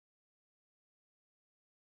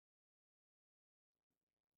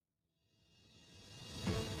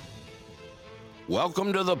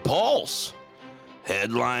Welcome to The Pulse,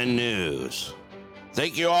 Headline News.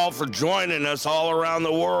 Thank you all for joining us all around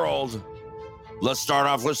the world. Let's start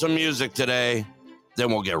off with some music today, then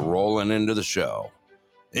we'll get rolling into the show.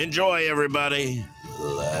 Enjoy, everybody.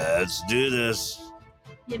 Let's do this.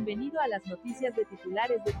 Bienvenido a las noticias de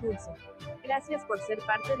titulares de Pulso. Gracias por ser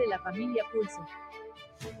parte de la familia Pulso.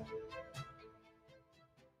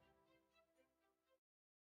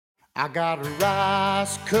 I got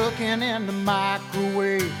rice cooking in the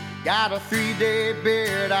microwave. Got a 3-day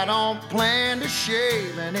beard I don't plan to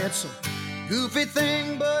shave. And it's a goofy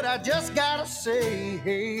thing, but I just gotta say,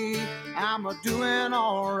 hey, I'm a-doing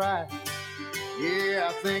alright. Yeah,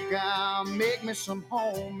 I think I'll make me some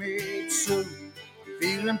homemade soup.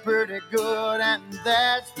 Feeling pretty good, and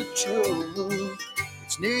that's the truth.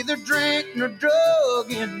 It's neither drink nor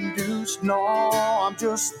drug induced. No, I'm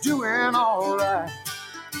just doing alright.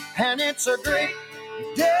 And it's a great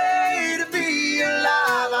day to be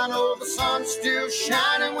alive. I know the sun's still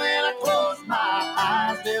shining when I close my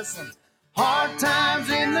eyes. There's some hard times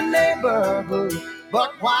in the neighborhood,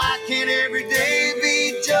 but why can't every day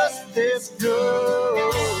be just this good?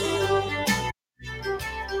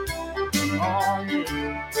 Oh,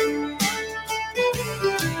 yeah.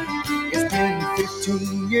 It's been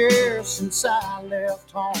 15 years since I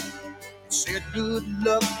left home. Said good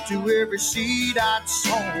luck to every seed I'd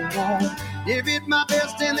sown. Gave it my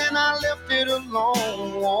best and then I left it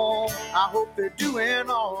alone. I hope they're doing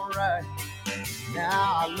alright.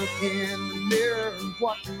 Now I look in the mirror and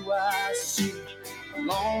what do I see? A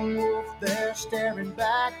lone wolf there staring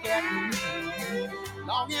back at me.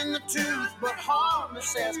 Long in the tooth but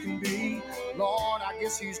harmless as can be. Lord, I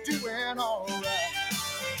guess he's doing alright.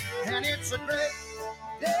 And it's a great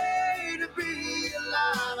day to be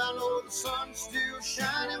alive. I know the sun's still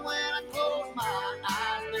shining when I close my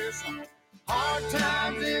eyes. There's some hard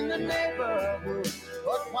times in the neighborhood,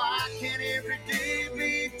 but why can't every day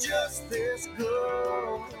be just this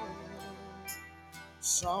good?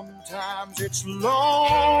 Sometimes it's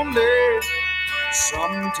lonely,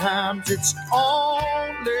 sometimes it's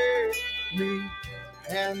only me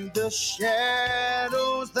and the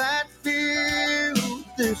shadows that fill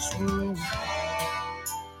this room.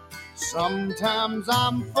 Sometimes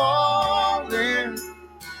I'm falling,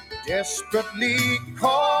 desperately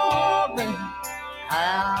calling,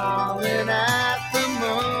 howling at the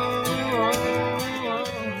moon.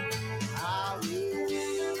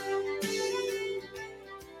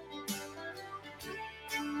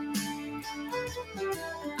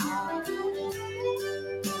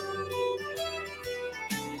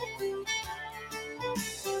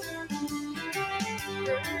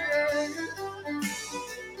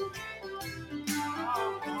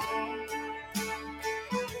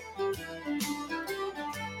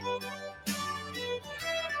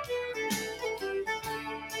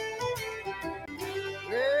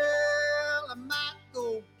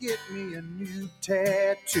 Get me a new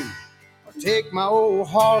tattoo, or take my old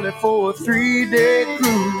Harley for a 3-day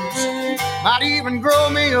cruise. Might even grow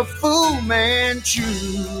me a Fu Manchu.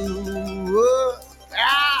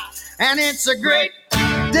 And it's a great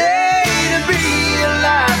day to be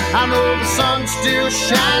alive. I know the sun's still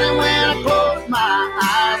shining when I close my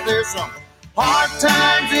eyes. There's some hard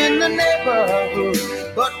times in the neighborhood,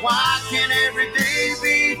 but why can't every day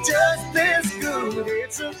be just this good?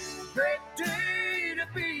 It's a great day to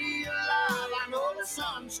be alive. I know the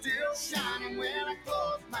sun's still shining when I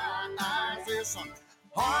close my eyes. There's some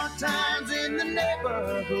hard times in the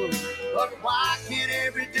neighborhood, but why can't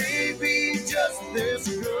every day be just this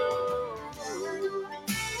good?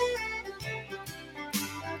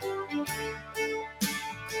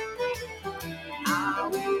 I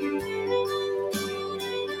will.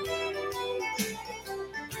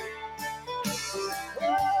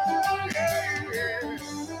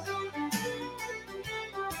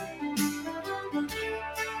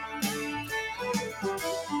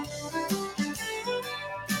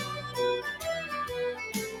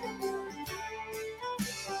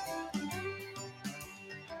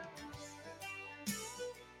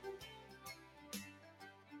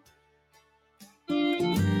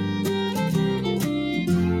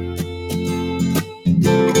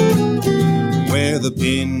 Where the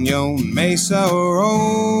pinon mesa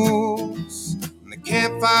rolls and the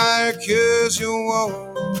campfire cures your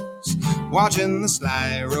woes, watching the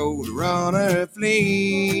sly road runner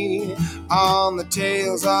flee on the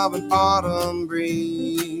tails of an autumn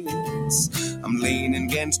breeze. I'm leaning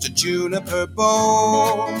against a juniper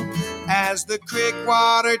bough as the creek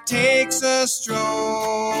water takes a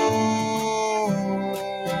stroll.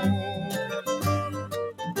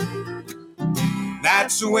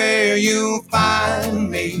 That's where you'll find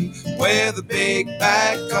me, where the big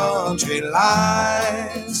backcountry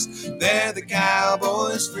lies. There the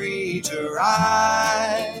cowboy's free to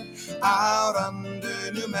ride out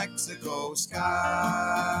under New Mexico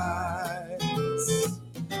skies,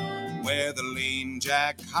 where the lean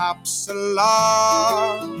jack hops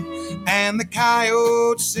along and the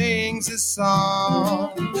coyote sings his song.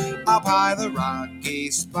 Up high the rocky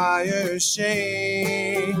spires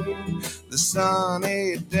shade the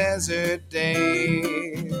sunny desert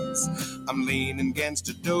days. I'm leaning against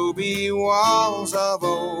adobe walls of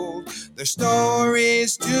old. There's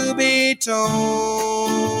stories to be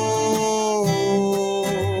told.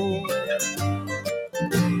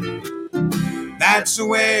 That's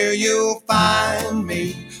where you'll find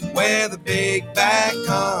me, where the big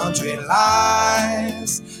backcountry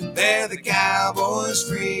lies. There the cowboy's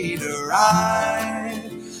free to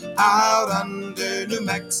ride out under New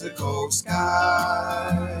Mexico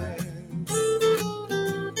skies.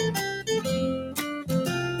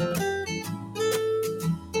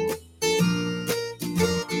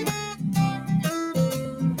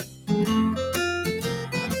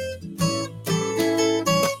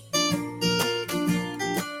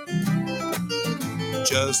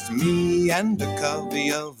 Just me and a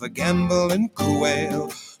covey of a gambling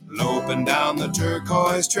quail, loping down the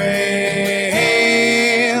turquoise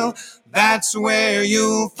trail. That's where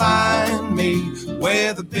you'll find me,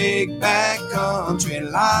 where the big backcountry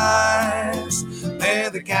lies. There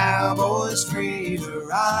the cowboy's free to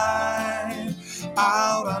ride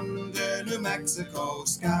out under New Mexico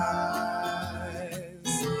skies.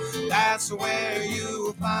 That's where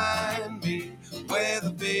you'll find me, where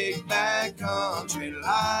the big backcountry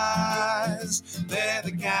lies. There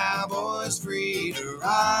the cowboy's free to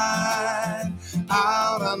ride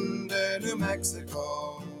out under New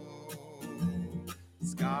Mexico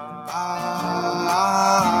skies.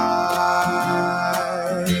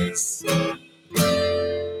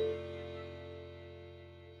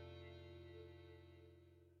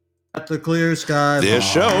 At the Clear Sky This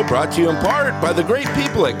Lodge. show brought to you in part by the great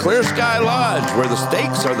people at Clear Sky Lodge, where the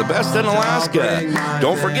steaks are the best in Alaska.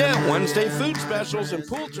 Don't forget Wednesday food specials and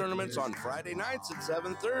pool tournaments on Friday nights at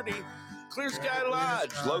 7:30. Clear Sky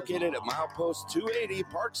Lodge, located at milepost 280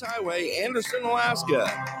 Parks Highway, Anderson, Alaska.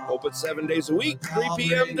 Open 7 days a week, 3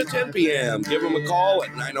 p.m. to 10 p.m. Give them a call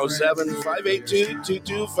at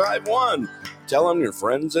 907-582-2251. Tell them your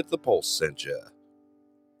friends at The Pulse sent you.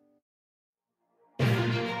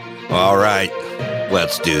 All right,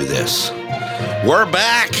 let's do this. We're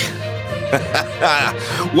back.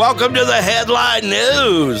 Welcome to the headline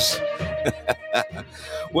news.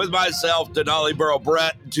 With myself, Denali, Burrow,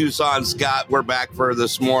 Brett, and Tucson Scot. We're back for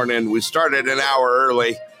this morning. We started an hour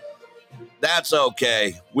early. That's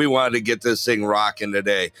okay. We wanted to get this thing rocking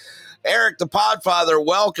today. Eric, the Podfather,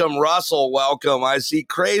 welcome. Russell, welcome. I see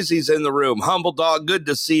Crazy's in the room. Humble Dog, good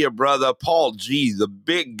to see you, brother. Paul G, the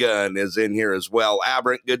big gun, is in here as well.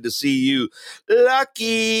 Aberrant, good to see you.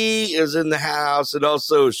 Lucky is in the house. And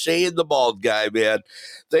also Shane, the bald guy, man.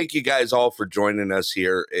 Thank you guys all for joining us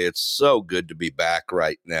here. It's so good to be back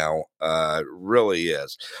right now. It really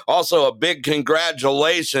is. Also, a big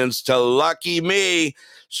congratulations to Lucky Me.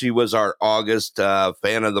 She was our August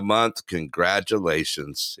fan of the month.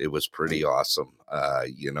 Congratulations. It was pretty awesome.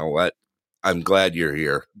 You know what? I'm glad you're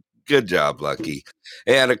here. Good job, Lucky.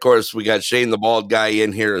 And, of course, we got Shane the bald guy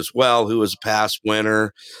in here as well, who was a past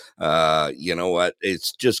winner. You know what?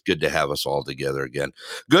 It's just good to have us all together again.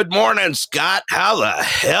 Good morning, Scott. How the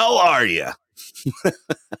hell are you?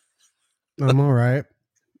 I'm all right.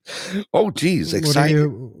 Oh, geez. Excited.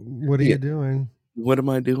 What are you doing? What am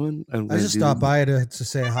I doing? I just stopped by to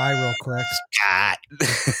say hi real quick. Scott.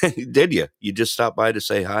 Did you? You just stopped by to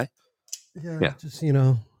say hi? Yeah. Just,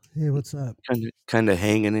 hey, what's up? Kind of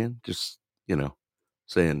hanging in, just,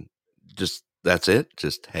 saying, just, that's it?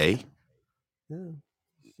 Just, hey?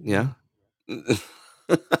 Yeah.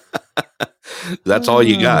 That's all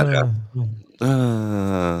you got.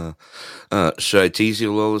 Should I tease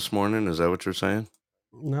you a little this morning? Is that what you're saying?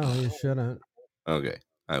 No, you shouldn't. Okay.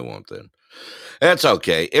 I won't then. It's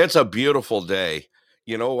okay. It's a beautiful day.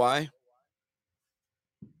 You know why?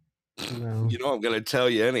 No. I'm going to tell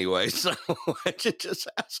you anyway. So why don't you just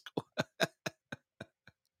ask?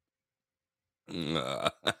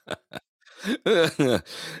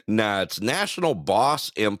 Nah, it's National Boss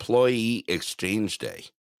Employee Exchange Day.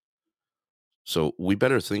 So we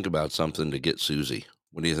better think about something to get Susie.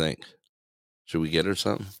 What do you think? Should we get her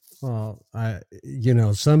something? Well,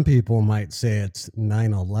 some people might say it's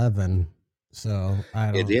 9/11. So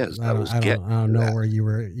I don't. It is. I don't know where you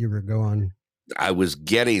were going. I was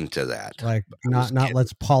getting to that. Like not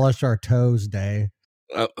let's polish our toes day.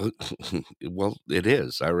 Well, it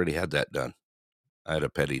is. I already had that done. I had a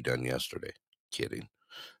pedi done yesterday. Kidding.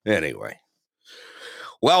 Anyway.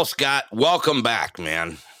 Well, Scott, welcome back,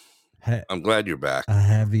 man. I'm glad you're back. A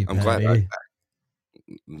heavy I'm glad petty.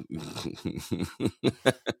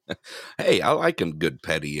 Hey, I like a good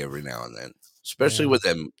petty every now and then, especially with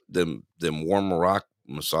them warm rock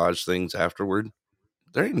massage things afterward.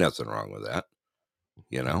 There ain't nothing wrong with that,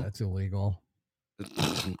 you know. That's illegal.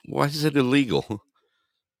 Why is it illegal?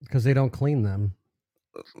 Because they don't clean them.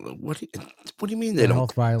 What do you mean It's they a don't?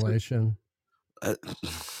 health violation.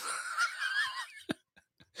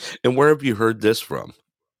 And where have you heard this from?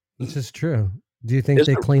 This is true. Do you think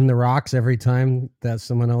they clean the rocks every time that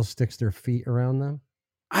someone else sticks their feet around them?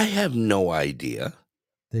 I have no idea.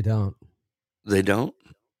 They don't. They don't?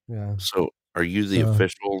 Yeah. So are you the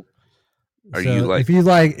official? Are so you like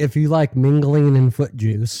if you like mingling and foot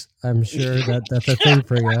juice, I'm sure that's a thing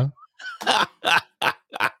for you.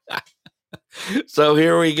 So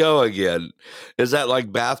here we go again. Is that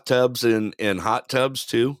like bathtubs and hot tubs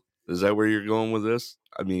too? Is that where you're going with this?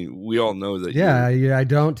 I mean, we all know that. Yeah, I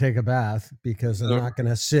don't take a bath because I'm not going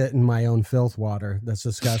to sit in my own filth water. That's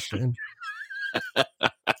disgusting.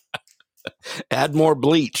 Add more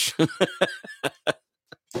bleach.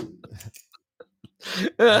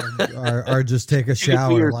 or just take a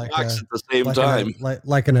shower like at the same time,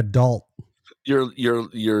 like an adult. You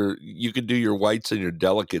could do your whites and your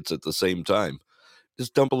delicates at the same time.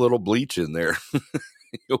 Just dump a little bleach in there.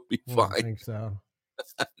 You'll be fine. I think so.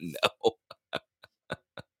 No.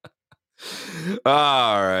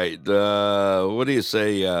 All right. What do you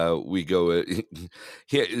say we go?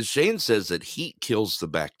 Shane says that heat kills the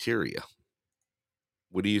bacteria.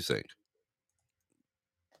 What do you think?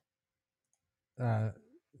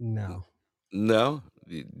 No. No?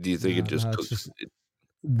 Do you think it just no, cooks? Just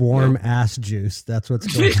warm ass juice. That's what's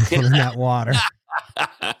going on in that water.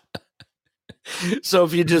 So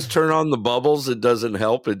if you just turn on the bubbles, it doesn't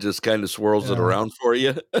help. It just kind of swirls it around for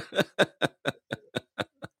you.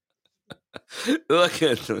 Look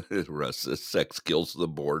at Russ. Sex kills the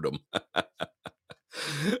boredom.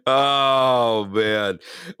 Oh, man.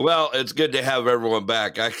 Well, it's good to have everyone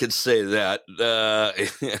back. I could say that.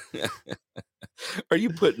 Are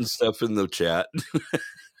you putting stuff in the chat?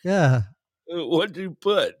 Yeah. What do you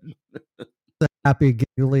put? The happy,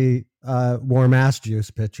 giggly, warm ass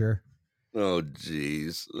juice picture. Oh,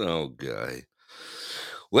 geez. Oh, guy.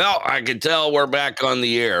 Well, I can tell we're back on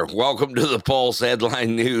the air. Welcome to the Pulse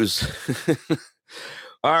Headline News.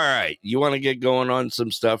 All right. You want to get going on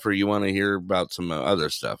some stuff or you want to hear about some other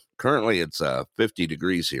stuff? Currently, it's 50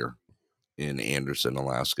 degrees here in Anderson,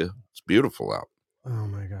 Alaska. It's beautiful out. Oh,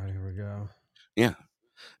 my God. Here we go. Yeah.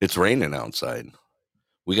 It's raining outside.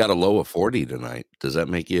 We got a low of 40 tonight. Does that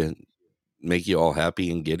make you all happy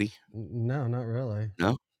and giddy? No, not really.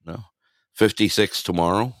 No. 56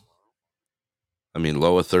 tomorrow. I mean,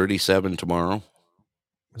 low of 37 tomorrow.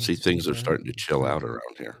 See, things are starting to chill out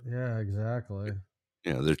around here. Yeah, exactly.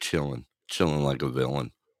 Yeah, they're chilling like a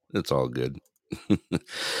villain. It's all good.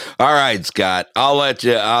 All right, Scott,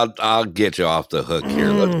 I'll get you off the hook here.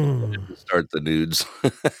 Let's start the nudes.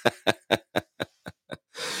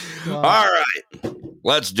 All right,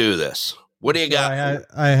 let's do this. What do you got?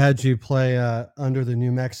 I had you play Under the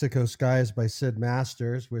New Mexico Skies by Sid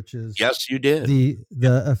Masters, which is yes, you did the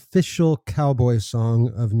official cowboy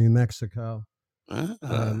song of New Mexico.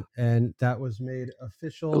 And that was made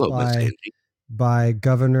official by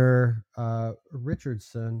Governor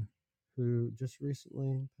Richardson, who just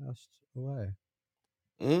recently passed away.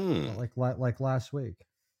 Like last week.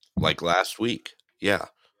 Like last week, yeah.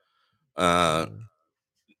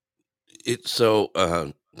 It's so.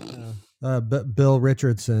 Bill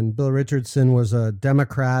Richardson. Bill Richardson was a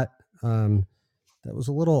Democrat. That was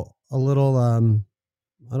a little. I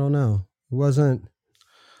don't know. He wasn't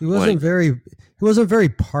very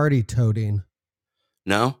party toting.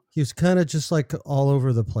 No, he was kind of just like all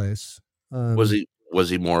over the place. Was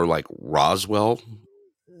he more like Roswell?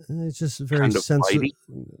 It's just very sensible.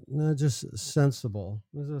 No, just sensible.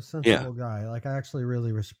 He was a sensible guy. Like I actually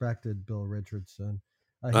really respected Bill Richardson.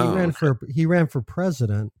 He ran for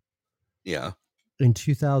president. Yeah. In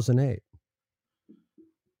 2008.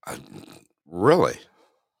 Really?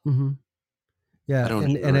 Mm-hmm. Yeah,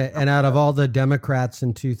 and out of all the Democrats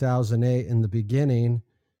in 2008 in the beginning,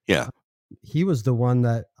 yeah, he was the one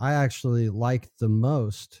that I actually liked the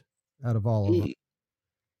most out of all of them.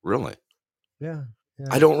 Really? Yeah.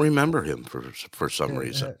 I don't remember him for some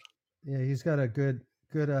reason. Yeah, he's got a good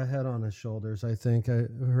head on his shoulders. I think I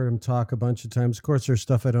heard him talk a bunch of times. Of course, there's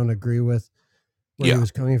stuff I don't agree with where he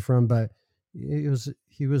was coming from, but he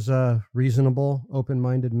was a reasonable,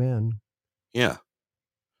 open-minded man. Yeah.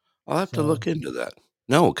 I'll have to look into that.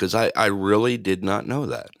 No, because I really did not know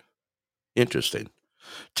that. Interesting.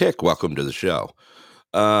 Tick, welcome to the show.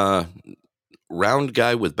 Round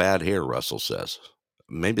guy with bad hair, Russell says.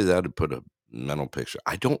 Maybe that would put a mental picture.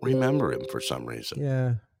 I don't remember him for some reason.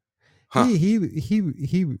 Yeah. Huh.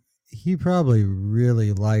 He probably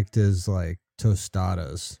really liked his like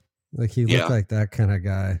tostadas. Like he looked like that kind of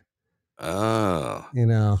guy. Oh. You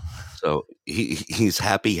know. So he's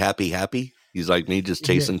happy. He's like me, just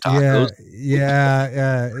chasing tacos.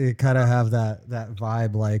 Yeah. You kind of have that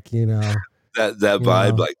vibe, like, you know. That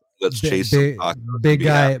vibe, like, let's chase some tacos. Big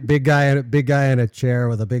guy in a chair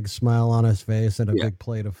with a big smile on his face and a big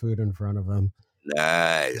plate of food in front of him.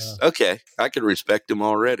 Nice. Okay. I can respect him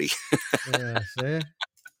already. Yeah, see?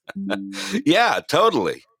 Yeah,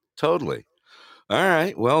 totally. All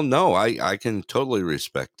right. Well, no, I can totally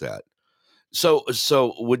respect that. So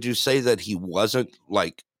would you say that he wasn't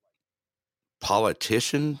like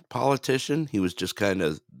politician? He was just kind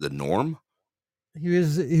of the norm?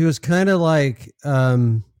 He was kind of like,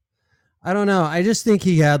 I don't know. I just think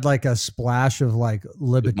he had like a splash of like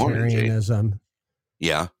libertarianism.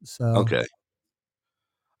 Yeah. So okay.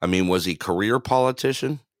 I mean, was he career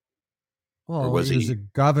politician? Well, he was a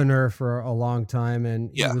governor for a long time,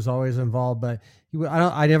 and he was always involved. But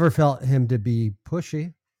I never felt him to be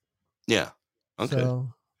pushy. Yeah. Okay.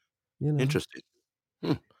 So, you know. Interesting.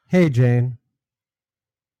 Hey, Jane.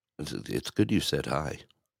 It's good you said hi.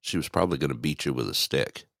 She was probably going to beat you with a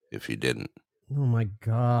stick if you didn't. Oh my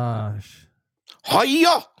gosh.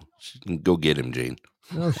 Hiya! Go get him, Jane.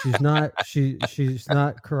 No, she's not. She's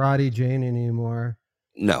not Karate Jane anymore.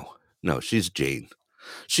 No, she's Jane.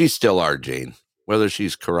 She's still our Jane. Whether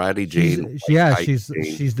she's Karate Jane.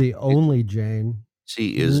 She's the only Jane.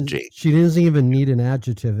 She is Jane. She doesn't even need an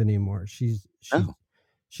adjective anymore. She's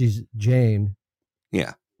Jane.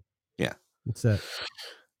 Yeah. That's it.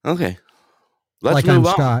 Okay. Let's move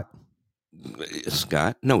on. Scott.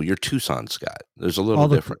 Scott? No, you're Tucson Scot. There's a little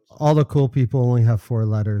difference. All the cool people only have 4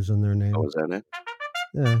 letters in their name. Oh, is that it?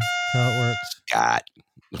 Yeah, that's how it works. Scott.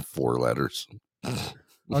 4 letters.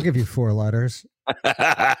 I'll give you 4 letters.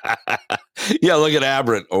 Yeah, look at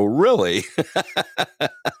Aberrant. Oh, really?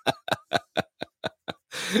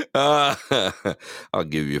 I'll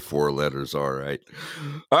give you 4 letters. All right.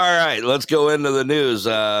 Let's go into the news.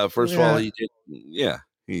 First of all,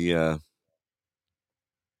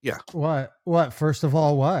 What? First of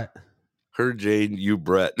all, what? Her, Jane, you,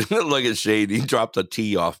 Brett. Look at Shane. He dropped a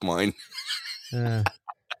T off mine.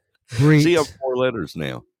 See, I'm 4 letters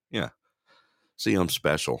now. Yeah. See, I'm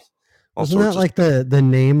special. Isn't that like the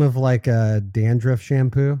name of like a dandruff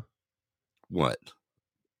shampoo? What?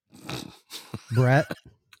 Brett?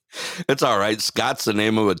 It's all right. Scott's the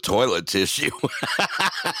name of a toilet tissue.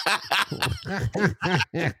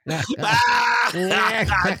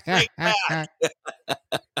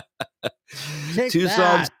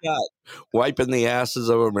 Tucson Scot, wiping the asses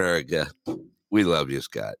of America. We love you,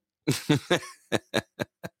 Scott. You're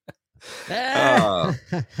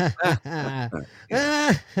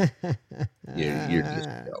just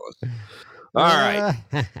jealous. All right.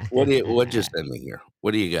 What just send me here?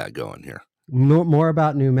 What do you got going here? More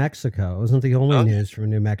about New Mexico. It wasn't the only news from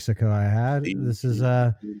New Mexico I had. This is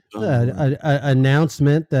an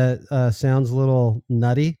announcement that sounds a little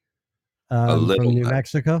nutty from New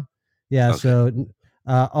Mexico. Yeah, okay. So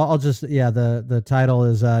I'll just, the title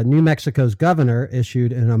is New Mexico's governor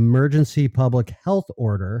issued an emergency public health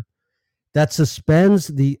order that suspends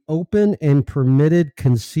the open and permitted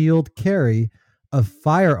concealed carry of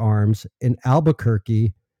firearms in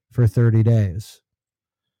Albuquerque for 30 days.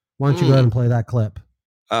 Why don't you go ahead and play that clip?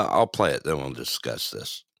 I'll play it, then we'll discuss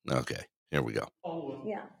this. Okay, here we go.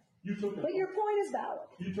 Yeah. But your point is valid.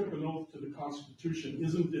 You took an oath to the Constitution.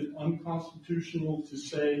 Isn't it unconstitutional to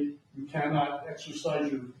say you cannot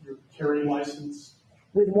exercise your carry license?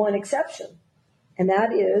 With one exception, and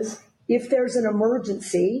that is if there's an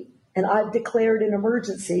emergency, and I've declared an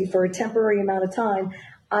emergency for a temporary amount of time,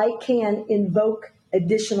 I can invoke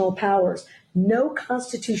additional powers. No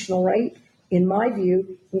constitutional right, in my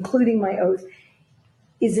view, including my oath,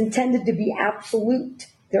 is intended to be absolute.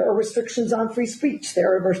 There are restrictions on free speech.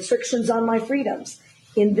 There are restrictions on my freedoms.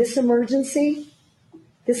 In this emergency,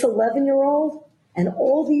 this 11-year-old and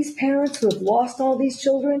all these parents who have lost all these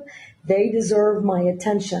children, they deserve my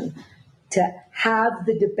attention to have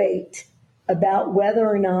the debate about whether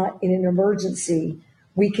or not in an emergency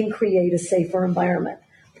we can create a safer environment.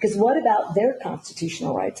 Because what about their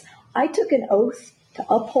constitutional rights? I took an oath to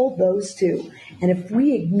uphold those too. And if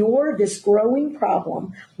we ignore this growing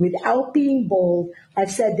problem without being bold,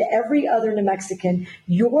 I've said to every other New Mexican,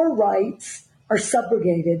 your rights are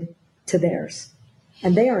subrogated to theirs.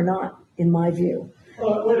 And they are not, in my view.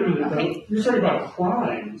 Wait a minute, though. You're talking about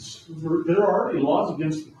crimes. There are already laws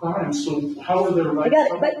against the crimes, so how are there rights?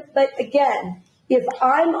 But again, if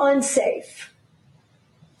I'm unsafe,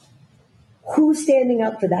 who's standing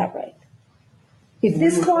up for that right? If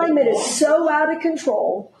this climate is so out of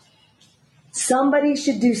control, somebody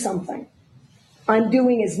should do something. I'm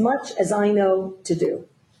doing as much as I know to do.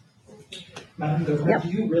 Madam Governor, do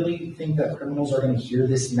you really think that criminals are going to hear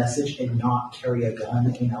this message and not carry a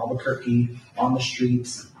gun in Albuquerque on the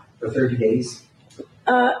streets for 30 days?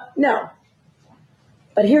 No.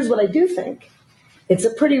 But here's what I do think. It's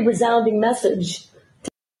a pretty resounding message.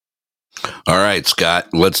 All right, Scott,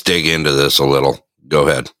 let's dig into this a little. Go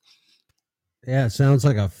ahead. Yeah, it sounds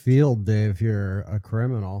like a field day if you're a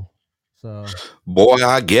criminal. So, boy,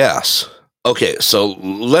 I guess. Okay, so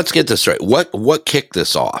let's get this straight. What kicked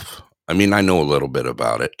this off? I mean, I know a little bit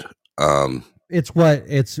about it. It's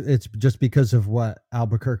just because of what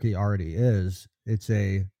Albuquerque already is. It's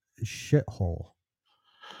a shithole.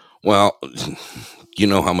 Well, you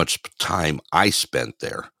know how much time I spent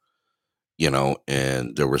there,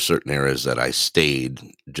 and there were certain areas that I stayed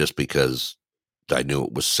just because I knew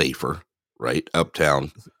it was safer, right?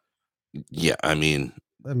 Uptown. Yeah, I mean,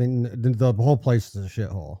 the whole place is a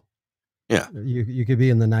shithole. Yeah. You could be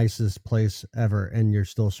in the nicest place ever and you're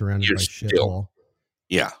still surrounded by shithole.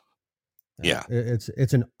 Yeah. Yeah.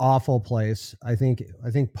 It's an awful place. I think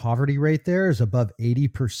poverty rate there is above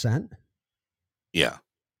 80%. Yeah.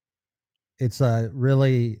 It's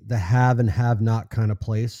really the have and have not kind of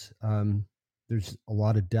place. There's a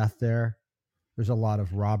lot of death there. There's a lot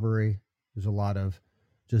of robbery. There's a lot of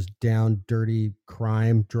just down, dirty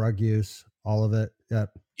crime, drug use, all of it.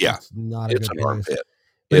 Yeah. It's not a good place.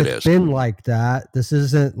 It's been like that. This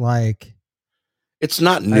isn't like. It's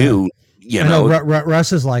not new. I know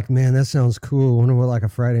Russ is like, man, that sounds cool. I wonder what like a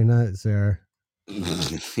Friday night is there.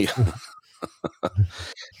 Yeah.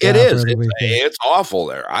 It is. It's awful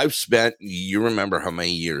there. You remember how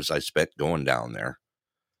many years I spent going down there,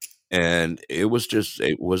 and it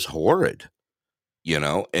was horrid,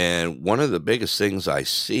 and one of the biggest things I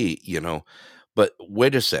see, but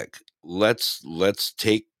wait a sec, let's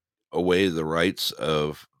take away the rights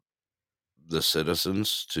of the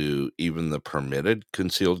citizens to even the permitted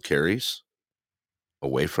concealed carries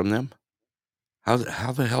away from them. How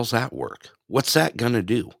the hell's that work? What's that gonna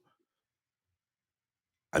do?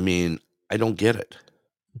 I mean, I don't get it.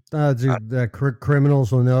 The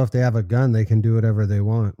criminals will know if they have a gun, they can do whatever they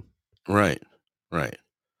want. Right.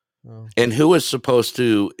 Oh. And who is supposed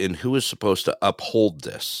to uphold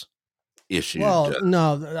this issue? Well,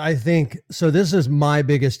 no, I think so. This is my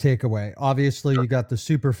biggest takeaway. Obviously, you got the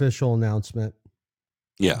superficial announcement.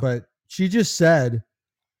 Yeah. But she just said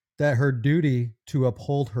that her duty to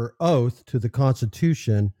uphold her oath to the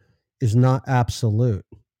Constitution is not absolute.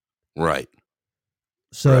 Right.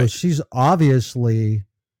 So she's obviously,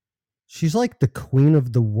 she's like the queen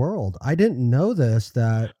of the world. I didn't know this,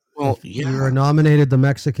 that you were nominated the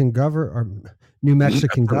Mexican governor or New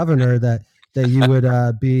Mexican governor, that you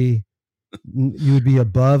would be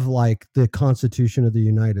above like the Constitution of the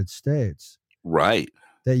United States. Right.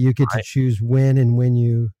 That you get to choose when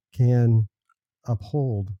you can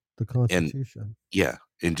uphold the Constitution.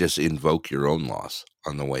 And just invoke your own laws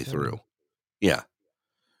on the way through. Yeah.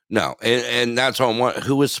 No, and that's on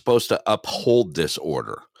who is supposed to uphold this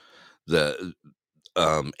order? The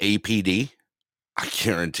APD? I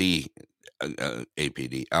guarantee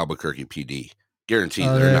APD, Albuquerque PD. Guarantee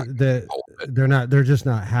they're just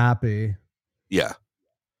not happy. Yeah.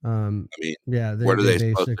 What are they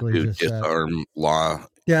supposed to do? Disarm law?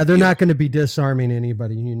 Yeah, they're not going to be disarming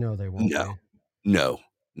anybody. They won't. No.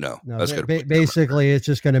 Basically, it's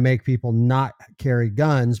just going to make people not carry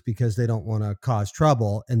guns because they don't want to cause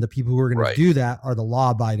trouble. And the people who are going to do that are the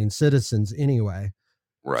law-abiding citizens anyway.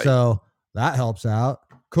 Right. So that helps out.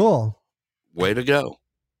 Cool. Way to go.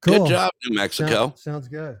 Cool. Good job, New Mexico. Sounds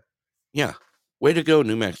good. Yeah. Way to go,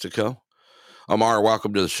 New Mexico. Amar,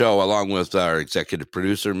 welcome to the show, along with our executive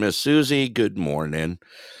producer, Miss Susie. Good morning.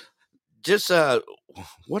 Just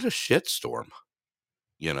what a shitstorm.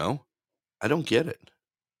 I don't get it.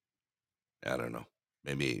 I don't know.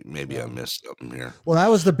 Maybe I missed something here. Well, that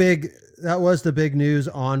was the big news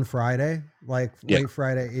on Friday, like late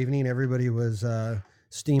Friday evening. Everybody was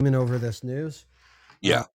steaming over this news.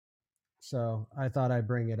 Yeah. So I thought I'd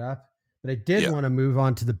bring it up, but I did want to move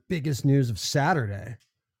on to the biggest news of Saturday.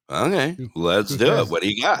 Okay, let's do it. What do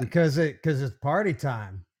you got? Because it's party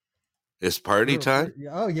time. It's party time?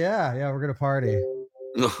 Oh yeah, we're gonna party.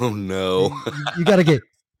 Oh no! You gotta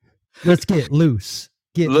let's get loose.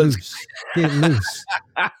 Get loose. Get loose.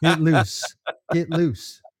 Get loose. Get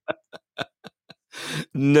loose.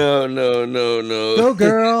 No. Go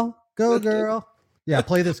girl. Go girl. Yeah,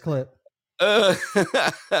 play this clip. All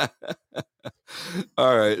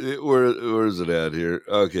right, where's it at here?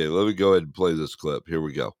 Okay, let me go ahead and play this clip. Here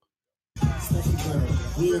we go. What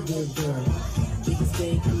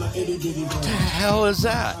the hell is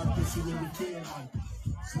that?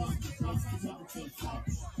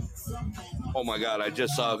 Oh my God, I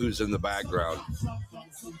just saw who's in the background.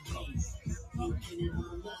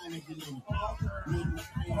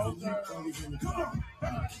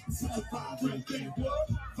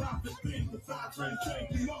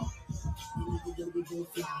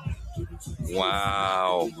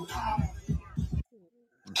 Wow.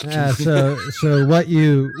 Yeah, so what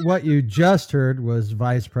you just heard was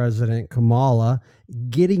Vice President Kamala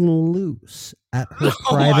getting loose at her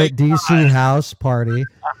private DC house party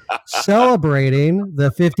celebrating the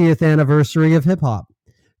 50th anniversary of hip hop,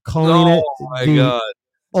 calling it the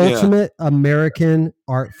ultimate American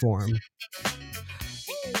art form.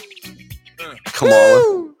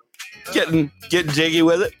 Kamala getting jiggy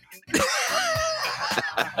with it.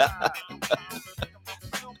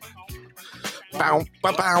 Bow,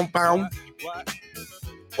 bow, bow, bow.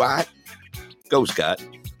 What? Go, Scott.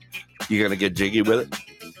 You gonna get jiggy with it?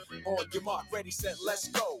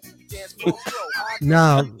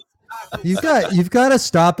 No, you've got to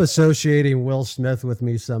stop associating Will Smith with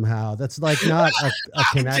me somehow. That's like not a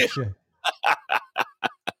connection.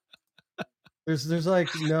 There's like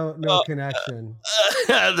no connection.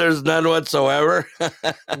 There's none whatsoever.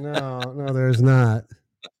 No, there's not.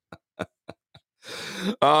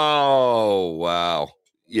 Oh, wow.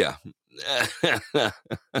 Yeah.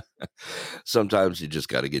 Sometimes you just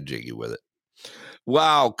got to get jiggy with it.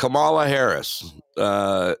 Wow. Kamala Harris,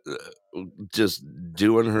 just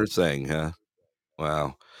doing her thing, huh?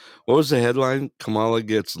 Wow. What was the headline? Kamala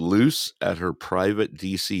gets loose at her private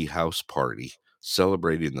DC house party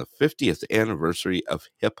celebrating the 50th anniversary of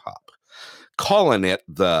hip hop, calling it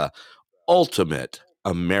the ultimate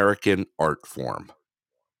American art form.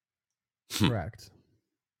 Correct.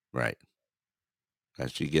 Right.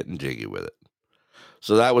 That's you getting jiggy with it.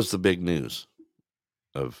 So that was the big news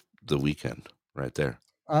of the weekend right there.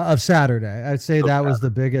 Of Saturday. I'd say that was the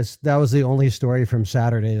biggest. That was the only story from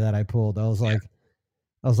Saturday that I pulled. I was like,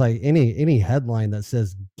 any headline that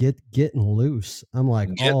says getting loose, I'm like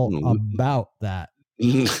about that.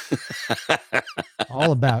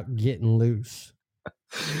 All about getting loose.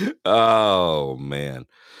 Oh man.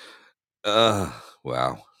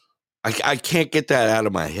 Wow. I can't get that out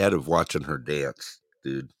of my head of watching her dance,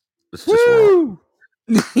 dude. It's just wrong.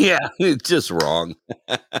 Yeah, it's just wrong.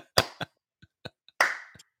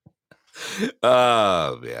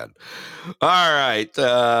 Oh man. All right.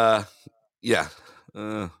 Yeah.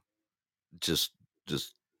 Just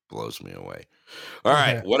blows me away. All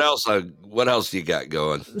right. What else you got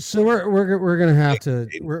going? So we're gonna have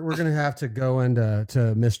to go into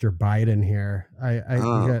Mr. Biden here.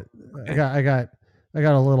 I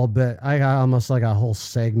got a little bit. I got almost like a whole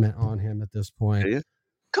segment on him at this point.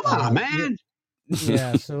 Come on, man.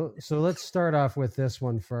 Yeah. So let's start off with this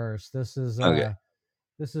one first. This is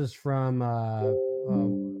This is from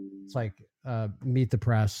it's like Meet the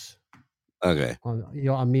Press. Okay.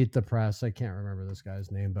 On Meet the Press. I can't remember this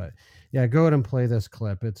guy's name, but yeah, go ahead and play this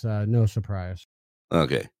clip. It's no surprise.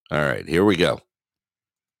 Okay. All right. Here we go.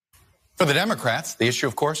 For the Democrats, the issue,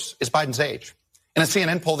 of course, is Biden's age. In a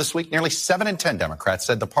CNN poll this week, nearly 7 in 10 Democrats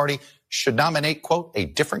said the party should nominate, quote, a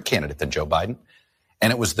different candidate than Joe Biden.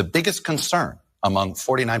 And it was the biggest concern among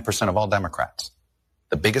 49% of all Democrats.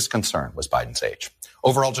 The biggest concern was Biden's age.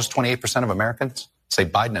 Overall, just 28% of Americans say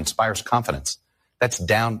Biden inspires confidence. That's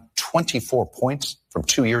down 24 points from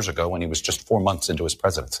 2 years ago when he was just 4 months into his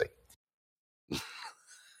presidency.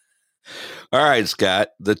 All right, Scott,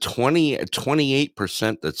 the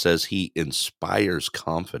 28% that says he inspires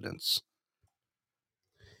confidence.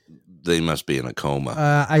 They must be in a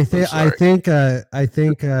coma. I think when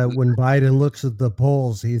Biden looks at the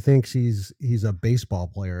polls, he thinks he's a baseball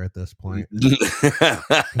player at this point.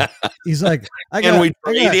 He's like, I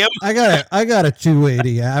got a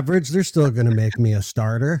 280 average. They're still going to make me a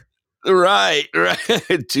starter. Right.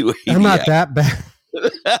 280. I'm not that bad.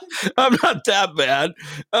 I'm not that bad.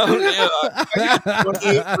 I got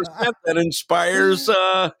 28% that inspires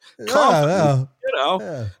confidence.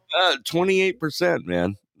 28%,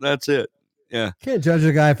 man. That's it. Yeah. Can't judge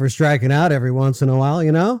a guy for striking out every once in a while,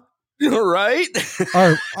 you know? Right.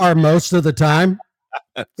 or most of the time.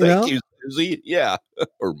 Thank you, Susie. Yeah.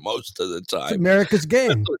 Or most of the time. It's America's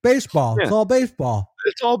game. Baseball. Yeah. It's all baseball.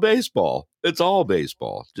 It's all baseball. It's all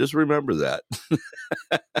baseball. Just remember that.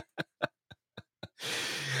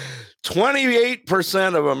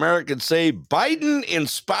 28% of Americans say Biden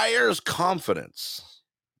inspires confidence,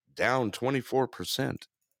 down 24%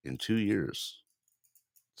 in 2 years,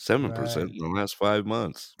 7% in the last 5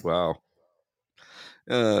 months. Wow.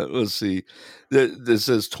 Let's see. This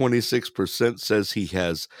says 26% says he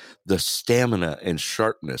has the stamina and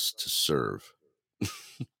sharpness to serve.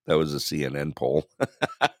 That was a CNN poll.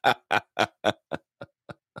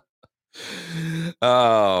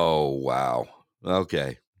 Oh, wow.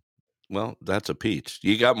 Okay. Well, that's a peach.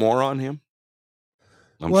 You got more on him?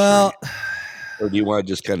 Well, sure or do you want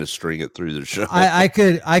to just kind of string it through the show? I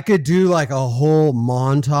could do like a whole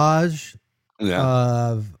montage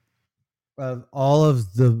of all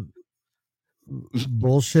of the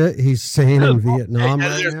bullshit he's saying in Vietnam right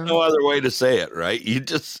There's now. no other way to say it, right? You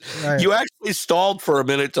actually stalled for a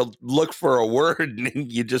minute to look for a word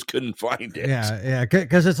and you just couldn't find it. Yeah,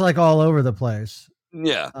 because it's like all over the place.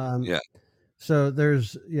 Yeah. So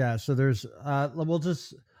there's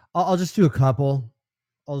I'll just do a couple.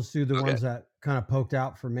 I'll just do the ones that kind of poked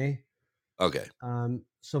out for me. Okay.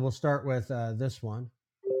 So we'll start with this one.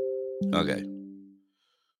 Okay.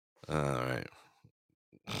 All right.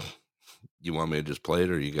 You want me to just play it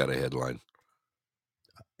or you got a headline?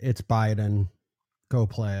 It's Biden. Go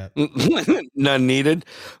play it. None needed.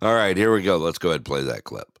 All right, here we go. Let's go ahead and play that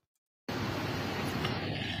clip.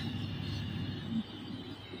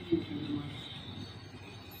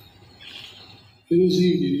 It is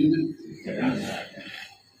evening, isn't it?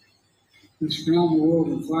 It's around the world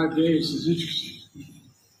in 5 days is interesting.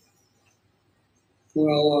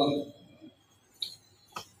 Well,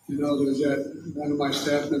 there's that one of my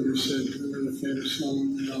staff members said, remember the famous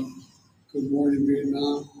song, Good Morning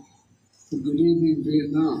Vietnam? Well, good evening,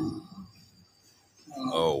 Vietnam.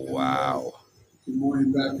 Wow. Good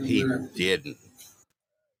morning back in America. He didn't.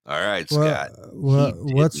 All right, Scott.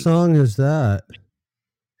 What song is that?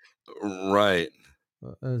 Right.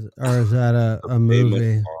 Or is that a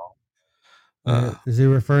movie? Is he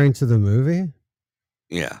referring to the movie?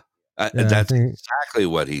 Yeah. That's exactly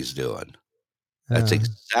what he's doing. That's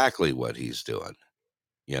exactly what he's doing.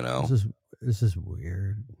 This is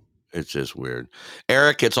weird. It's just weird.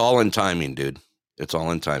 Eric, it's all in timing, dude. It's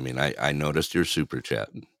all in timing. I noticed your super chat.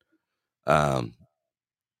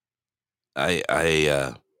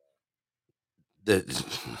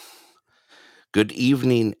 Good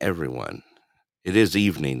evening, everyone. It is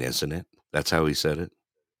evening, isn't it? That's how he said it.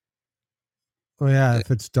 Oh yeah, if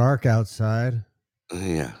it's dark outside.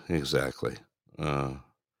 Yeah, exactly.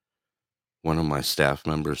 One of my staff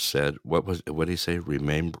members said, what did he say?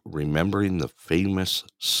 Remembering the famous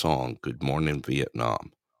song, Good Morning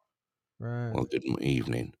Vietnam. Right. Well, good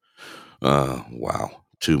evening. Wow.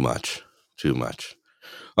 Too much.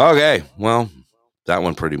 Okay. Well, that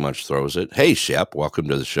one pretty much throws it. Hey, Shep, welcome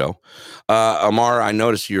to the show. Amar, I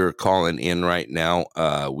notice you're calling in right now.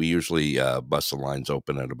 We usually bust the lines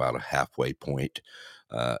open at about a halfway point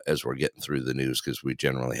as we're getting through the news because we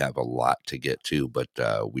generally have a lot to get to, but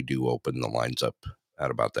we do open the lines up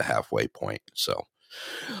at about the halfway point. So,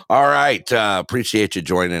 all right. Appreciate you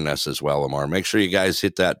joining us as well, Amar. Make sure you guys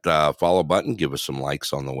hit that follow button. Give us some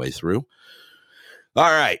likes on the way through.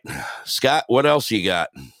 All right, Scott, what else you got?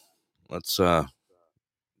 Let's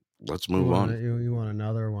move on. You want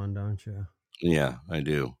another one, don't you? Yeah, I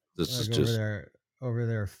do. This is just over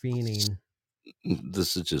there fiending.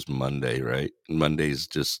 This is just Monday, right? Monday's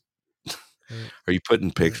just. Are you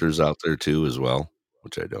putting pictures out there too as well?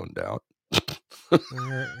 Which I don't doubt.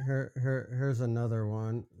 Here's another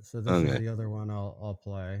one. So this is the other one I'll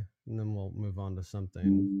play, and then we'll move on to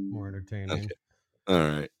something more entertaining. Okay. All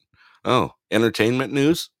right. Oh, entertainment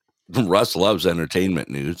news. Russ loves entertainment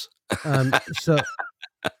news. So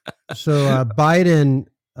Biden.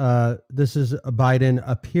 This is Biden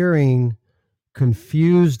appearing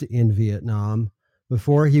confused in Vietnam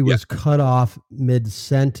before he was cut off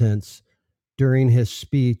mid-sentence during his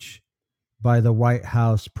speech by the White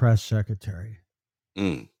House press secretary.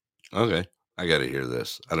 Okay. I got to hear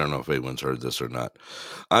this. I don't know if anyone's heard this or not.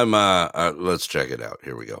 Let's check it out.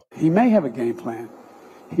 Here we go. He may have a game plan.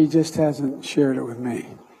 He just hasn't shared it with me.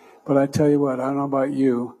 But I tell you what, I don't know about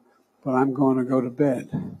you, but I'm going to go to bed.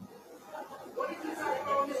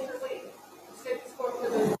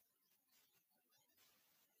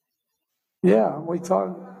 Yeah, we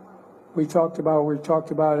talked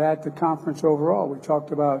about at the conference overall. We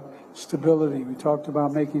talked about stability. We talked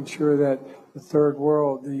about making sure that the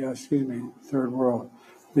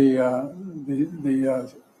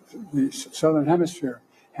Southern Hemisphere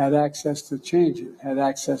had access to change it, had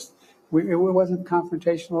access. It wasn't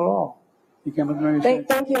confrontational at all. You came up and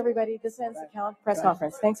Thank you, everybody. This ends the press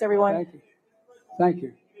conference. Thanks, everyone. Thank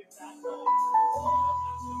you.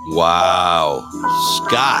 Wow.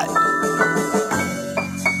 Scott.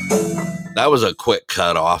 That was a quick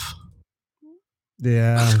cutoff.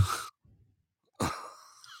 Yeah.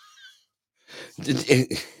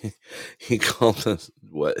 He called us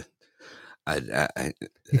what?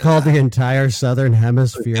 He called the entire southern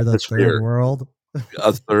hemisphere the third world.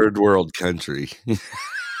 A third world country.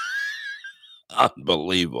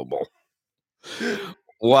 Unbelievable.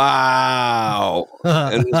 Wow.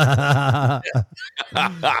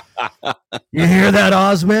 You hear that,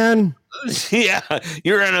 Oz, man? Yeah,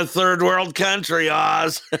 you're in a third world country,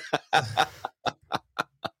 Oz.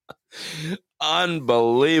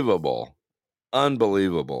 Unbelievable.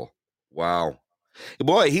 Wow.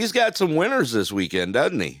 Boy, he's got some winners this weekend,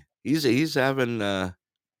 doesn't he? He's having I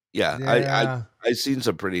seen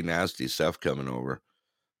some pretty nasty stuff coming over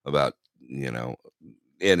about,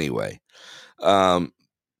 anyway.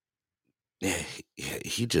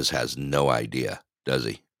 He just has no idea, does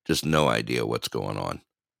he? Just no idea what's going on.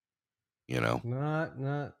 Not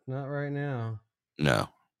right now. No.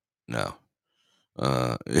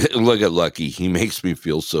 Look at Lucky. He makes me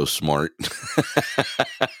feel so smart.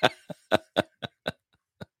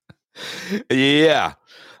 Yeah.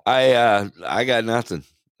 I got nothing.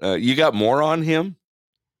 You got more on him?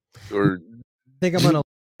 Or I think I'm gonna leave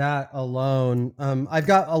that alone. I've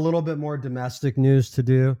got a little bit more domestic news to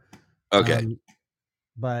do. Okay.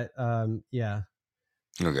 Yeah.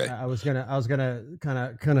 Okay. I was gonna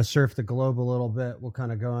kind of surf the globe a little bit. We'll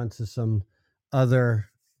kind of go into some other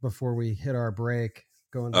before we hit our break.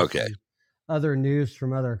 Going to some other news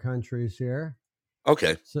from other countries here.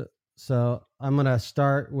 Okay. So I'm gonna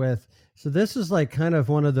start with. So this is like kind of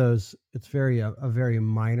one of those. It's a very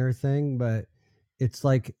minor thing, but it's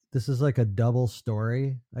like this is like a double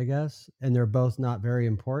story, I guess, and they're both not very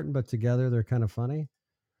important, but together they're kind of funny.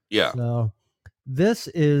 Yeah. So this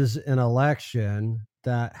is an election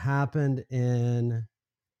that happened in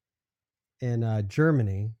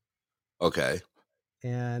Germany. Okay.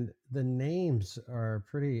 And the names are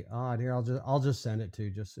pretty odd. Here, I'll just send it to you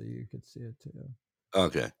just so you could see it too.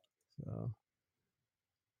 Okay. So,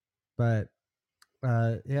 but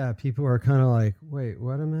yeah, people are kind of like, wait,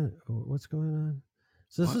 what a minute, what's going on?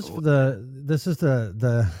 So this is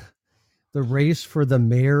the race for the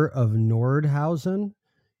mayor of Nordhausen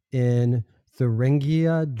in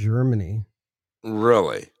Thuringia, Germany.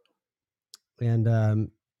 Really? And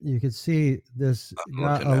you could see this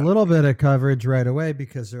got a little bit of coverage right away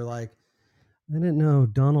because they're like, I didn't know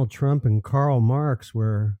Donald Trump and Karl Marx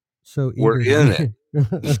were so eager. We're in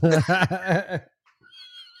it.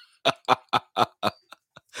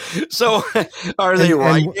 So, are they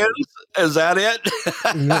write-ins? Is that it?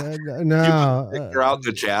 No. Picture out in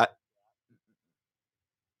the chat.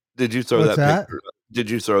 Did you throw that picture? Did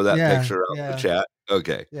you throw that picture out in the chat?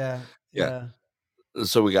 Okay. Yeah.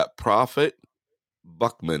 So we got Prophet,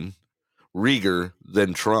 Buckman, Rieger,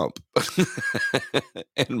 then Trump,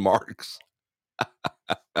 and Marx.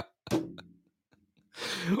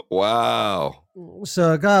 Wow.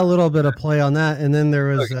 So I got a little bit of play on that. And then there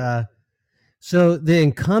was so the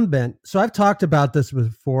incumbent. So I've talked about this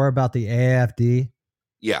before about the AFD.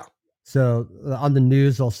 Yeah. So on the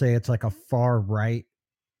news, they'll say it's like a far right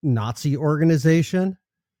Nazi organization.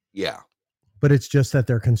 Yeah. But it's just that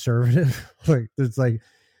they're conservative. Like there's like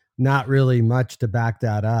not really much to back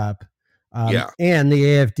that up. And the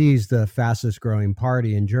AFD is the fastest growing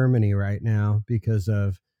party in Germany right now because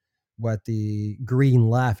of what the Green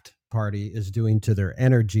Left Party is doing to their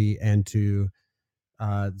energy and to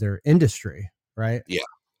their industry, right? Yeah.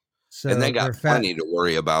 So and they got plenty to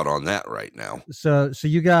worry about on that right now. So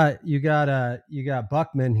you got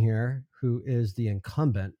Buckman here, who is the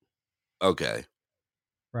incumbent. Okay.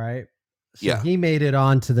 Right. So he made it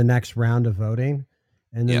on to the next round of voting.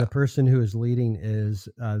 And then the person who is leading is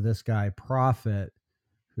this guy, Prophet,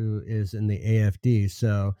 who is in the AFD.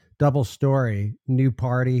 So double story, new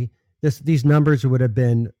party. These numbers would have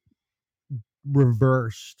been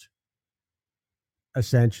reversed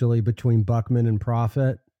essentially between Buckman and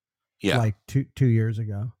Prophet. Like two years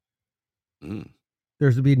ago.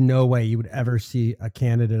 There's would be no way you would ever see a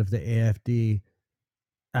candidate of the AFD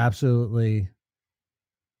absolutely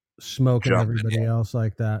smoking everybody else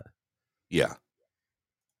like that. Yeah.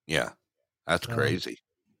 That's crazy.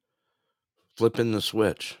 Flipping the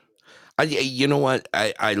switch. You know what?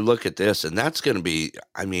 I look at this and that's going to be,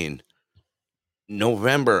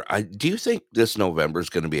 November. Do you think this November is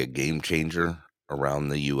going to be a game changer around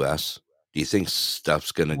the U.S.? Do you think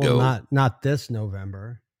stuff's going to go? Not this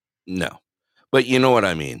November. No, but you know what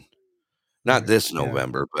I mean. Not this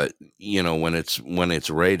November, but when it's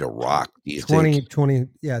ready to rock. Do you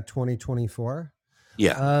 2024?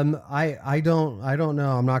 Yeah. I don't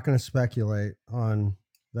know. I'm not going to speculate on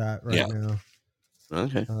that right now.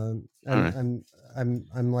 Okay. I'm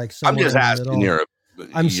like I'm somewhere just in the asking middle.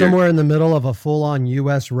 I'm somewhere in the middle of a full-on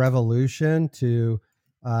U.S. revolution to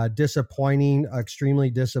extremely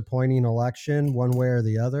disappointing election, one way or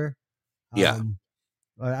the other. Yeah.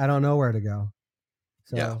 I don't know where to go.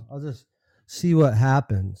 So yeah. I'll just see what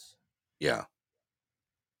happens. Yeah.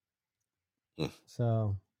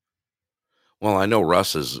 So, well, I know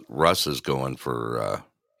Russ is going for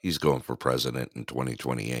he's going for president in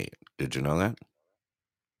 2028. Did you know that?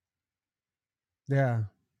 Yeah.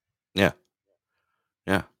 Yeah.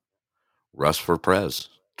 Yeah. Russ for Prez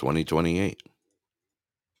 2028.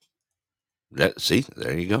 See,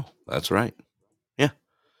 there you go. That's right. Yeah.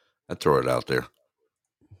 I'd throw it out there.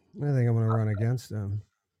 I think I'm going to run against him.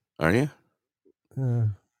 Are you?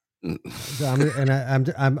 I'm going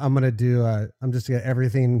to do. I'm just going to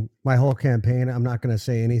everything. My whole campaign. I'm not going to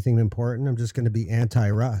say anything important. I'm just going to be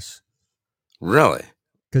anti-Russ. Really?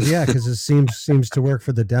 Because it seems to work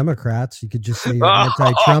for the Democrats. You could just say you're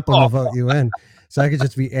anti-Trump and they'll vote you in. So I could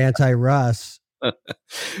just be anti-Russ.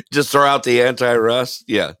 Just throw out the anti-Russ.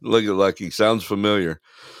 Yeah, look at Lucky. Sounds familiar.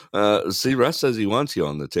 See, Russ says he wants you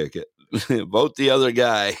on the ticket. Vote the other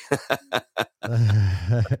guy.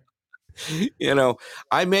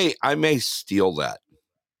 I may steal that.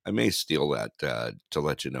 To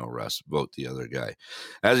let you know, Russ. Vote the other guy.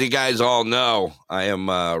 As you guys all know, I am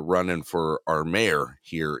running for our mayor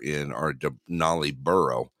here in our Denali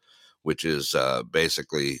borough, which is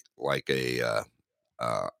basically like a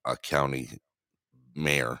county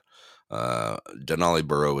mayor. Denali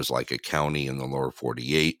borough is like a county in the lower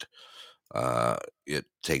 48. It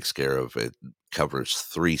takes care of it, covers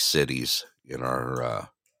 3 cities in our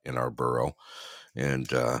borough, and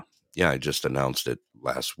I just announced it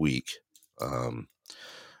last week. And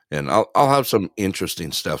I'll have some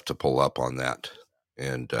interesting stuff to pull up on that,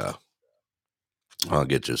 and I'll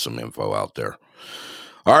get you some info out there.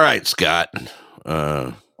 All right, Scott.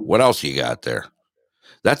 What else you got there?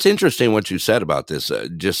 That's interesting what you said about this.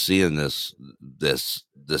 Just seeing this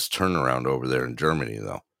turnaround over there in Germany,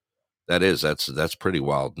 though. That's pretty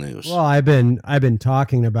wild news. Well, I've been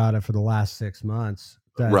talking about it for the last 6 months.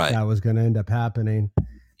 That was going to end up happening.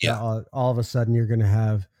 Yeah. All of a sudden, you're going to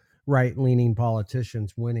have right-leaning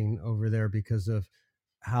politicians winning over there because of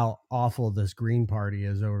how awful this Green Party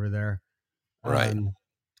is over there. Right.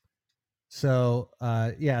 So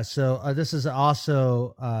this is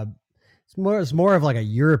also it's more of like a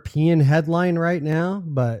European headline right now,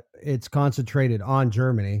 but it's concentrated on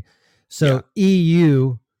Germany. So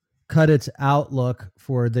EU cut its outlook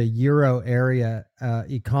for the Euro area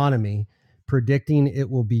economy, predicting it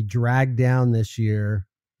will be dragged down this year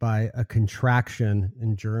by a contraction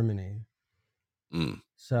in Germany.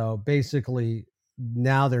 So basically,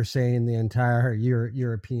 now they're saying the entire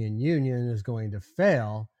European Union is going to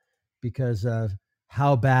fail because of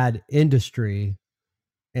how bad industry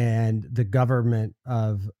and the government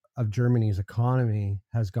of Germany's economy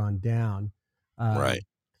has gone down. Right.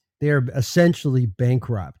 They're essentially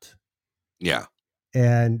bankrupt. Yeah.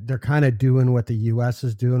 And they're kind of doing what the US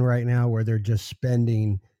is doing right now, where they're just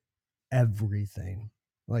spending everything,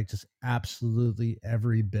 like just absolutely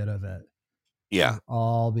every bit of it. Yeah.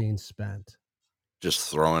 All being spent. Just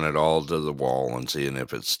throwing it all to the wall and seeing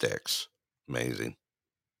if it sticks. Amazing.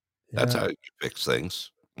 That's how you fix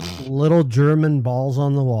things. Little German balls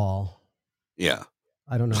on the wall. Yeah.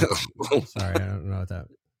 I don't know. Sorry, I don't know what that.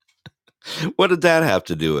 What did that have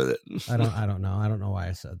to do with it? I don't know. I don't know why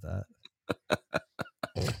I said that.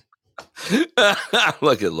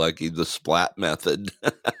 Look at Lucky, the splat method.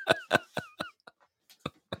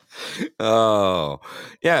 Oh,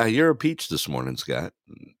 yeah. You're a peach this morning, Scott.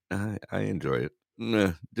 I enjoy it.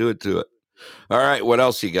 Do it to it. All right. What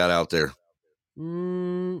else you got out there?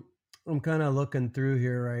 I'm kind of looking through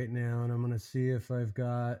here right now, and I'm going to see if I've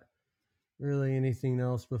got really anything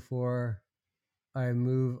else before I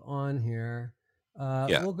move on here.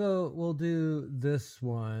 We'll do this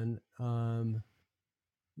one.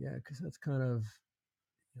 Because that's kind of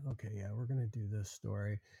okay. Yeah, we're going to do this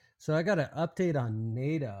story. So I got an update on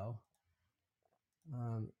NATO.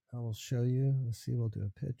 I will show you. Let's see. We'll do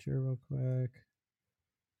a picture real quick.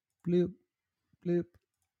 Bloop, bloop.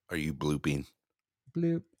 Are you blooping?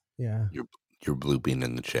 Bloop. Yeah. You're blooping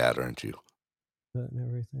in the chat, aren't you? And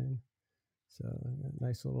everything. So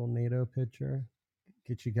nice little NATO picture.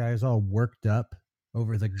 Get you guys all worked up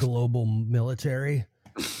over the global military.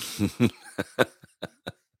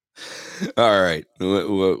 All right.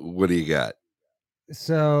 What do you got?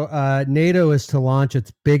 So NATO is to launch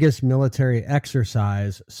its biggest military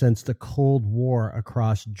exercise since the Cold War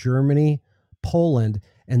across Germany, Poland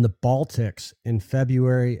and the Baltics in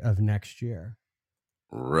February of next year.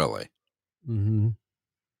 Really? Mm-hmm.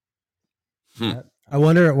 Yeah. I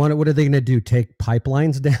wonder what are they going to do? Take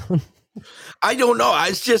pipelines down? I don't know.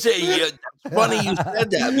 It's just funny you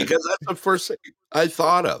said that, because that's the first thing I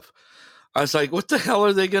thought of. I was like, what the hell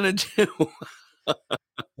are they going to do?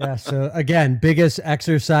 Yeah. So again, biggest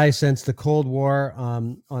exercise since the Cold War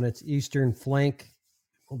on its eastern flank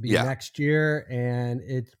will be next year. And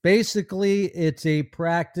it's a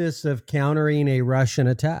practice of countering a Russian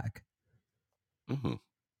attack. Mm-hmm.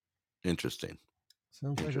 Interesting.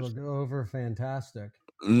 Sounds like it'll go over fantastic.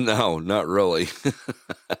 No, not really.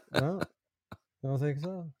 No, I don't think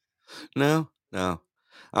so. No. I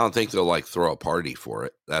don't think they'll like throw a party for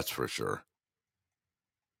it. That's for sure.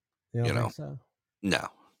 You don't think so? No.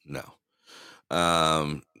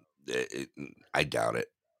 I doubt it.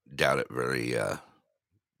 Doubt it very,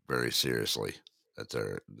 very seriously that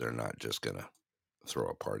they're not just gonna throw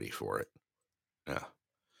a party for it. Yeah.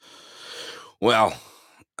 Well,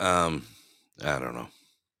 I don't know.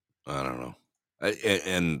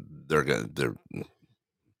 And they're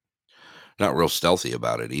not real stealthy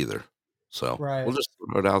about it either. So we'll just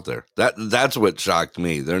throw it out there. That's what shocked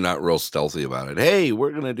me. They're not real stealthy about it. Hey,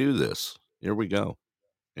 we're gonna do this. Here we go.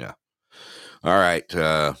 Yeah. All right.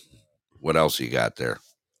 What else you got there?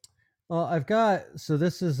 Well,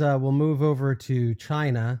 this is we'll move over to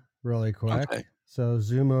China really quick. Okay. So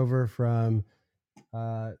zoom over from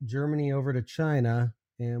Germany over to China,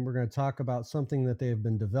 and we're going to talk about something that they've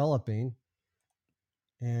been developing.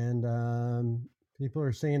 And people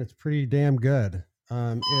are saying it's pretty damn good.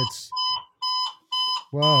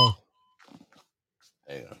 Whoa.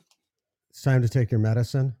 Hang on. It's time to take your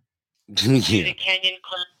medicine. Yeah. The Canyon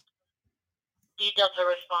Club D-Delta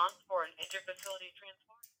response for an interfacility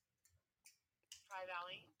transport.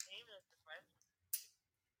 Tri-Valley, name is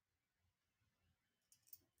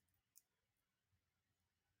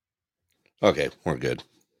request. Okay, we're good.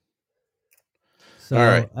 So, all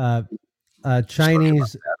right.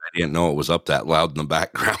 Chinese. I didn't know it was up that loud in the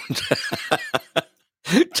background.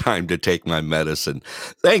 Time to take my medicine.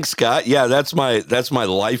 Thanks, Scott. Yeah, that's my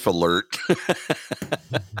life alert.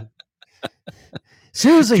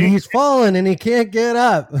 Susie, he's falling and he can't get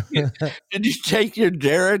up. Did you take your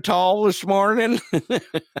Geritol this morning?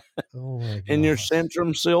 Oh my God. In your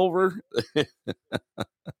Centrum Silver?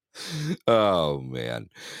 Oh man.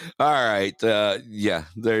 All right. Yeah,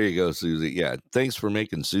 there you go, Susie. Yeah. Thanks for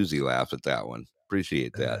making Susie laugh at that one.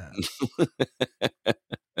 Appreciate that.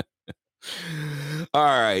 All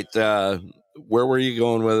right. Where were you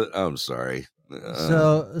going with it? I'm sorry.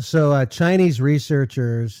 So Chinese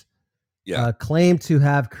researchers claim to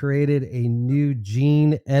have created a new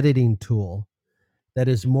gene editing tool that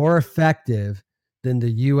is more effective than the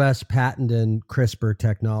U.S. patented CRISPR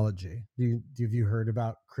technology. Have you heard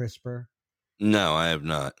about CRISPR? No, I have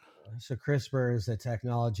not. So CRISPR is a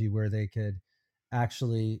technology where they could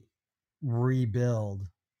actually rebuild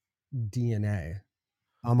DNA,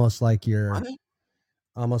 almost like you're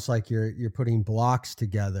putting blocks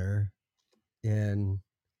together in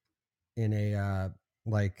a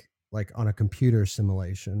like on a computer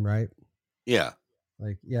simulation, right? Yeah.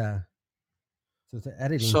 So it's an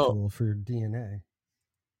editing tool for DNA.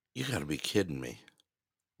 You got to be kidding me.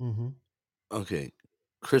 Mm-hmm. Okay.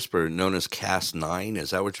 CRISPR, known as Cas9,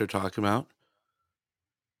 is that what you're talking about?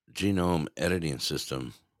 Genome editing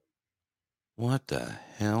system. What the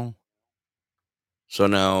hell?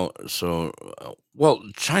 Well,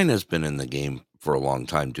 China's been in the game for a long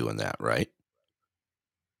time doing that, right?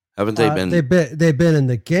 Haven't they been? They've been in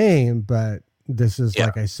the game, but this is,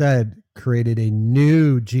 like I said, created a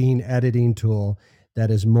new gene editing tool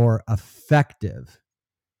that is more effective.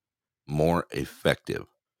 More effective.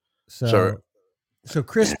 So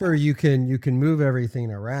CRISPR, you can move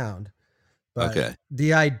everything around, but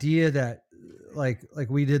the idea that like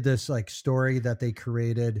we did this story that they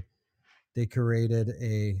created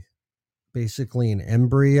basically an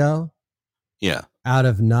embryo out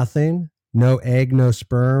of nothing, no egg, no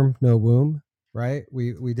sperm, no womb, right?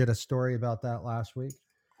 We did a story about that last week,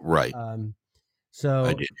 right? So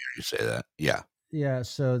I did hear you say that. Yeah.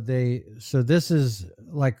 So this is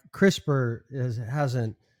like CRISPR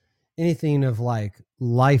hasn't anything of like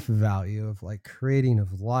life value of like creating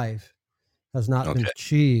of life has not been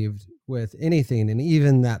achieved with anything. And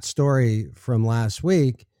even that story from last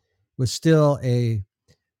week was still a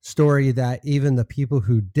story that even the people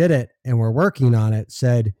who did it and were working on it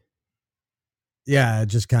said, yeah,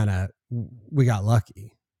 just kind of, we got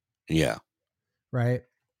lucky. Yeah. Right.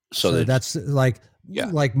 So that's like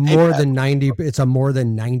like more than 90. It's a more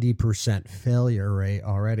than 90% failure rate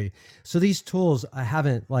already. So these tools I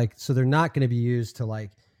haven't so they're not going to be used to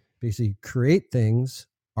like basically create things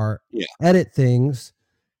or edit things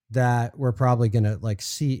that we're probably going to like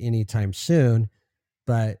see anytime soon.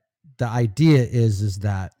 But the idea is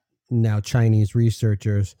that now Chinese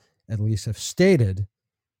researchers at least have stated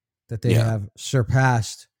that they have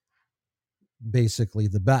surpassed basically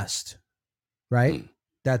the best, right?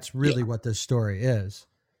 That's really what this story is.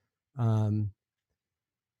 So,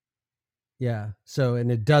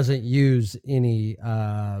 and it doesn't use any,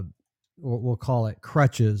 we'll call it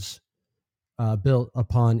crutches, built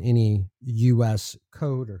upon any U.S.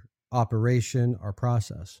 code or operation or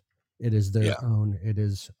process. It is their own. It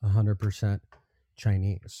is 100%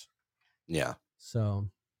 Chinese. Yeah. So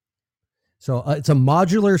it's a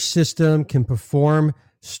modular system, can perform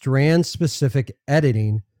strand-specific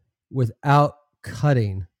editing without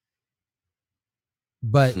cutting.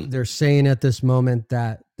 But they're saying at this moment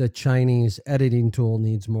that the Chinese editing tool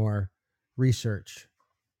needs more research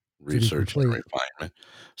and refinement.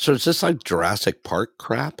 So is this like Jurassic Park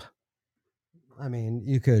crap? I mean,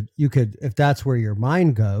 you could, if that's where your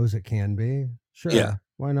mind goes, it can be. Sure. Yeah.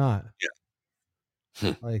 Why not?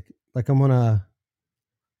 Yeah. Like I'm gonna,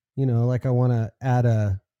 like I want to add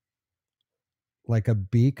a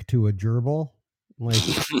beak to a gerbil, like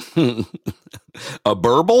a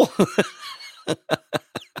burble.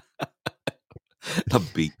 A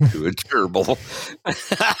beak to a gerbil.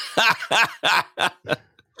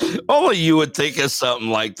 Only you would think of something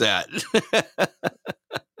like that.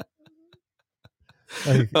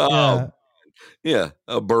 A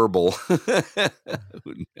burble.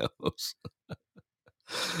 Who knows?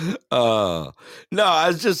 No,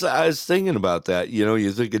 I was thinking about that.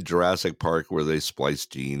 You think of Jurassic Park where they splice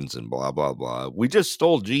genes and blah, blah, blah. We just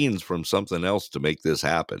stole genes from something else to make this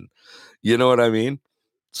happen. You know what I mean?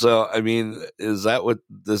 So, I mean, is that what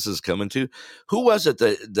this is coming to? Who was it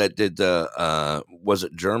that did was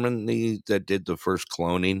it Germany that did the first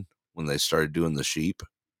cloning when they started doing the sheep?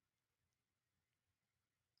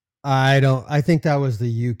 I think that was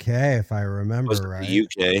the UK, if I remember right. The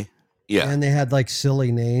UK? Yeah. And they had like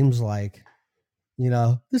silly names like,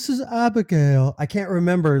 this is Abigail. I can't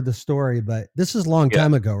remember the story, but this is a long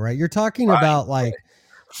time ago, right? You're talking about like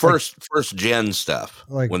first gen stuff,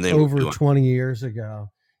 like when they over 20 years ago.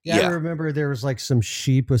 Yeah, I remember there was like some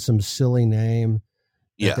sheep with some silly name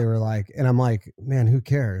that they were like, and I'm like, man, who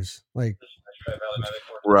cares? Like,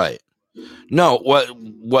 right. No, what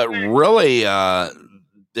really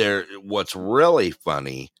what's really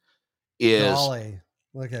funny is Golly.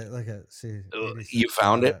 Look at see. You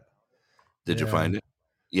found it? Did you find it?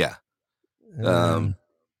 Yeah.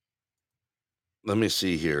 Let me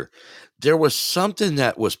see here. There was something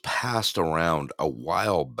that was passed around a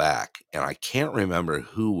while back, and I can't remember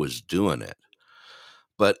who was doing it,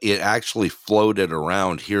 but it actually floated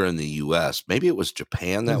around here in the U.S. Maybe it was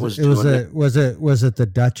Japan that was doing it. Was it the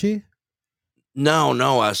Dutchie? No.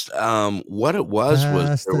 What it was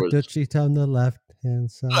the Dutchie on the left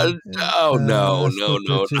hand side. No.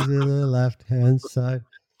 To the left hand side.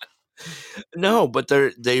 No, but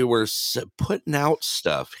they were putting out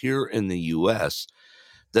stuff here in the U.S.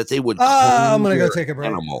 that they would. I'm gonna go take a break.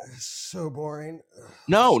 Animal. So boring.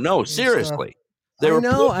 No, seriously.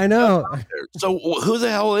 I know. So who the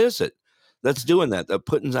hell is it that's doing that? That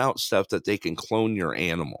putting out stuff that they can clone your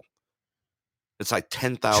animal. It's like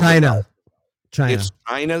 10,000. China. It's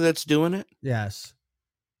China that's doing it. Yes.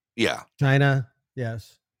 Yeah. China.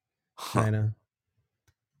 Yes. China.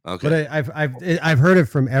 Okay. But I've heard it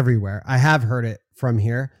from everywhere. I have heard it from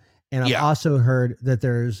here, and I've also heard that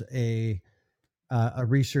there's a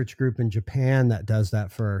research group in Japan that does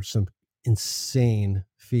that for some insane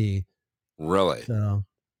fee. Really? So,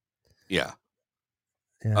 yeah.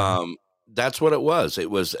 That's what it was.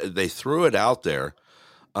 They threw it out there,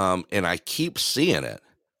 and I keep seeing it.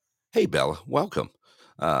 Hey, Bella, welcome.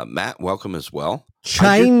 Matt, welcome as well.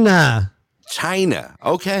 China.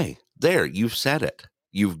 Okay, there, you've said it.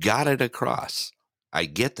 You've got it across. I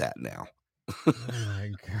get that now. Oh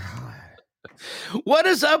my God. What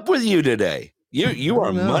is up with you today? You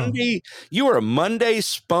are Monday. You are a Monday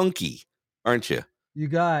spunky, aren't you? You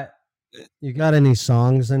got any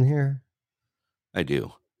songs in here? I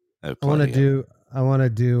do. I want to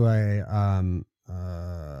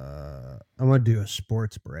do a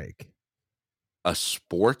sports break. A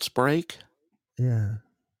sports break? Yeah.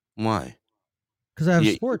 Why? Because I have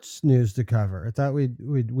sports news to cover. I thought we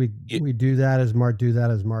do that as Mark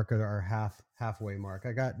at our halfway mark.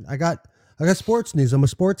 I got sports news. I'm a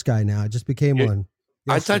sports guy now. I just became one.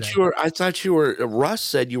 Yesterday. I thought you were. Russ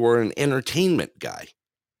said you were an entertainment guy.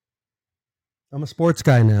 I'm a sports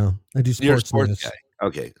guy now. I do sports You're a sports news. guy.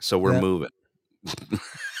 Okay, so we're moving. Do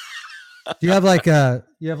you have like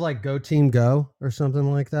Go Team Go or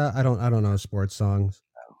something like that? I don't know sports songs.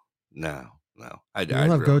 No. You don't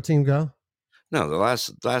have Go Team Go? No, the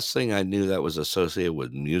last thing I knew that was associated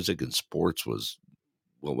with music and sports was,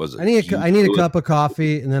 what was it? I need a cup of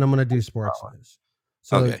coffee, and then I'm going to do sports news.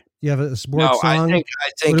 So okay. You have a sports song? I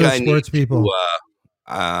think I sports need people.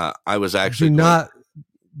 I was actually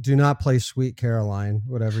do not play Sweet Caroline,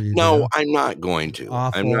 whatever you do. No, I'm not going to.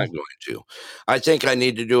 Awful. I'm not going to. I think I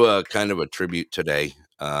need to do a kind of a tribute today.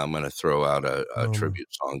 I'm going to throw out a tribute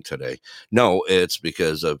song today. No, it's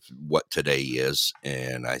because of what today is,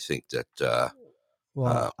 and I think that.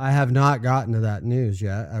 I have not gotten to that news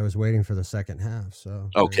yet. I was waiting for the second half. So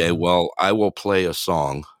okay, well, I will play a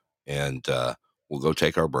song, and we'll go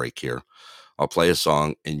take our break here. I'll play a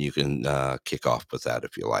song, and you can kick off with that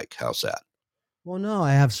if you like. How's that? Well, no,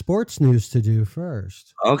 I have sports news to do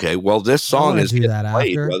first. Okay, well, this song is getting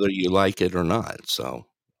played after, whether you like it or not. So,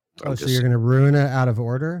 so you're going to ruin it out of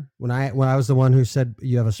order? When I was the one who said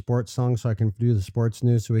you have a sports song, so I can do the sports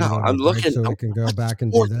news, so we can I'm looking. So we can go back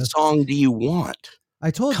and do this. What song do you want? I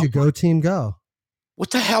told you, Go Team Go. What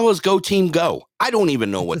the hell is Go Team Go? I don't even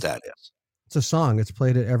know what that is. It's a song. It's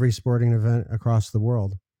played at every sporting event across the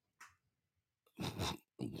world.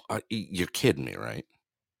 You're kidding me, right?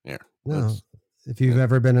 Yeah. No. If you've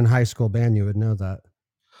ever been in high school band, you would know that.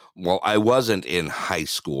 Well, I wasn't in high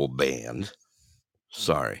school band.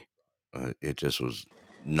 Sorry. It just was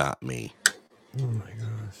not me. Oh, my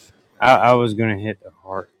gosh. I was going to hit the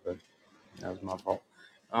heart, but that was my fault.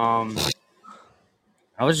 I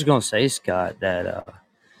was just going to say, Scott, that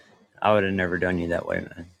I would have never done you that way,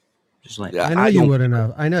 man. Just like I know you wouldn't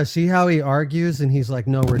have. I know. See how he argues, and he's like,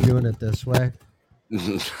 no, we're doing it this way.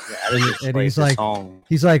 and he's like,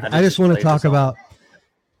 I just want to talk about.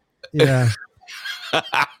 Yeah.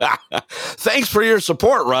 Thanks for your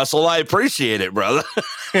support, Russell. I appreciate it, brother.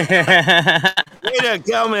 Way to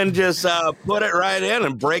come and just put it right in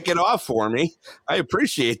and break it off for me. I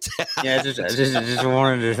appreciate that. Yeah, just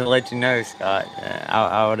wanted to let you know, Scott.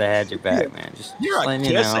 I would have had your back, man. You're a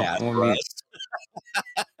kiss ass, Russ.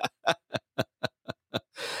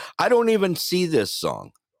 I don't even see this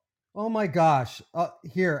song. Oh my gosh!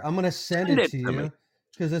 Here, I'm gonna send it to you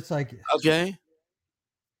because it's like okay.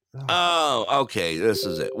 Oh, okay. This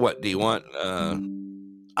is it. What do you want?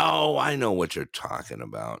 Oh, I know what you're talking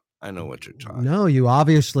about. No, you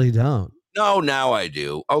obviously don't. No, now I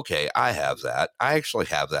do. Okay, I have that. I actually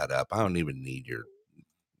have that up. I don't even need your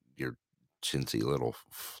chintzy little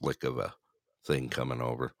flick of a thing coming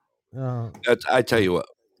over. I tell you what.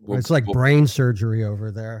 It's like brain surgery over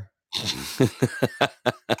there.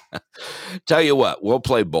 Tell you what, we'll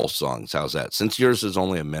play both songs. How's that? Since yours is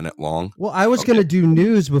only a minute long. Well, I was going to do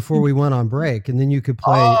news before we went on break, and then you could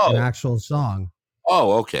play an actual song.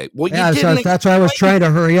 Oh, okay. Well, yeah, that's why I was trying to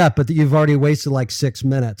hurry up, but you've already wasted like 6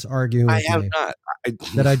 minutes arguing with me. I have not.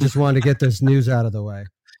 That I just wanted to get this news out of the way.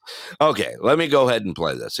 Okay, let me go ahead and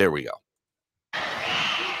play this. Here we go.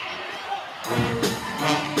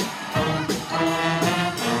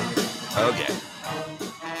 Okay.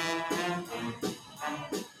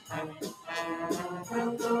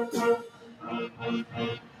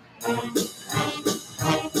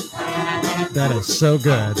 That is so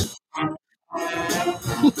good.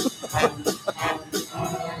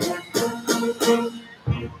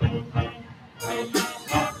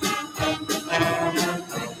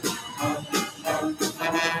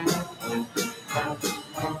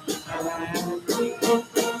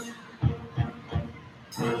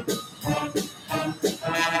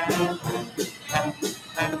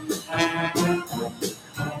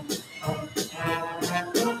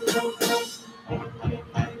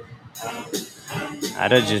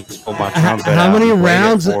 I'd have just pulled my trumpet How out many and played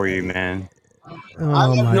rounds it for you, man?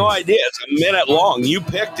 I have no idea. It's a minute long. You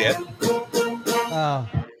picked it. Oh.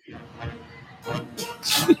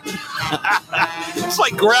 It's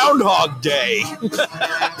like Groundhog Day.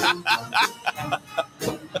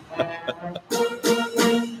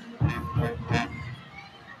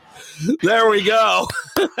 There we go.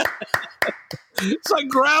 It's like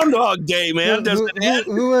Groundhog Day, man.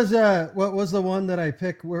 Who was what was the one that I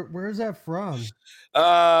picked? Where is that from?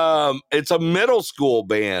 It's a middle school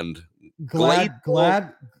band.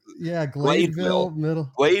 Gladeville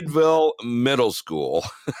Middle School.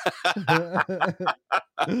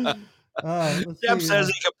 Jeff says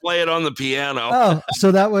he can play it on the piano. Oh,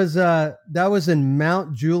 so that was in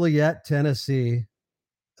Mount Juliet, Tennessee.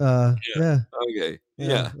 Yeah. Okay.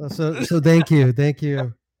 Yeah. So thank you.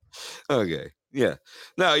 Okay. Yeah.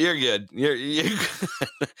 No, you're good. You're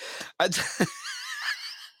good.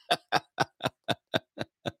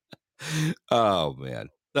 Oh man,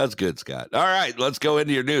 that's good, Scott. All right, let's go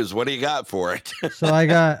into your news. What do you got for it? So I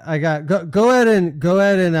got. Go ahead and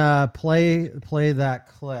play that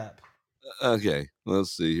clip. Okay,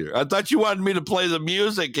 let's see here. I thought you wanted me to play the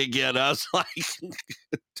music again. I was like,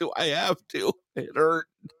 do I have to? It hurt.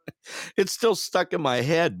 It's still stuck in my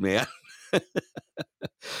head, man.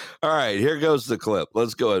 All right, here goes the clip.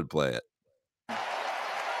 Let's go ahead and play it.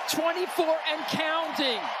 24 and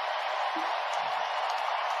counting.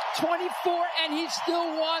 24 and he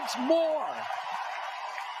still wants more.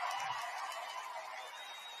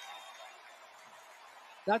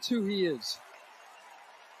 That's who he is.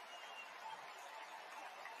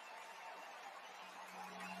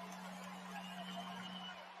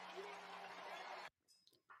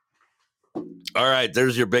 All right,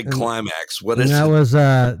 there's your big climax. What is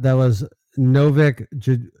that? That was Novak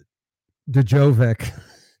Djokovic.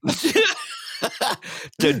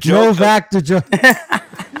 Novak Djokovic.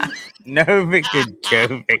 Novak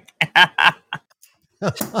Djokovic.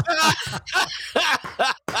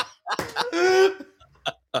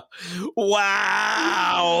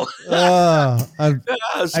 Wow.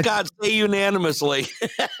 Scott, say unanimously.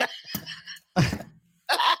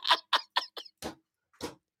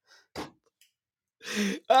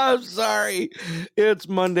 I'm sorry. It's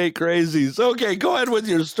Monday Crazies. Okay, go ahead with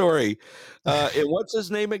your story. And what's his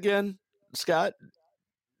name again, Scott?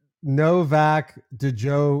 Novak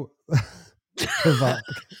Djokovic.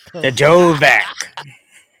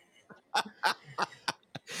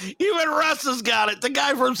 Even Russ has got it. The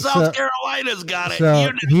guy from South Carolina's got it.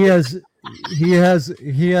 So he has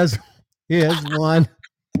won.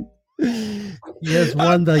 He has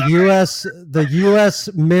won the U.S.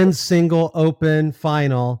 Men's Single Open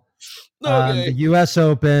final, the U.S.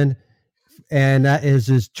 Open, and that is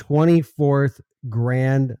his 24th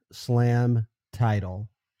Grand Slam title.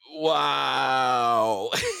 Wow.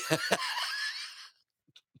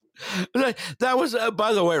 That was,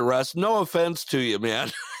 by the way, Russ, no offense to you,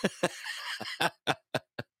 man.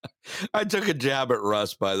 I took a jab at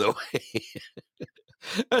Russ, by the way.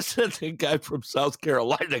 I said the guy from South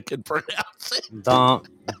Carolina can pronounce it. Bump,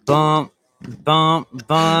 bump, bump,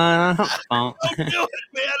 bump, bump. Don't do it,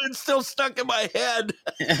 man. It's still stuck in my head.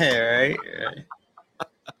 Right.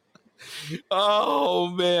 Oh,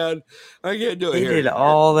 man. I can't do it. He did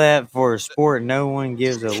all that for a sport no one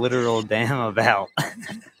gives a literal damn about.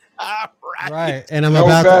 Right. And I'm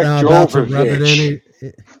about to rub it in.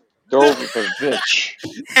 Dovovich.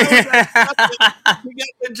 You got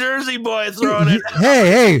the Jersey boy throwing it.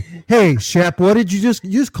 Hey, Shep, what did you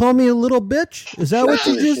just call me a little bitch? Is that what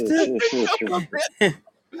you just did?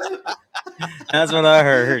 That's what I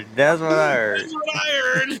heard.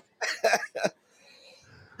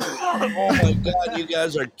 Oh my God, you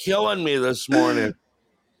guys are killing me this morning.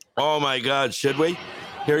 Oh my God, should we?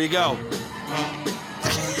 Here you go.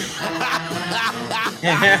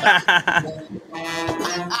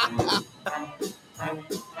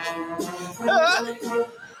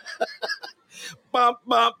 Bump,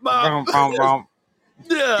 bump, bump. Bump, bump.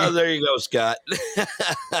 Yeah, there you go, Scott.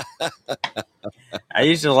 I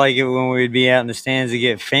used to like it when we'd be out in the stands to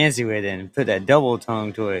get fancy with it and put that double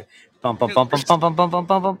tongue to it. Bump, bump, bump, bump, bump, bump, bump,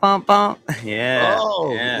 bump, bump, bump, bump. Yeah.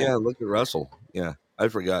 Oh, yeah. Look at Russell. Yeah, I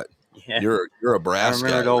forgot. Yeah. You're a brass guy.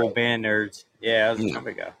 I remember the old band nerds. Yeah, I was a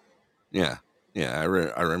trumpet guy. Yeah, I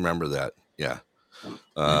remember that. Yeah.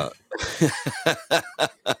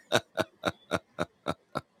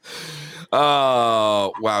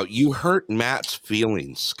 Oh, wow. You hurt Matt's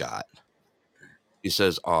feelings, Scott. He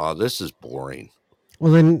says, "Oh, this is boring."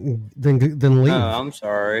 Well, then leave. Oh, I'm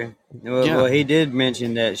sorry. Well, he did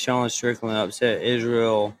mention that Sean Strickland upset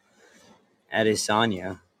Israel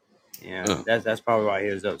Adesanya. Yeah, that's probably why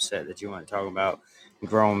he was upset that you want to talk about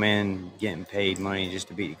grown men getting paid money just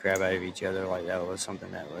to beat the crap out of each other. Like that was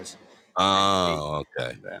something that was. Oh,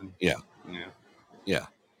 okay. Yeah.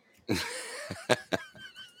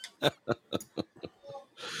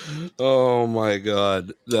 Oh my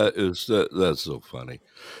God, that's so funny.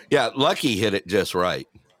 Yeah, Lucky hit it just right.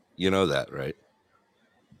 You know that, right?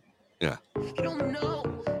 Yeah. You don't know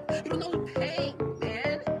pain,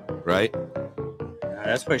 man. Right?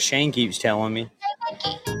 That's what Shane keeps telling me.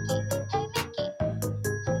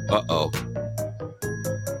 Uh-oh.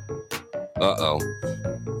 Oh.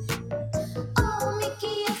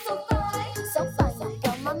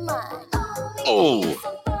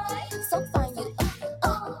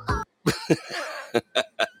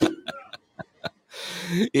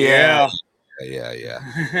 Yeah.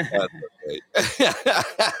 That's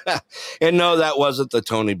okay. And no, that wasn't the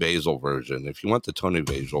Tony Basil version. If you want the Tony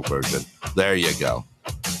Basil version, there you go.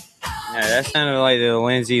 Yeah, that sounded like the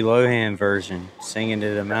Lindsay Lohan version, singing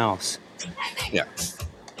to the mouse. Yeah.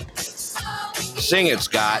 Sing it,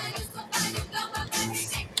 Scott.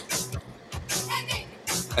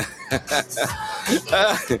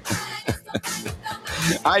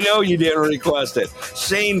 I know you didn't request it.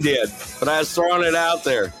 Shane did, but I was throwing it out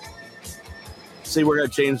there. See, we're going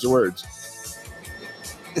to change the words.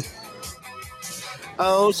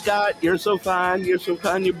 Oh, Scott, you're so fine. You're so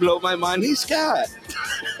fine. You blow my mind. He's Scott.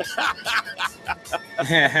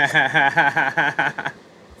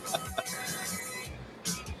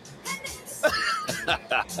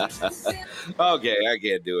 Okay, I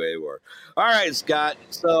can't do it anymore. All right, Scott.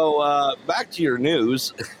 So back to your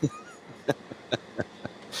news.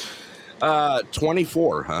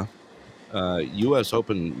 24, huh? U.S.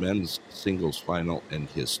 Open men's singles final and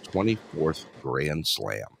his 24th Grand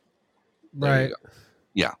Slam. Right.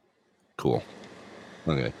 Yeah. Cool.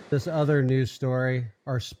 Okay. This other news story,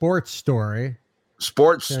 our sports story.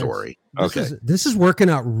 Sports story. Okay. This is working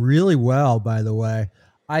out really well, by the way.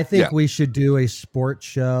 I think we should do a sports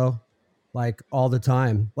show like all the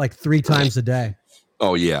time, like 3 times a day.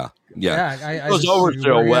 Oh, yeah. Yeah. It goes over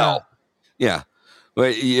so well. Yeah.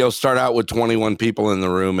 But you'll start out with 21 people in the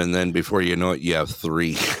room, and then before you know it, you have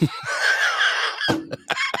 3.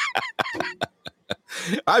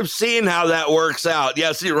 I've seen how that works out.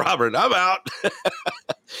 Yeah, see, Robert, I'm out.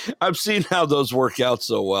 I've seen how those work out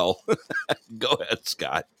so well. Go ahead,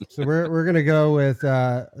 Scott. So we're going to go with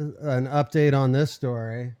an update on this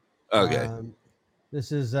story. Okay.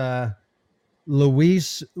 This is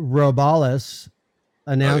Luis Robales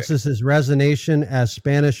announces his resignation as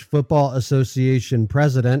Spanish Football Association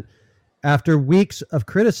president after weeks of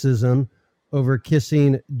criticism over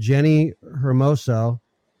kissing Jenny Hermoso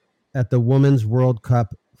at the Women's World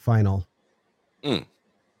Cup final.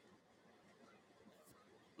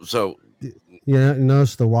 So, you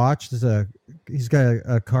notice the watch? He's got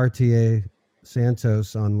a Cartier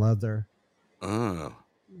Santos on leather. Oh,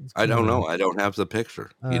 I don't know. I don't have the picture.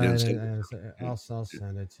 You didn't say. I'll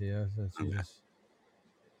send it to you. Since you just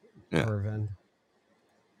Yeah.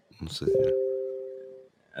 Let's see here.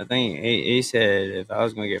 I think he said if I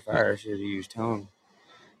was going to get fired, I should have used tongue.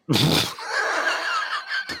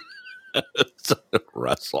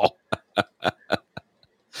 Russell.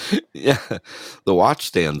 Yeah, the watch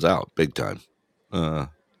stands out big time. Yeah,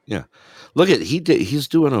 look at he's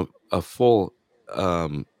doing a full,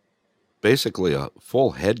 basically a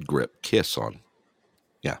full head grip kiss on.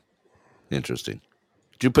 Yeah, interesting.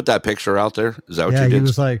 Did you put that picture out there? Is that what you did? He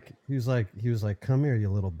was like, come here, you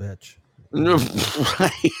little bitch.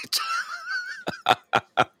 Right.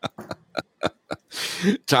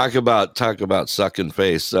 Talk about sucking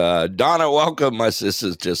face. Donna, welcome. My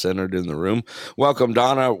sister's just entered in the room. Welcome,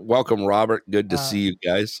 Donna. Welcome, Robert. Good to see you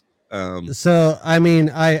guys. So I mean,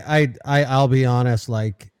 I'll be honest,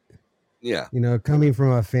 like, yeah, coming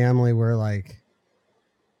from a family where, like,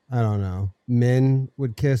 I don't know, men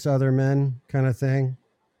would kiss other men kind of thing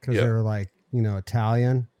because they were like,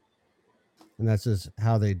 Italian, and that's just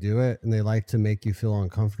how they do it, and they like to make you feel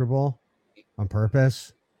uncomfortable on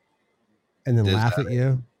purpose. And then laugh at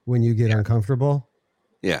you when you get uncomfortable.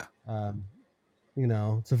 Yeah.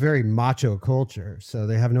 It's a very macho culture. So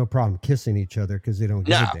they have no problem kissing each other because they don't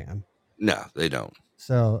give a damn. No, they don't.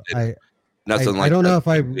 So I don't know if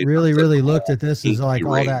I really looked at this as like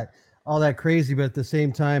all that crazy, but at the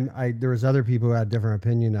same time, there was other people who had a different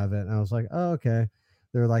opinion of it. And I was like, oh, okay.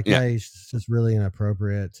 They're like, hey, it's just really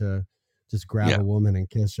inappropriate to just grab a woman and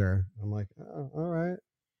kiss her. I'm like, oh, all right.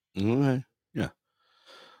 All right. Yeah.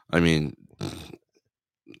 I mean,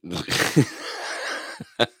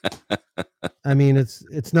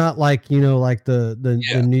 it's not like, like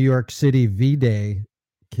the New York City V-Day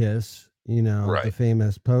kiss, the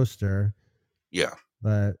famous poster. Yeah.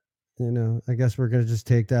 But, I guess we're going to just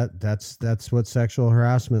take that. That's what sexual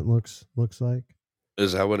harassment looks like.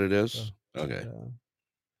 Is that what it is? So, okay.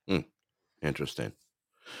 Interesting.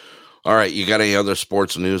 All right. You got any other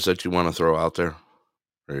sports news that you want to throw out there?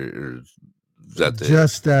 Or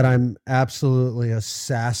just that I'm absolutely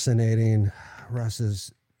assassinating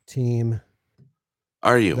Russ's team.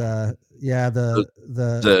 Are you? The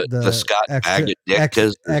Scott Baggett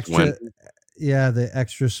the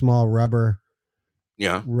extra small rubber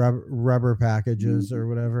packages or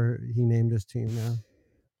whatever he named his team now.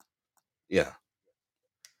 Yeah.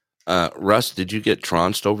 Russ, did you get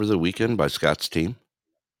trounced over the weekend by Scott's team?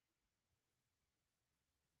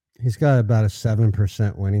 He's got about a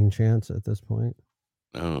 7% winning chance at this point.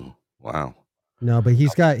 Oh, wow. No, but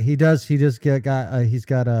he's got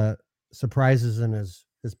surprises in his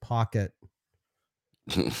pocket.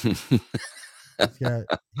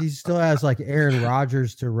 He still has like Aaron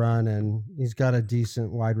Rodgers to run, and he's got a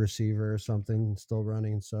decent wide receiver or something still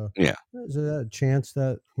running. So yeah, there's a chance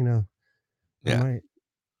that he might,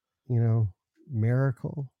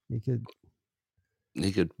 miracle. He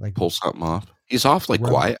could like pull something off. He's awfully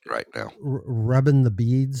quiet right now, rubbing the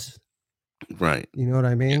beads. Right. You know what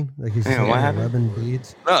I mean? Like he's rubbing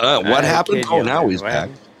beads. What happened? Oh, now he's back.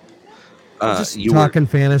 Just talking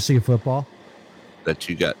fantasy football. That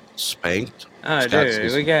you got spanked. Oh,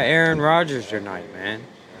 dude, we got Aaron Rodgers tonight, man.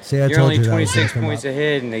 See, I You're told only you 26 points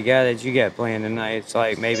ahead, and the guy that you got playing tonight, it's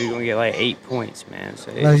like maybe going to get like 8 points, man.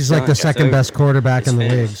 So he's like the second best quarterback in the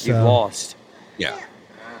league. So. You've lost. Yeah.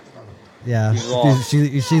 Yeah.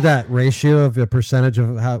 You see that ratio of the percentage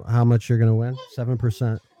of how much you're going to win?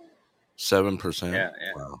 7%. 7%. Yeah.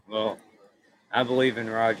 Wow. Well, I believe in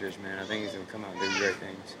Rodgers, man. I think he's going to come out and do great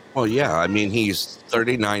things. Well, yeah. I mean, he's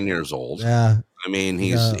 39 years old. Yeah. I mean,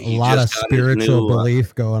 he a lot of spiritual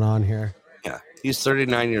belief going on here. Yeah, he's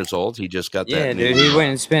 39 years old. He just got that. Yeah, dude. He went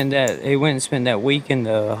and spent that week in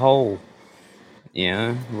the hole.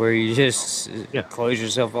 Where you just close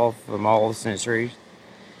yourself off from all sensories.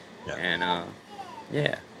 Yeah.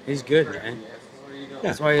 And he's good, man.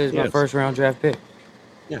 That's why he was my first round draft pick.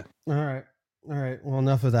 Yeah. All right. Well,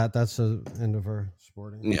 enough of that. That's the end of our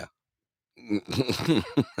sporting. Yeah.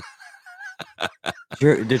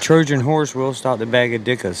 The Trojan horse will stop the bag of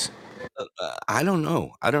dickas. I don't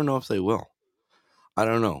know. I don't know if they will. I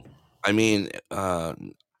don't know. I mean,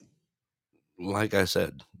 like I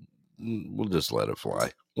said, we'll just let it fly.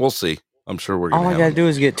 We'll see. I'm sure we're gonna. All I gotta do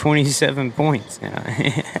is get 27 points.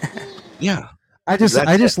 Yeah. I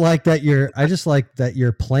just like that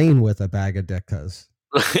you're playing with a bag of dickas.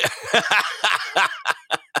 Yeah.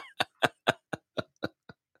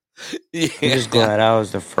 I'm just glad I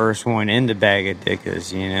was the first one in the bag of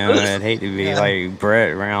dickas, I'd hate to be like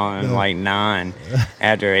Brett around in like 9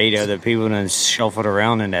 after 8 other people done shuffled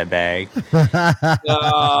around in that bag.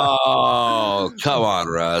 Oh, come on,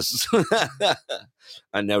 Russ.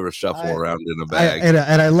 I never shuffle around in a bag. And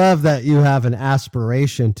I love that you have an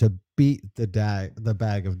aspiration to beat the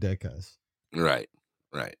bag of dickas. Right.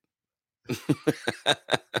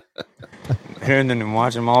 Better than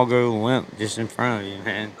watch them all go limp just in front of you,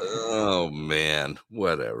 man. Oh, man.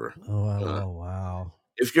 Whatever. Oh, wow.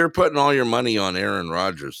 If you're putting all your money on Aaron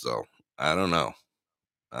Rodgers, though, I don't know.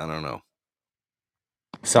 That's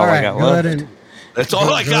all I got left. That's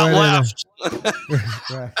all I got left.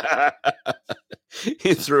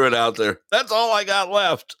 He threw it out there. That's all I got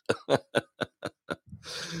left.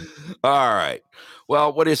 All right.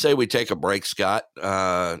 Well, what do you say we take a break, Scott?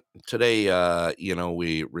 Today,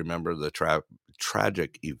 we remember the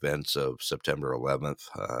tragic events of September 11th,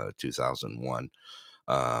 2001.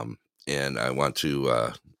 And I want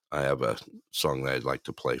to, I have a song that I'd like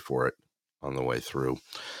to play for it on the way through.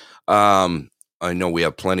 I know we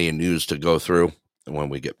have plenty of news to go through. And when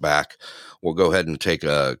we get back, we'll go ahead and take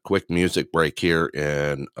a quick music break here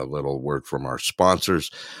and a little word from our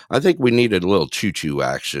sponsors. I think we needed a little choo-choo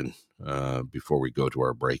action before we go to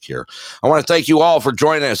our break here. I want to thank you all for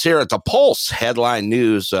joining us here at the Pulse Headline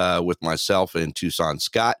News with myself and Tucson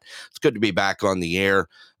Scot. It's good to be back on the air.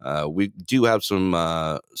 We do have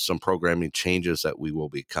some programming changes that we will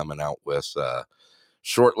be coming out with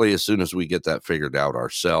shortly as soon as we get that figured out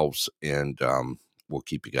ourselves, and we'll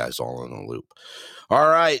keep you guys all in the loop. All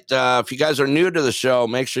right. If you guys are new to the show,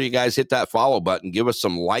 make sure you guys hit that follow button. Give us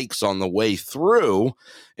some likes on the way through.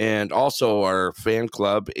 And also our fan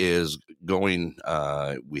club is going.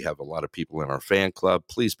 We have a lot of people in our fan club.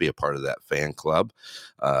 Please be a part of that fan club.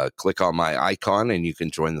 Click on my icon and you can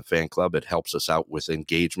join the fan club. It helps us out with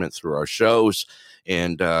engagement through our shows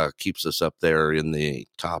and keeps us up there in the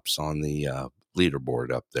tops on the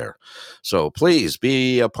leaderboard up there. So please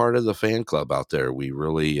be a part of the fan club out there. We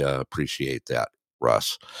really appreciate that,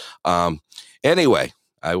 Russ. Anyway,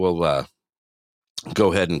 I will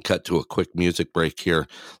go ahead and cut to a quick music break here.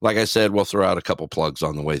 Like I said, we'll throw out a couple plugs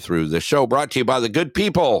on the way through. The show brought to you by the good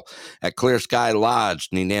people at Clear Sky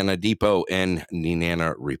Lodge, Nenana Depot, and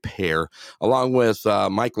Nenana Repair, along with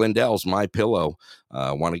Mike Lindell's My Pillow.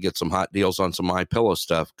 Want to get some hot deals on some My Pillow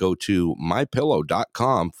stuff? Go to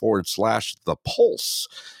mypillow.com/the pulse,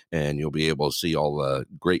 and you'll be able to see all the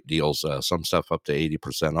great deals. Some stuff up to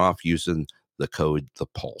 80% off using the code The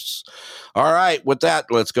Pulse. All right, with that,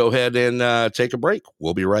 let's go ahead and take a break.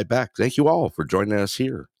 We'll be right back. Thank you all for joining us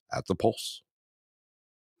here at The Pulse.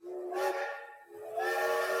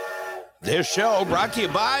 This show brought to you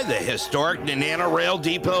by the historic Nenana Rail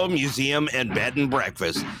Depot Museum and Bed and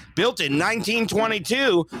Breakfast, built in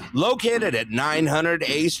 1922, located at 900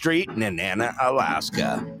 A Street, Nenana,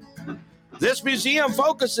 Alaska. This museum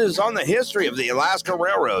focuses on the history of the Alaska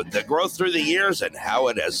Railroad, the growth through the years, and how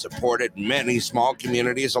it has supported many small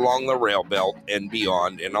communities along the rail belt and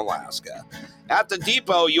beyond in Alaska. At the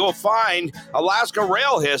depot, you'll find Alaska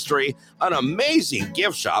Rail History, an amazing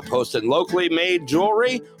gift shop hosting locally made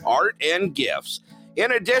jewelry, art, and gifts.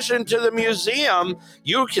 In addition to the museum,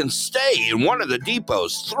 you can stay in one of the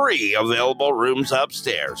depot's 3 available rooms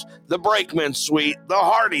upstairs, the Brakeman Suite, the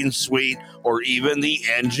Harding Suite, or even the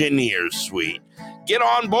Engineer's Suite. Get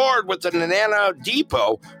on board with the Nenana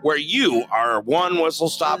Depot, where you are one whistle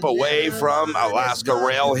stop away from Alaska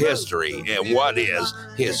Rail History and what is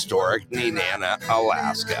historic Nenana,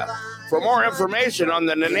 Alaska. For more information on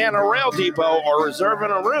the Nenana Rail Depot or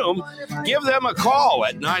reserving a room, give them a call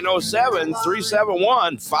at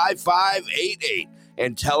 907-371-5588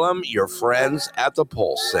 and tell them your friends at the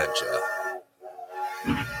Pulse sent you.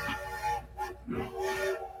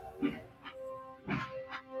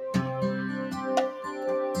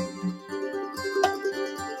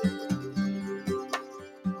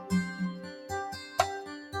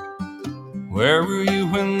 Where were you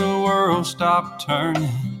when the world stopped turning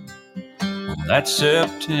on that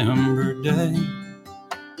September day?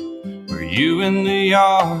 Were you in the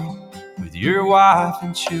yard with your wife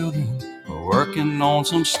and children, or working on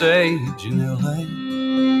some stage in L.A.?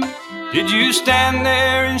 Did you stand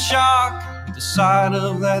there in shock at the sight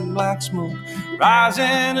of that black smoke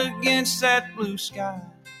rising against that blue sky?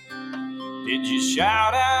 Did you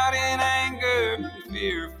shout out in anger and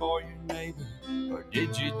fear for your neighbor, or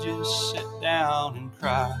did you just sit down and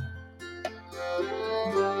cry?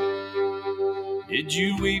 Did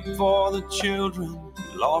you weep for the children who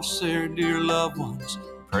lost their dear loved ones,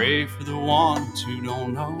 pray for the ones who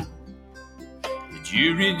don't know? Did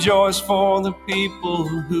you rejoice for the people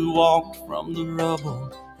who walked from the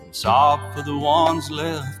rubble and sob for the ones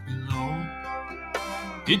left below?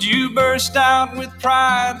 Did you burst out with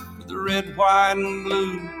pride for the red, white, and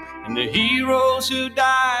blue, and the heroes who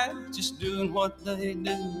died just doing what they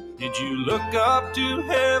do? Did you look up to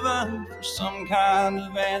heaven for some kind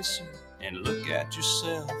of answer and look at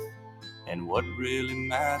yourself and what really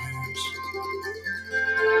matters?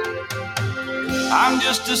 I'm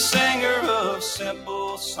just a singer of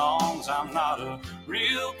simple songs. I'm not a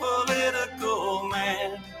real political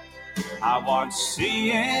man. I watch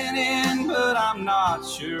CNN, but I'm not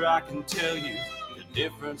sure I can tell you the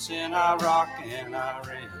difference in Iraq and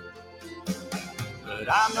Iran. But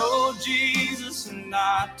I know Jesus and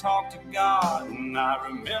I talk to God, and I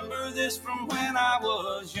remember this from when I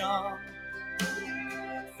was young.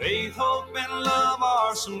 Faith, hope, and love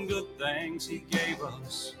are some good things He gave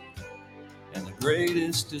us, and the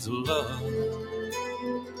greatest is love.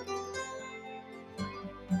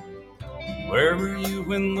 Where were you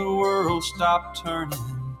when the world stopped turning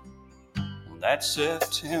on that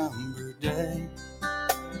September day?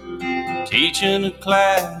 Teaching a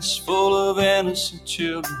class full of innocent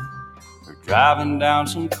children, or driving down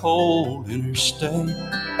some cold interstate?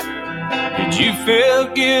 Did you feel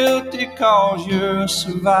guilty cause you're a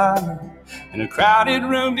survivor? In a crowded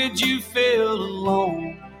room, did you feel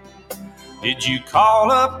alone? Did you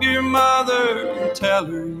call up your mother and tell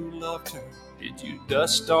her you loved her? Did you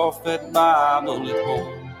dust off that Bible at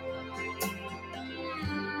home?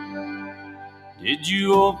 Did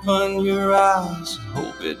you open your eyes and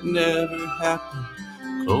hope it never happened?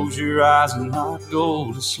 Close your eyes and not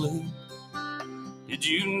go to sleep? Did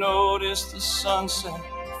you notice the sunset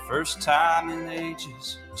the first time in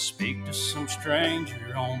ages and speak to some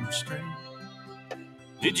stranger on the street?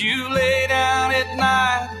 Did you lay down at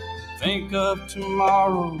night, think of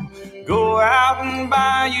tomorrow, go out and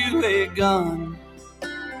buy you a gun?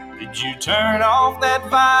 Did you turn off that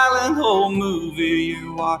violent old movie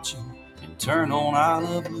you're watching and turn on I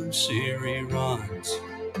Love Lucy reruns?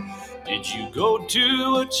 Did you go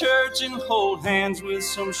to a church and hold hands with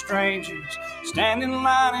some strangers, stand in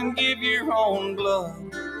line and give your own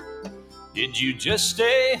blood? Did you just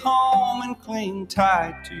stay home and cling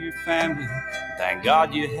tight to your family? Thank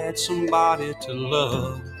God you had somebody to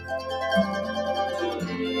love.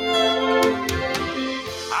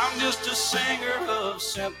 I'm just a singer of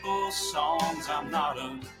simple songs. I'm not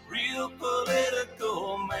a real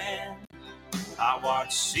political man. I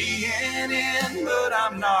watch CNN, but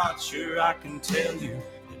I'm not sure I can tell you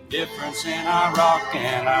the difference in Iraq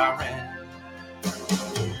and Iran.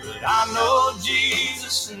 But I know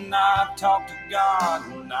Jesus and I talk to God,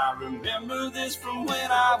 and I remember this from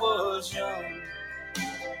when I was young.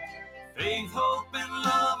 Faith, hope, and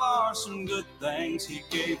love are some good things He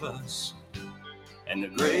gave us, and the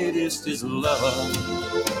greatest is love.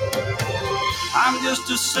 I'm just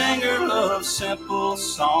a singer of simple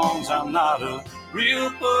songs. I'm not a real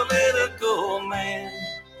political man.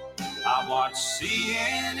 I watch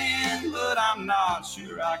CNN, but I'm not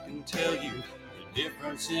sure I can tell you the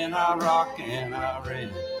difference in Iraq and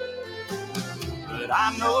Iran. But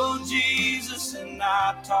I know Jesus and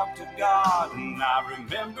I talk to God, and I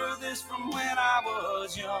remember this from when I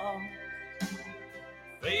was young.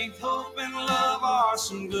 Faith, hope, and love are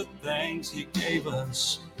some good things He gave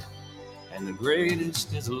us, and the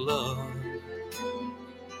greatest is love.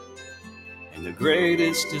 And the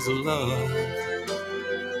greatest is love.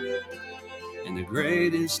 And the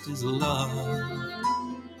greatest is love.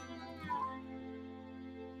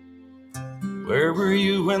 Where were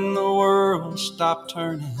you when the world stopped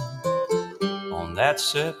turning on that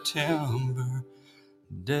September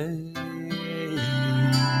day?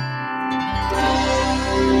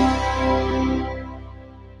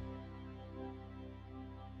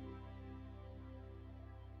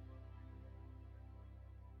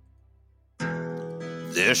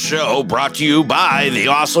 This show brought to you by the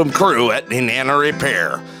awesome crew at Nana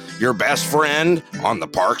Repair, your best friend on the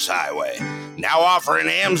Parks Highway. Now offering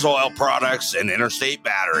AMSOIL products and interstate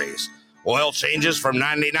batteries. Oil changes from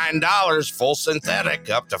 $99, full synthetic,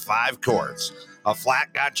 up to 5 quarts. A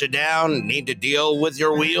flat got you down, need to deal with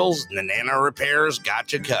your wheels? Nana Repair's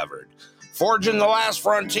got you covered. Forging the last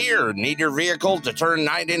frontier, need your vehicle to turn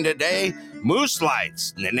night into day? Moose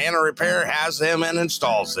lights, Nana Repair has them and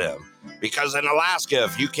installs them. Because in Alaska,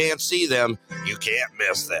 if you can't see them, you can't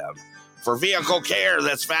miss them. For vehicle care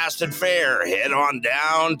that's fast and fair, head on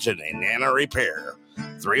down to Nana Repair,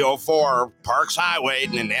 304 Parks Highway,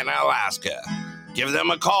 Nana, Alaska. Give them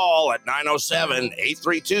a call at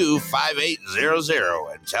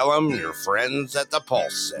 907-832-5800 and tell them your friends at the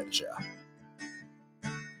Pulse sent you.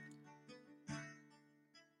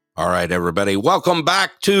 All right, everybody, welcome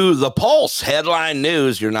back to the Pulse Headline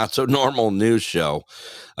News, your not so normal news show.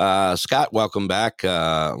 Scott, welcome back,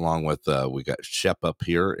 along with we got Shep up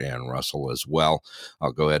here and Russell as well.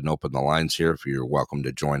 I'll go ahead and open the lines here if you're welcome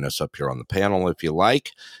to join us up here on the panel if you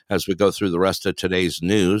like, as we go through the rest of today's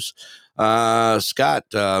news. Scott,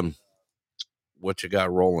 what you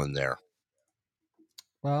got rolling there?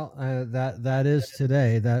 Well, that is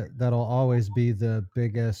today. That'll always be the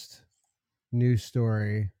biggest news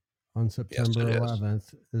story on September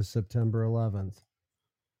 11th is September 11th.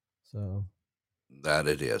 So that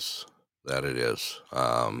it is.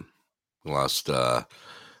 Lost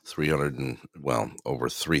 300 and over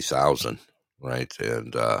 3,000, right?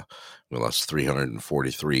 And we lost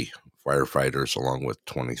 343 firefighters, along with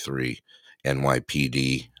 23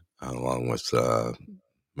 NYPD, along with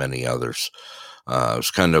many others. It was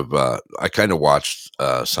kind of I kind of watched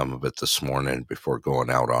some of it this morning before going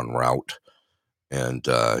out on route, and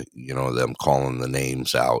them calling the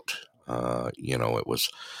names out. It was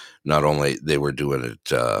not only they were doing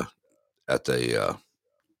it at the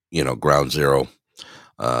ground zero,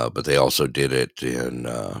 but they also did it in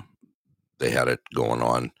they had it going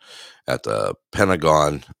on at the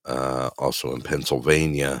Pentagon, also in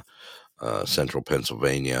Pennsylvania, central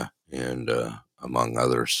Pennsylvania, and among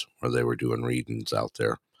others, where they were doing readings out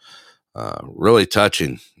there. Really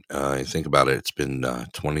touching. You think about it, it's been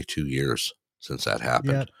 22 years since that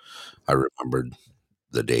happened. Yep. I remembered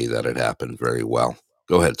the day that it happened very well.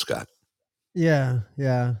 Go ahead, Scott. Yeah.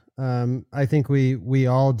 I think we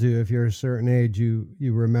all do. If you're a certain age, you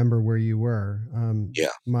remember where you were.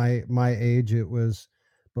 My age, it was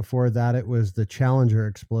before that. It was the Challenger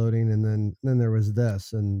exploding, and then there was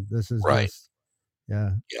this, and this is right. Just,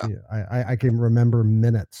 I can remember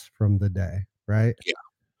minutes from the day. Right. Yeah.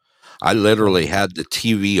 I literally had the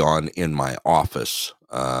TV on in my office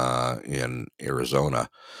in Arizona.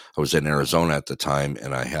 I was in Arizona at the time,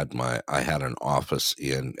 and I had an office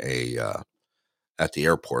in at the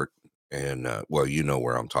airport, and you know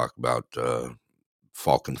where I'm talking about,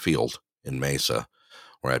 Falcon Field in Mesa,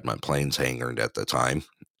 where I had my planes hangared at the time,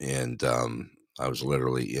 and I was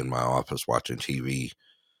literally in my office watching TV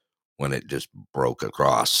when it just broke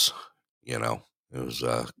across. It was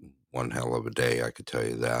one hell of a day, I could tell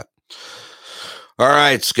you that. All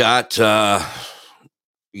right, Scott,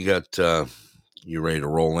 you got you ready to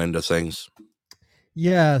roll into things?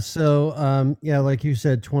 Yeah. So, like you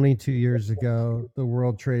said, 22 years ago, the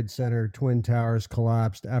World Trade Center Twin Towers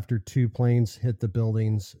collapsed after 2 planes hit the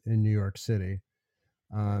buildings in New York City.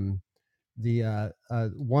 The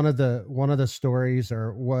one of the stories,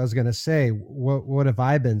 or what I was going to say, what have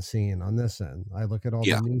I been seeing on this end? I look at all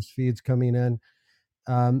the news feeds coming in.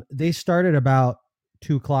 They started about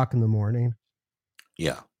 2:00 in the morning.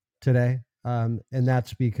 Yeah. Today. And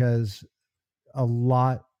that's because a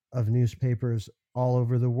lot of newspapers all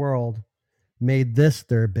over the world made this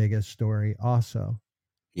their biggest story also.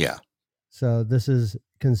 Yeah. So this is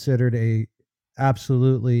considered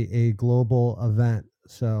absolutely a global event.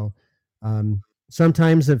 So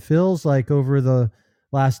sometimes it feels like over the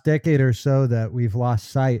last decade or so that we've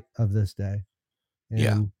lost sight of this day.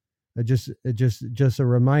 And just a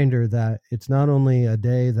reminder that it's not only a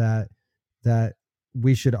day that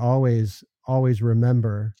we should always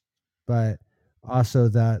remember, but also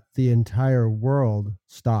that the entire world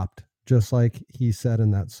stopped, just like he said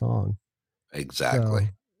in that song. Exactly.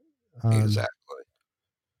 So, exactly.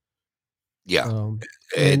 Yeah.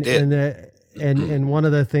 And one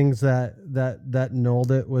of the things that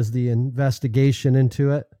annulled it was the investigation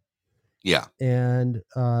into it. Yeah. And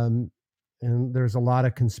there's a lot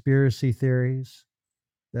of conspiracy theories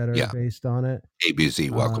that are based on it. ABZ,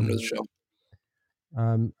 welcome to the show.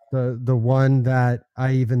 The one that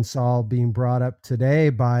I even saw being brought up today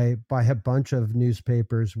by a bunch of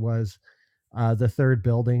newspapers was the third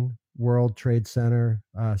building, World Trade Center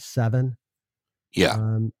 7.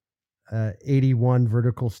 Yeah. 81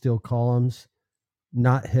 vertical steel columns,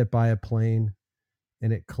 not hit by a plane,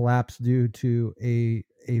 and it collapsed due to a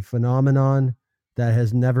phenomenon that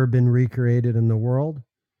has never been recreated in the world.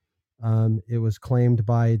 It was claimed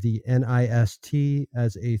by the NIST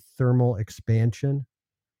as a thermal expansion.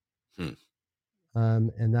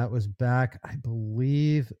 And that was back, I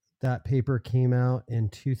believe that paper came out in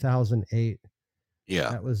 2008.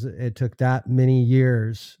 Yeah. It took that many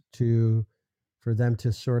years for them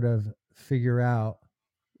to sort of figure out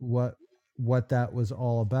what that was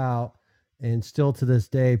all about. And still to this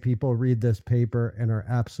day, people read this paper and are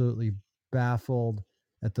absolutely baffled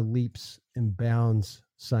at the leaps and bounds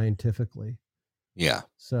scientifically. Yeah.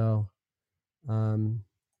 So, here, I'm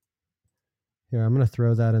going to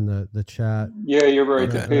throw that in the chat. Yeah, you're right.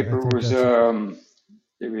 The paper was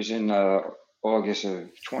it was in August of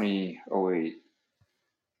 2008.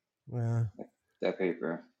 Yeah. That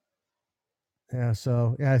paper. Yeah.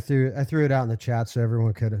 So yeah, I threw it out in the chat so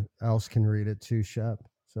everyone else can read it too, Shep.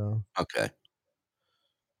 So okay.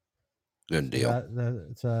 Good deal.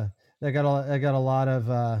 They got a lot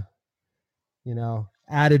of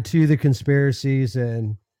added to the conspiracies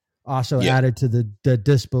and also added to the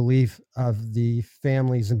disbelief of the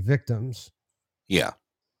families and victims. Yeah.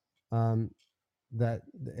 That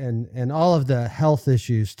and all of the health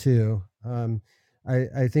issues too.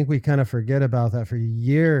 I think we kind of forget about that for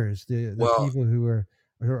years. The people who were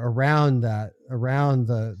around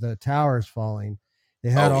the towers falling,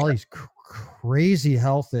 they had all these crazy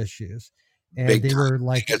health issues, and they were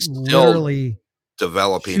like literally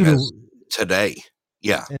developing today.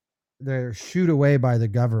 Yeah, they're shooed away by the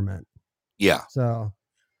government. Yeah. So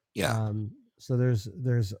yeah. So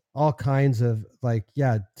there's all kinds of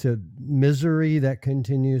to misery that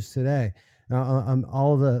continues today.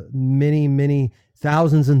 All the many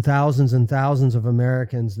thousands and thousands and thousands of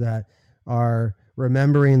Americans that are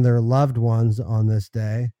remembering their loved ones on this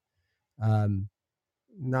day.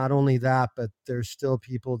 Not only that, but there's still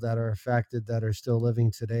people that are affected that are still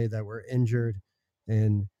living today that were injured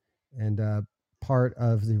and part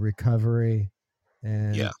of the recovery.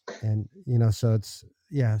 And so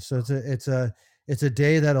it's a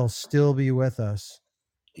day that'll still be with us.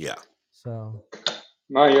 Yeah. So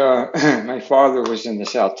my my father was in the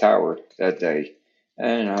South Tower that day,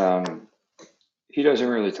 and he doesn't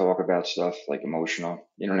really talk about stuff like emotional,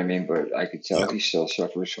 you know what I mean? But I could tell he still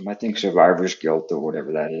suffers from, I think, survivor's guilt or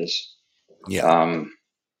whatever that is. Yeah.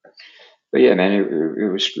 But yeah, man,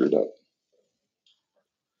 it was screwed up.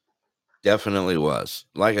 Definitely was.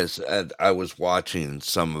 Like I said, I was watching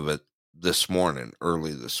some of it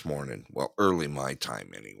early this morning. Well, early my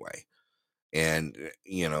time anyway. And,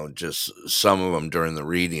 just some of them during the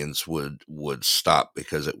readings would stop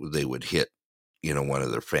because they would hit, one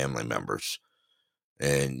of their family members.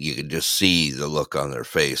 And you could just see the look on their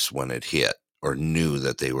face when it hit or knew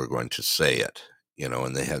that they were going to say it,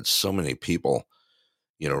 and they had so many people,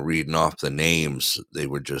 reading off the names. They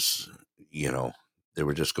were just, they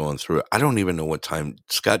were just going through it. I don't even know what time.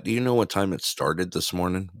 Scott, do you know what time it started this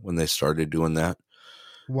morning when they started doing that?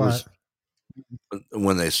 What?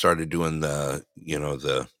 When they started doing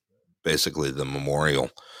basically the memorial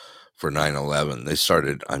for 9/11, they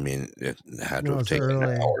started, it had to have taken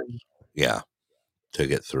hours. Yeah. To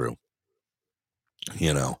get through,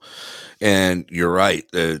 and you're right.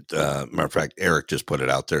 Matter of fact, Eric just put it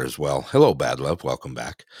out there as well. Hello, Bad Love. Welcome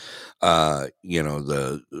back.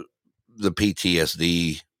 The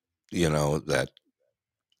PTSD, that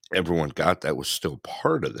everyone got, that was still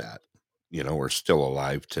part of that, we're still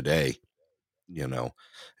alive today,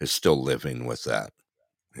 is still living with that.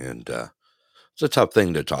 And, it's a tough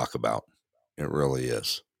thing to talk about. It really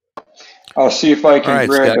is. I'll see if I can right,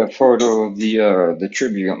 grab Scott. a photo of the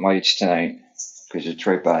tribute lights tonight because it's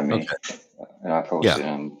right by me, and I'll post it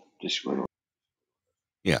on Discord.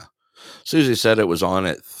 Yeah. Susie said it was on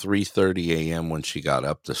at 3:30 a.m. when she got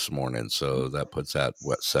up this morning, so that puts at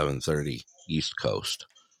 7:30 East Coast.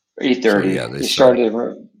 8:30. So, yeah, they started.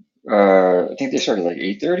 I think they started like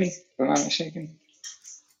 8:30, if I'm not mistaken.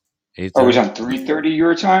 8:30. Oh, it was on 3:30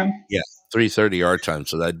 your time. Yeah, 3:30 our time,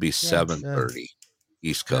 so that'd be 7:30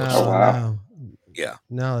 East Coast. Oh wow. Yeah.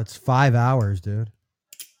 No, it's 5 hours, dude.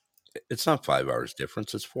 It's not 5 hours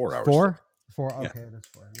difference. It's 4 hours. 4? 4. Yeah. Okay, that's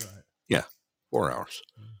 4. You're right. Yeah, 4 hours.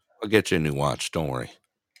 I'll get you a new watch. Don't worry.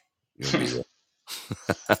 You'll be there.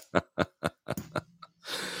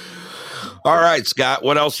 All right, Scott.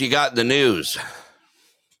 What else you got in the news?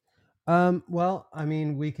 Well, I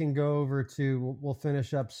mean, we can go over to. We'll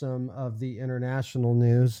finish up some of the international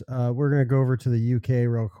news. We're going to go over to the UK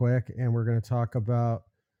real quick, and we're going to talk about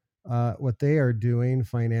what they are doing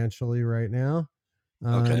financially right now.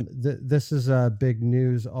 Okay. This is big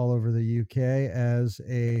news all over the UK as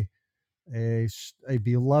a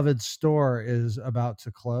beloved store is about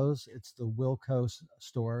to close. It's the Wilko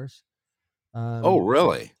stores. Oh,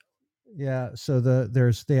 really? Yeah. So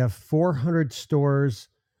they have 400 stores.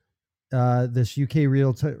 This UK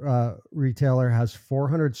retailer has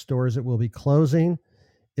 400 stores. It will be closing.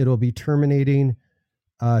 It will be terminating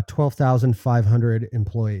 12,500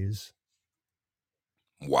 employees.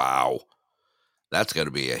 Wow. That's going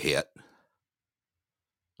to be a hit.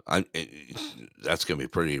 That's going to be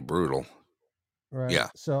pretty brutal. Right. Yeah.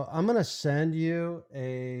 So I'm going to send you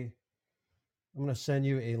a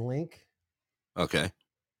link. Okay.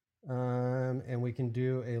 And we can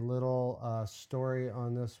do a little story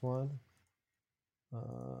on this one. We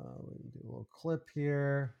can do a little clip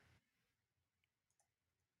here,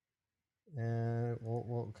 and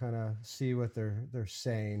we'll kind of see what they're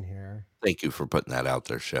saying here. Thank you for putting that out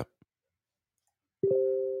there, Shep.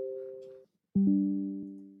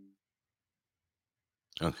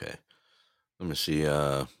 Okay. Let me see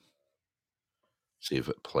if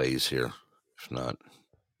it plays here. If not,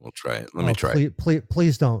 we'll try it. Let me try.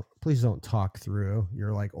 Please don't talk through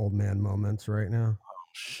your like old man moments right now. Oh,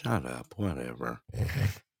 shut up. Whatever.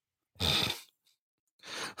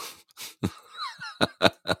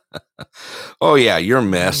 Oh yeah, you're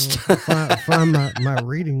missed. Find my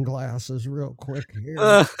reading glasses real quick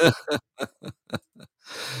here.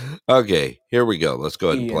 Okay, here we go. Let's go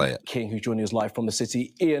ahead and play it. King, who's joining us live from the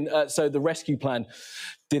city. Ian, so the rescue plan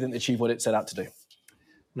didn't achieve what it set out to do.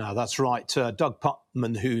 No, that's right. Doug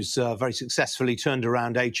Putman, who's very successfully turned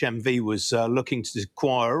around HMV, was looking to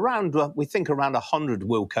acquire around, we think, around 100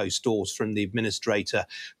 Wilko stores from the administrator,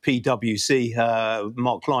 PwC.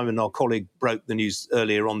 Mark Kleiman, our colleague, broke the news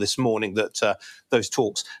earlier on this morning that those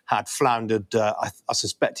talks had floundered. I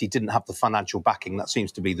suspect he didn't have the financial backing. That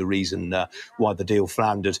seems to be the reason why the deal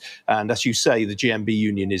floundered. And as you say, the GMB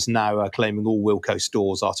union is now claiming all Wilko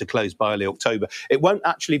stores are to close by early October. It won't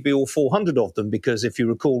actually be all 400 of them because if you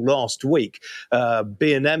recall last week,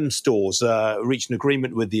 B&M stores reached an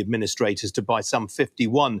agreement with the administrators to buy some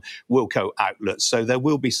 51 Wilko outlets. So there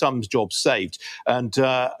will be some jobs saved. And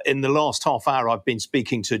in the last half hour, I've been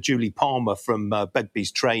speaking to Julie Palmer from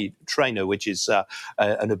Begbie's Trainer, which is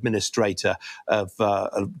an administrator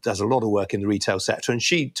does a lot of work in the retail sector. And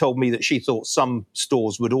she told me that she thought some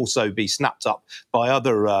stores would also be snapped up by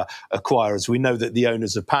other acquirers. We know that the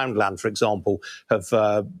owners of Poundland, for example, have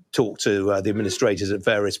talked to the administrators at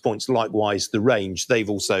various points. Likewise, the Range, they've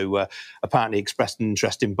also apparently expressed an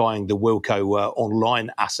interest in buying the Wilko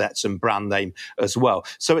online assets and brand name as well.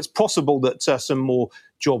 So it's possible that some more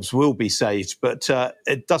jobs will be saved, but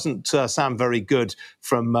it doesn't sound very good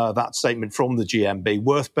from that statement from the GMB.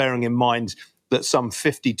 Worth bearing in mind that some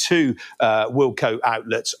 52 Wilko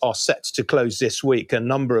outlets are set to close this week. A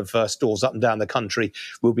number of stores up and down the country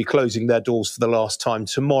will be closing their doors for the last time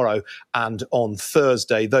tomorrow and on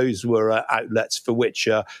Thursday. Those were outlets for which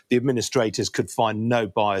the administrators could find no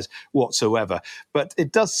buyers whatsoever. But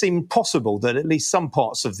it does seem possible that at least some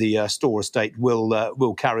parts of the store estate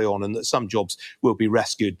will carry on and that some jobs will be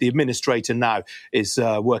rescued. The administrator now is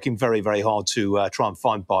working very, very hard to try and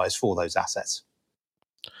find buyers for those assets.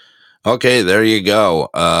 Okay, there you go.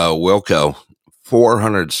 Wilko,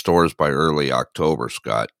 400 stores by early October,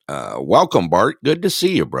 Scott. Welcome, Bart. Good to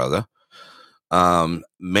see you, brother. Man,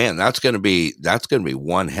 that's gonna be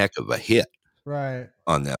one heck of a hit. Right.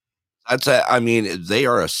 On them. I mean, they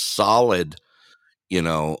are a solid,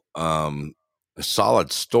 a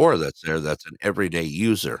solid store that's there that's an everyday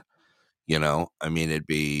user. I mean, it'd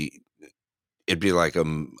be it'd be like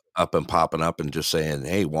them up and popping up and just saying,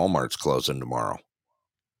 "Hey, Walmart's closing tomorrow."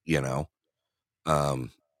 You know,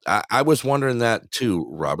 I was wondering that too,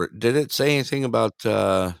 Robert. Did it say anything about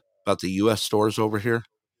the U.S. stores over here?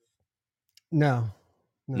 No.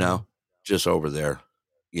 No, just over there.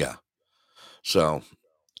 Yeah. So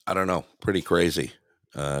I don't know. Pretty crazy.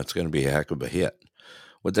 It's going to be a heck of a hit.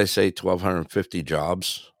 Would they say 1,250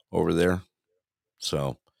 jobs over there?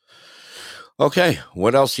 So, okay.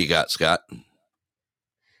 What else you got, Scott?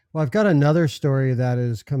 Well, I've got another story that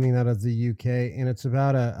is coming out of the UK, and it's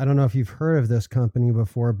about I don't know if you've heard of this company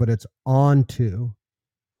before, but it's Onto.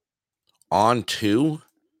 Onto?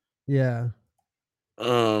 Yeah.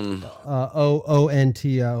 OONTO.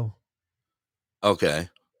 Okay.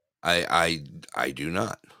 I do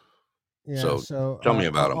not. Yeah. So tell me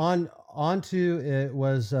about them. Onto it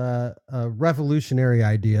was a revolutionary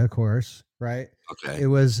idea, of course, right? Okay. It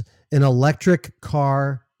was an electric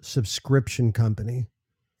car subscription company.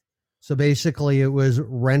 So basically, it was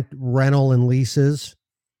rental and leases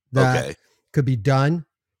that could be done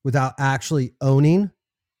without actually owning,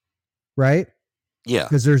 right? Yeah.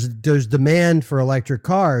 Because there's demand for electric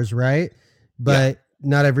cars, right? But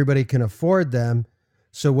not everybody can afford them.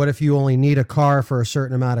 So what if you only need a car for a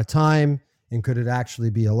certain amount of time, and could it actually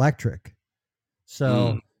be electric?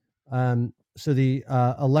 So, so the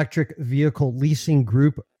electric vehicle leasing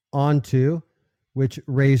group Onto, which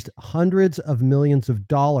raised hundreds of millions of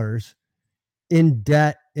dollars in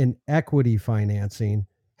debt and equity financing,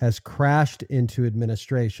 has crashed into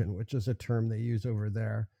administration, which is a term they use over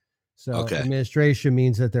there. So administration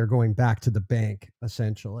means that they're going back to the bank,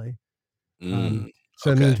 essentially.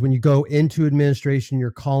 So it means when you go into administration,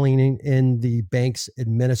 you're calling in the bank's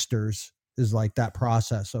administrators, is like that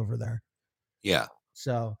process over there. Yeah.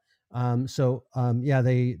 So,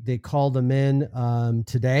 they called them in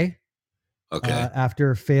today. Okay.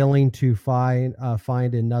 After failing to find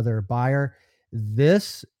another buyer.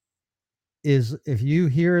 This is, if you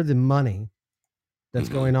hear the money that's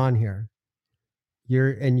going on here,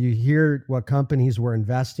 you hear what companies were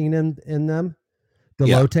investing in them.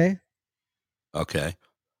 Deloitte. Yeah. Okay.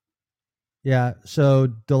 Yeah. So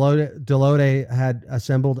Deloitte had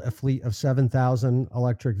assembled a fleet of 7,000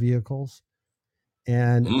 electric vehicles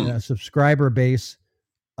and a subscriber base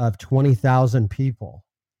of 20,000 people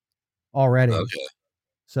already. Okay.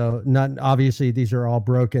 So not obviously these are all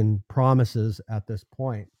broken promises at this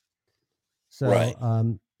point. So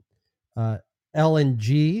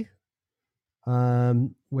LNG,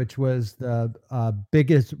 which was the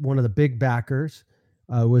biggest, one of the big backers,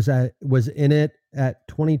 was in it at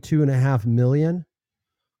 22.5 million.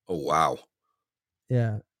 Oh wow!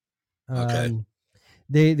 Yeah. Okay.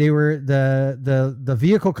 They were the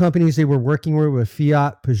vehicle companies they were working with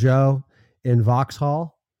Fiat, Peugeot, and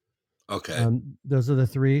Vauxhall. Okay. Those are the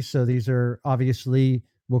three. So these are obviously,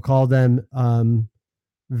 we'll call them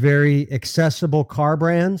very accessible car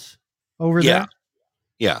brands over there.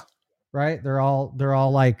 Yeah. Right. They're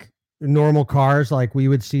all like normal cars, like we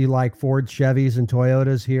would see like Ford, Chevys, and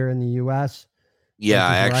Toyotas here in the U.S. Yeah,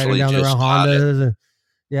 I actually down just Hondas. And,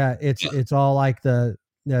 it's all like the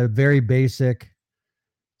very basic.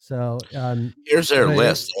 So here's their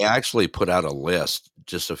list. They actually put out a list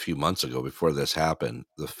just a few months ago before this happened.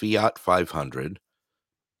 The Fiat 500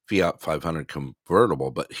 convertible,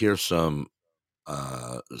 but here's some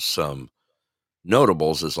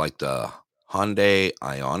notables is like the Hyundai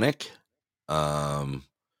Ioniq.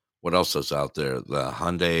 What else is out there? The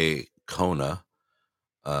Hyundai Kona,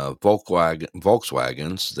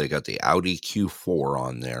 Volkswagens. They got the Audi Q4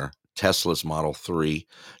 on there, Tesla's Model 3,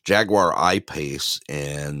 Jaguar I-Pace,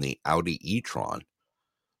 and the Audi e-tron.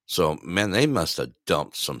 So, man, they must have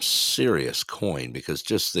dumped some serious coin, because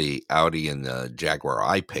just the Audi and the Jaguar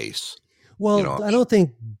I-Pace. Well, I don't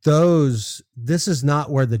think this is not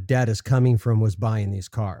where the debt is coming from, was buying these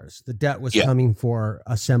cars. The debt was coming for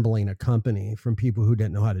assembling a company from people who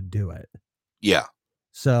didn't know how to do it. Yeah.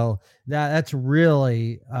 So that's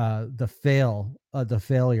really the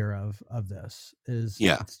failure of this is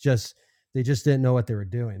it's just, they just didn't know what they were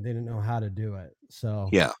doing. They didn't know how to do it. So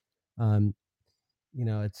it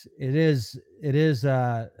is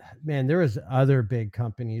man, there was other big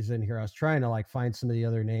companies in here. I was trying to like find some of the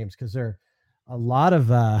other names, because there's a lot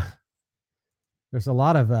of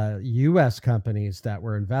US companies that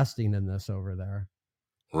were investing in this over there.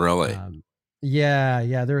 Really?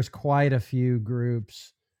 There's quite a few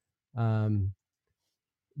groups.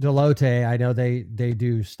 Deloitte, I know they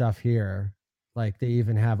do stuff here. Like they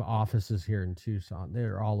even have offices here in Tucson.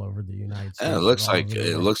 They're all over the United States. It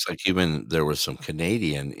looks like even there was some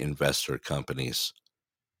Canadian investor companies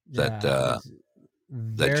that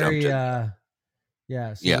that jumped in.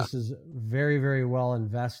 Yeah. So this is very, very well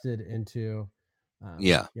invested into.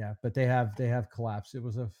 Yeah. But they have collapsed. It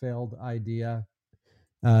was a failed idea.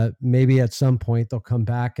 Maybe at some point they'll come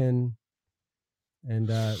back and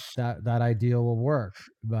that idea will work.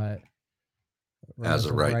 But as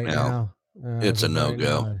of right now, it's a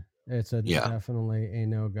no-go. It's definitely a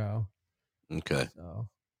no-go. Okay. So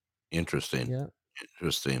interesting. Yeah.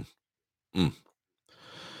 Interesting.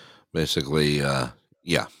 Basically,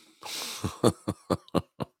 yeah.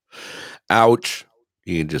 Ouch.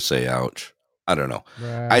 You can just say ouch. I don't know.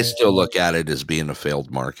 Right. I still look at it as being a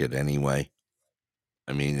failed market anyway.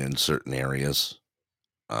 I mean, in certain areas.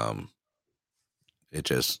 It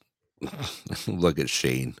just look at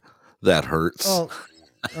Shane. That hurts. Oh,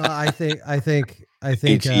 I think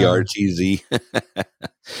HERTZ.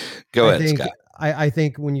 Go ahead, Scott. I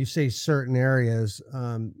think when you say certain areas,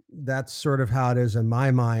 that's sort of how it is in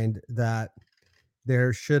my mind, that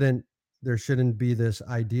there shouldn't be this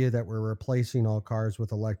idea that we're replacing all cars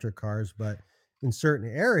with electric cars, but in certain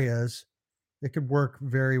areas it could work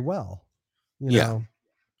very well. You know?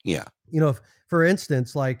 Yeah. For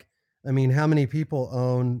instance, like, I mean, how many people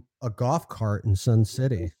own a golf cart in Sun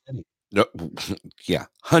City? No, yeah,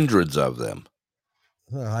 hundreds of them.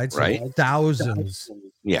 I'd say thousands.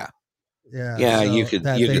 Yeah. So you could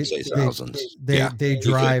say thousands. They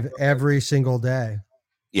drive every single day.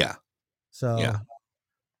 Yeah. So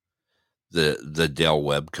the Del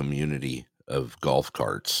Webb community of golf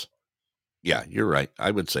carts. Yeah, you're right. I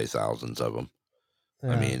would say thousands of them.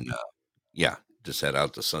 I mean, just head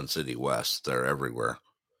out to Sun City West. They're everywhere.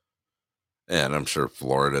 And I'm sure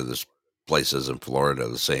Florida, there's places in Florida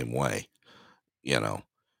the same way.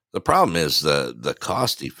 The problem is the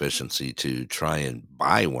cost efficiency to try and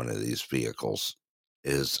buy one of these vehicles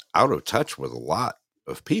is out of touch with a lot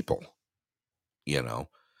of people,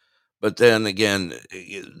 But then again,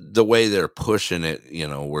 the way they're pushing it,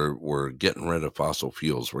 we're getting rid of fossil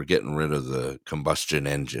fuels. We're getting rid of the combustion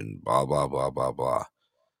engine, blah, blah, blah, blah, blah.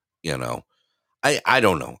 I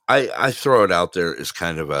don't know. I throw it out there as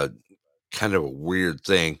kind of a weird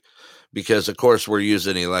thing, because of course we're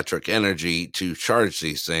using electric energy to charge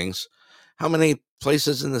these things. How many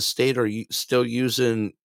places in the state are still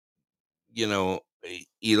using,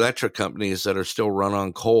 electric companies that are still run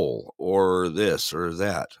on coal or this or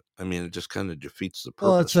that? I mean, it just kind of defeats the purpose.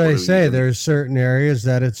 Well, that's what I say. There's certain areas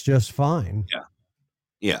that it's just fine.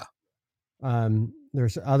 Yeah.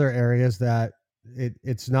 There's other areas that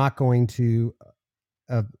it's not going to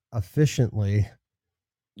efficiently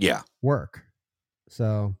work.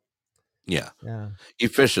 So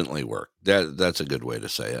efficiently work. That's a good way to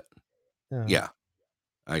say it. Yeah.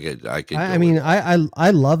 I could. I mean,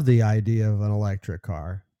 I love the idea of an electric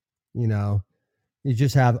car. You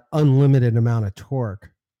just have unlimited amount of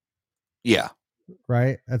torque. Yeah.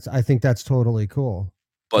 Right. I think that's totally cool.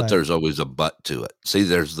 But there's always a but to it. See,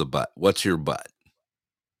 there's the but. What's your but?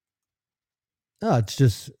 Oh, it's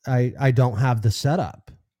just I don't have the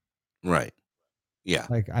setup. Right. Yeah.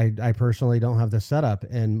 Like I personally don't have the setup,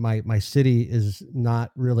 and my city is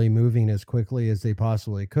not really moving as quickly as they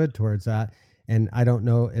possibly could towards that. And I don't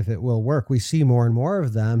know if it will work. We see more and more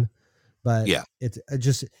of them, but it's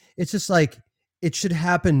just like, it should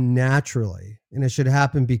happen naturally, and it should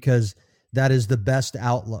happen because that is the best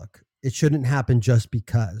outlook. It shouldn't happen just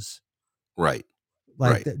because. Right.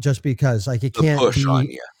 Like just because, like, it can't push be on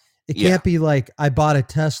you. It can't be like, I bought a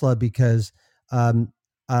Tesla because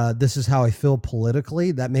this is how I feel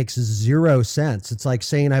politically. That makes zero sense. It's like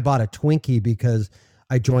saying I bought a Twinkie because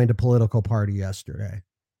I joined a political party yesterday.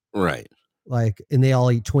 Right. Like, and they all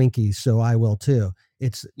eat Twinkies, so I will too.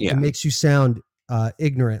 It makes you sound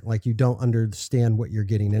ignorant, like you don't understand what you're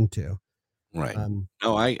getting into. Right.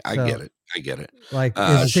 No, I get it. I get it. Like,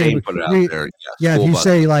 Shane put it out there. Yeah, if you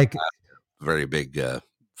say like very big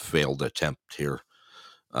failed attempt here.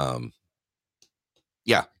 But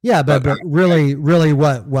really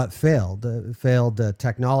what failed?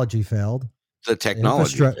 Technology failed. The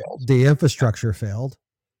technology failed. The infrastructure failed.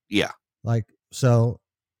 Yeah. Like, so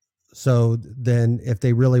then if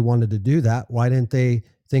they really wanted to do that, why didn't they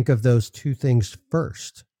think of those two things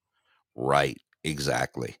first? Right.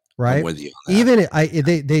 Exactly. Right. I'm with you. Even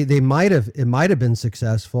they might have been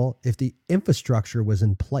successful if the infrastructure was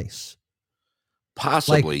in place.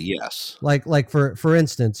 Possibly, yes. Like for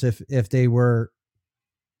instance, if they were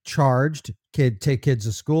charged, take kids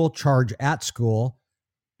to school, charge at school,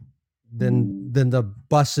 then the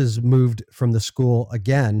buses moved from the school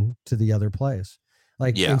again to the other place.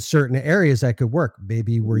 Like in certain areas that could work.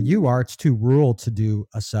 Maybe where you are, it's too rural to do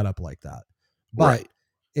a setup like that. But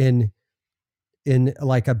in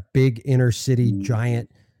like a big inner city giant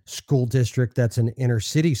school district that's an inner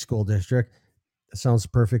city school district, sounds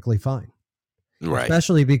perfectly fine. Right.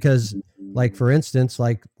 Especially because, like, for instance,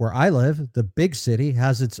 like where I live, the big city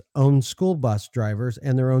has its own school bus drivers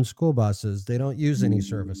and their own school buses. They don't use any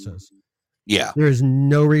services. Yeah. There is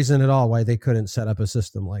no reason at all why they couldn't set up a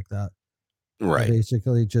system like that. Right. They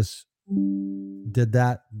basically just did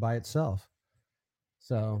that by itself.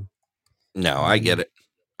 So. No, I get it.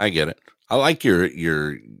 I like your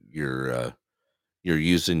you're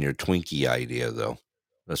using your Twinkie idea though.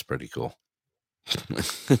 That's pretty cool.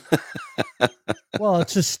 Well,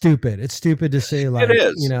 it's just stupid. It's stupid to say, like, it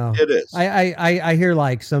is. You know, it is. I hear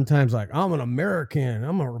like sometimes like, I'm an American,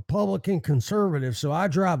 I'm a Republican conservative, so I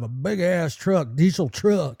drive a big ass truck, diesel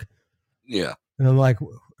truck. Yeah. And I'm like,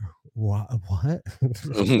 what? What?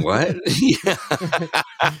 Yeah.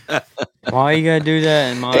 Why you gotta do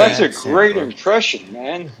that in my That's accent, a great bro? impression,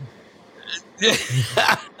 man. Hey,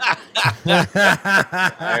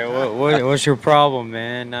 what's your problem,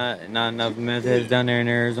 man? Not enough meth heads down there in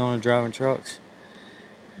Arizona driving trucks.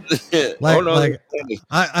 Like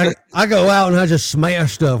I go out and I just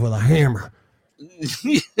smash stuff with a hammer.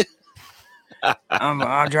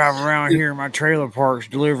 I drive around here in my trailer parks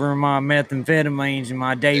delivering my methamphetamines and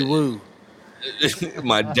my Daewoo.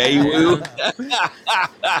 My Daewoo.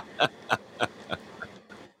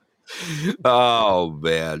 Oh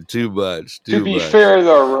man, too much. To be fair,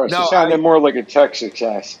 though, Russ, it sounded more like a Texas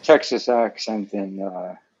accent than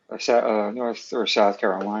a North or South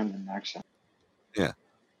Carolinian accent. Yeah.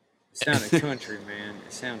 It sounded country, man.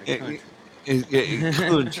 It sounded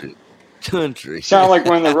country. Country. Sound like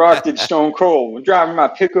when The Rock did Stone Cold. I'm driving my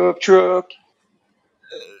pickup truck.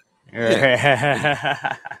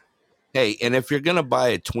 Yeah. Hey, and if you're gonna buy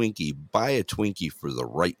a Twinkie for the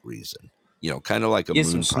right reason. You know, kind of like a get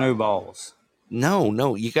some snowballs.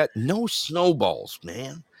 No, you got no snowballs,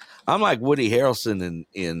 man. I'm like Woody Harrelson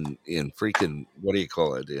in freaking, what do you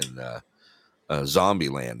call it, in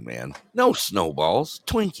Zombieland, man. No snowballs,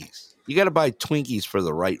 Twinkies. You got to buy Twinkies for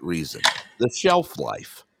the right reason. The shelf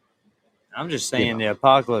life. I'm just saying, the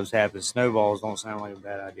apocalypse happens. Snowballs don't sound like a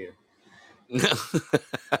bad idea.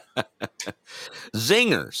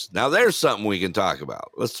 Zingers. Now there's something we can talk about.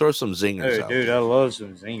 Let's throw some zingers out. Dude, I love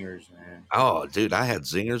some zingers, man. Oh, dude, I had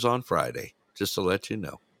zingers on Friday, just to let you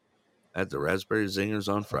know. I had the raspberry zingers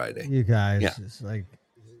on Friday. You guys, it's like,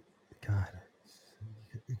 God,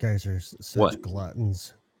 you guys are such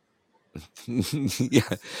gluttons. Yeah,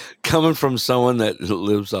 coming from someone that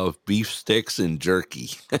lives off beef sticks and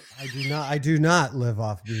jerky. I do not live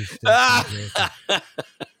off beef sticks and jerky.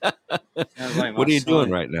 Like what are you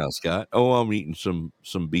doing right now, Scott? Oh, I'm eating some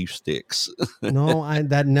beef sticks. No,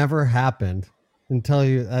 that never happened. Until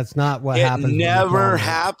you, that's not what happened. It never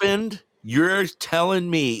happened. You're telling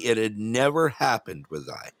me it had never happened with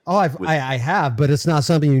I. Oh, I have, but it's not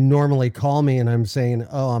something you normally call me, and I'm saying,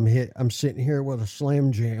 oh, I'm sitting here with a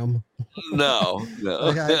Slam Jam. No.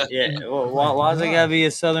 Yeah. Well, why's it gotta be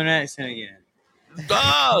a Southern accent again?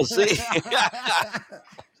 Oh, see.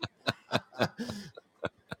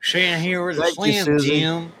 Sitting here with a Slam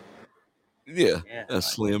Jam. Yeah, a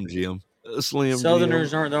Slim Jim. A Slim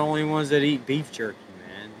Southerners Jim. aren't the only ones that eat beef jerky,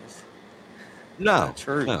 man. No,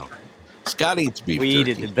 true. No. Scott eats beef we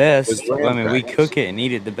jerky. eat it the best. I mean, we cook it and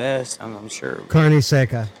eat it the best. I'm sure. Carne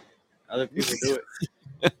seca. Other people do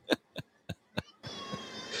it.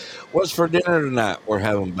 What's for dinner tonight? We're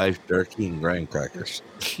having beef jerky and graham crackers.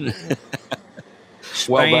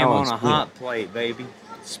 Spam on a hot plate, baby.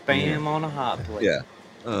 Spam on a hot plate. Yeah.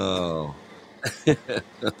 Oh.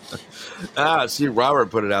 See,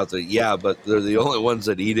 Robert put it out there. Yeah, but they're the only ones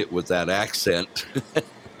that eat it with that accent.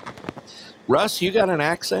 Russ, you got an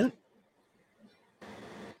accent?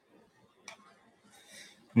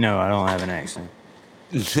 No, I don't have an accent.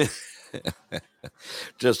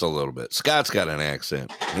 Just a little bit. Scott's got an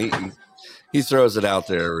accent. He throws it out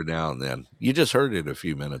there every now and then. You just heard it a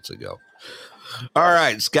few minutes ago. All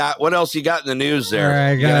right, Scott, what got in the news there? All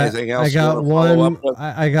right, you got anything else?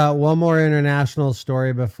 I got one more international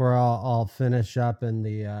story before I'll finish up in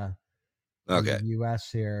the U.S.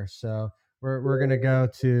 here. So we're gonna go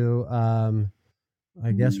to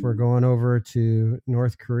I guess we're going over to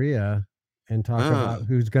North Korea and talk about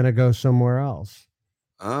who's gonna go somewhere else.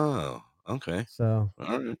 Oh, okay. So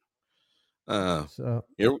all right. So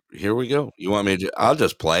here we go. You want me to? I'll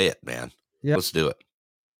just play it, man. Yeah, let's do it.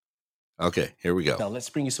 Okay, here we go. Now, let's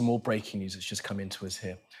bring you some more breaking news that's just come into us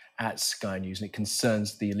here at Sky News, and it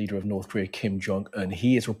concerns the leader of North Korea, Kim Jong-un.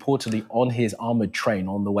 He is reportedly on his armored train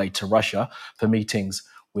on the way to Russia for meetings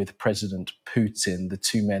with President Putin. The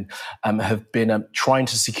two men have been trying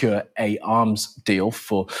to secure an arms deal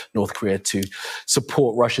for North Korea to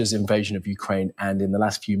support Russia's invasion of Ukraine, and in the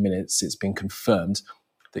last few minutes, it's been confirmed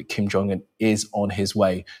that Kim Jong-un is on his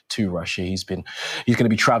way to Russia. He's going to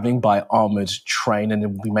be traveling by armored train and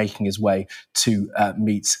will be making his way to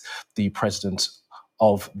meet the president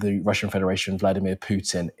of the Russian Federation, Vladimir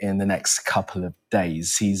Putin, in the next couple of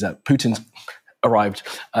days. Putin's arrived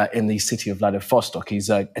in the city of Vladivostok. He's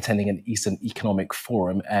attending an Eastern Economic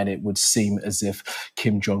Forum, and it would seem as if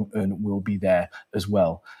Kim Jong-un will be there as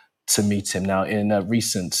well to meet him. Now, in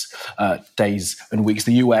recent days and weeks,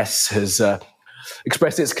 the US has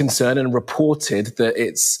expressed its concern and reported that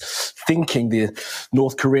it's thinking the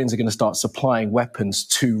North Koreans are going to start supplying weapons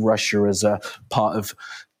to Russia as a part of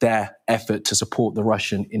their effort to support the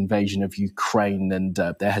Russian invasion of Ukraine. And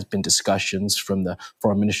there has been discussions from the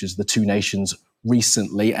foreign ministers of the two nations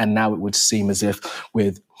recently, and now it would seem as if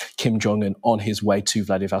with Kim Jong-un on his way to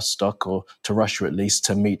Vladivostok, or to Russia at least,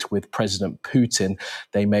 to meet with President Putin,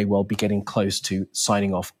 they may well be getting close to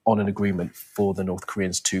signing off on an agreement for the North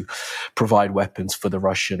Koreans to provide weapons for the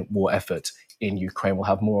Russian war effort in Ukraine. We'll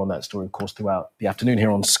have more on that story, of course, throughout the afternoon here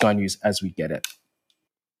on Sky News as we get it.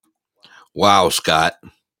 Wow, Scott.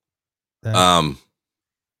 That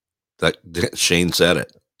Shane said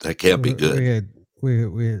it. That can't be good.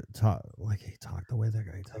 We talk like he talked the way that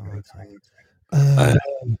guy talks.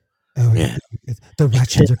 Yeah. The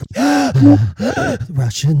Russians are the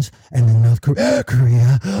Russians and then North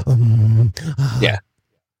Korea. Yeah.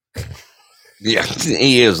 Yeah,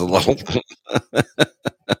 he is a little.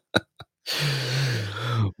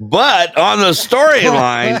 But on the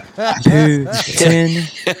storyline,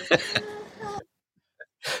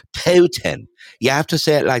 Putin. You have to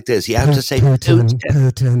say it like this. You have to say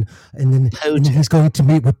Putin, and then he's going to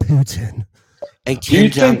meet with Putin. And do you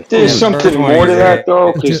think there's something more to that,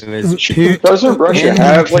 though? Because doesn't Russia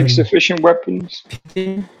have sufficient weapons?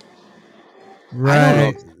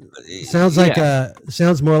 Right. Sounds like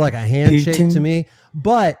sounds more like a handshake Putin to me.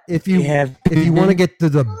 But if you want to get to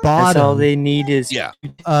the bottom, that's all they need is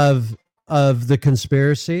of the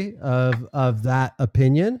conspiracy of that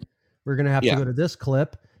opinion, we're gonna have to go to this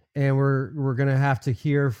clip, and we're gonna have to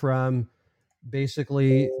hear from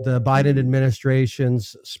basically the Biden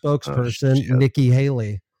administration's spokesperson, Nikki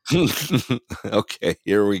Haley. Okay,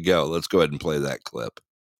 here we go. Let's go ahead and play that clip.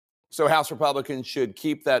 So House Republicans should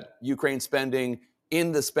keep that Ukraine spending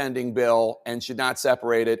in the spending bill and should not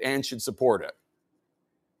separate it and should support it.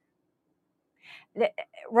 The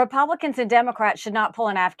Republicans and Democrats should not pull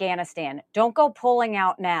in Afghanistan. Don't go pulling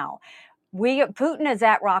out now. Putin is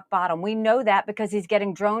at rock bottom. We know that because he's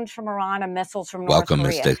getting drones from Iran and missiles from North Korea.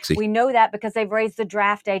 Miss Dixie. We know that because they've raised the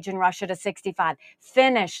draft age in Russia to 65.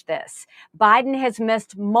 Finish this. Biden has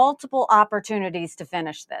missed multiple opportunities to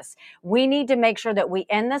finish this. We need to make sure that we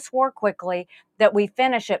end this war quickly, that we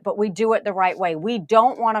finish it, but we do it the right way. We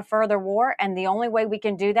don't want a further war, and the only way we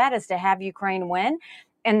can do that is to have Ukraine win.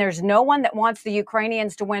 And there's no one that wants the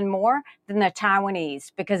Ukrainians to win more than the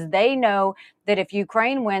Taiwanese, because they know that if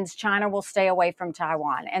Ukraine wins, China will stay away from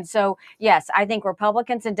Taiwan. And so, yes, I think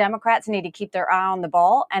Republicans and Democrats need to keep their eye on the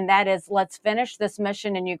ball. And that is, let's finish this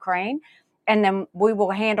mission in Ukraine. And then we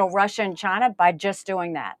will handle Russia and China by just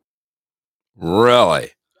doing that.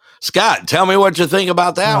 Really? Scott, tell me what you think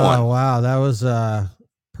about that one. Oh, wow. That was a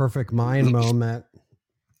perfect mind moment.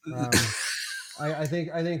 I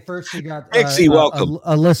think first we got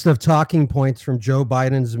a list of talking points from Joe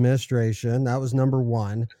Biden's administration. That was number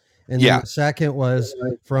one. And then the second was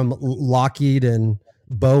from Lockheed and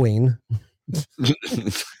Boeing.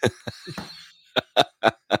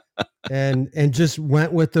 and just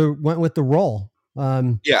went with the role.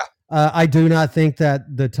 I do not think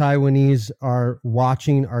that the Taiwanese are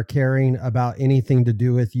watching or caring about anything to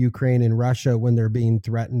do with Ukraine and Russia when they're being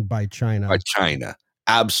threatened by China.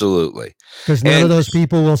 Absolutely. Because none of those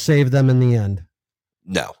people will save them in the end.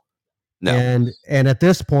 No. And at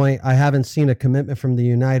this point, I haven't seen a commitment from the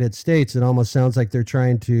United States. It almost sounds like they're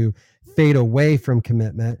trying to fade away from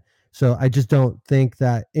commitment. So I just don't think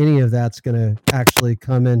that any of that's going to actually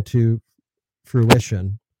come into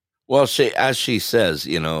fruition. Well, as she says,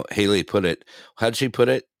 Haley put it, how'd she put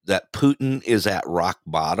it? That Putin is at rock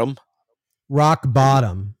bottom. Rock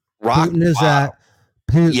bottom. Putin is at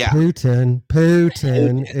Putin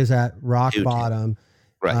is at rock bottom.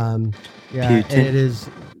 Right. And it is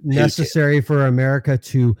necessary for America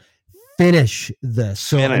to finish this.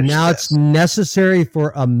 So now it's necessary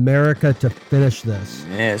for America to finish this.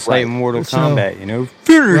 Yeah, it's like Mortal Kombat,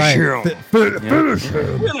 Finish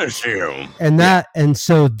him. Finish him. And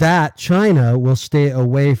so that China will stay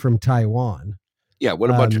away from Taiwan. Yeah, what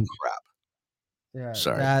a bunch of crap. Yeah,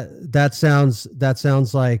 sorry. That sounds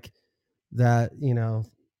like that,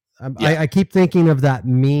 I keep thinking of that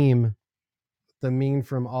meme, the meme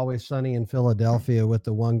from Always Sunny in Philadelphia with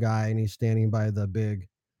the one guy and he's standing by the big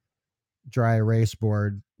dry erase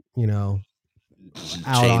board,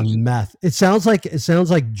 out on meth. It sounds like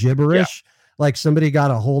gibberish. Like somebody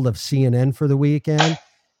got a hold of CNN for the weekend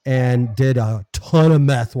and did a ton of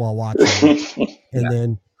meth while watching it. And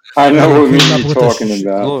then I know what came you're up with talking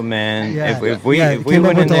about. Look, man, if we came went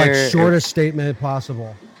up with in the there, shortest statement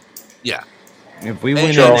possible. Yeah. If we went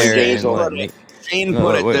in there and Shane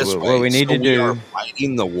put it this way. what we need to we do. are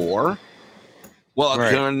fighting the war. Well,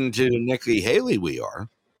 Right. according to Nikki Haley, we are.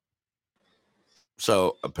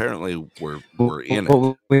 So apparently we're in it.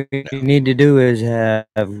 What we need to do is have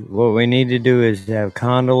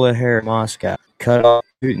Condola Hair in Moscow, cut off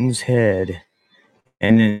Putin's head,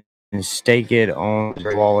 and then stake it on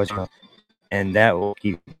the wall of China, and that will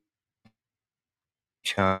keep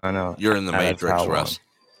China. You're in the Matrix, Russ.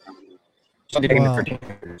 Well,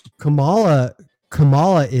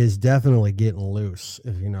 Kamala is definitely getting loose,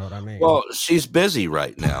 if you know what I mean. Well, she's busy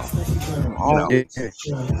right now.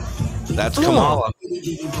 That's Kamala.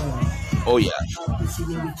 Oh yeah.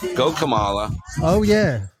 Go Kamala. Oh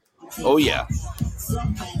yeah. Oh yeah.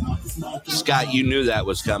 Scott, you knew that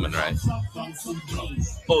was coming, right?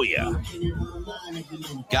 Oh yeah.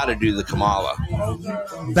 Got to do the Kamala.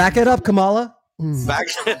 Back it up, Kamala. Back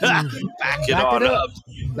it up.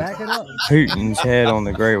 Back it up. Putin's head on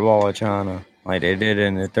the Great Wall of China, like they did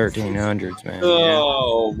in the 1300s, man.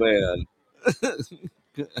 Oh man.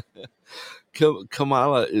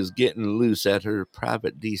 Kamala is getting loose at her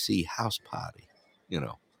private DC house party,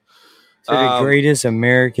 To the greatest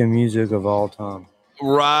American music of all time.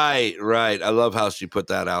 Right. I love how she put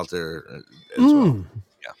that out there as well.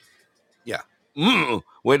 Yeah.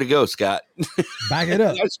 Way to go, Scott. Back it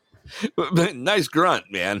up. Nice grunt,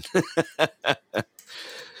 man.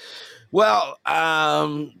 Well,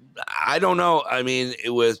 I don't know. I mean,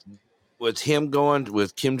 with Kim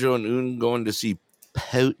Jong-un going to see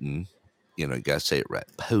Putin, you gotta say it right,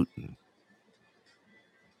 Putin.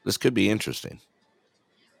 This could be interesting.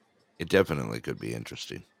 It definitely could be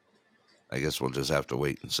interesting. I guess we'll just have to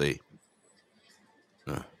wait and see.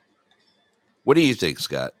 What do you think,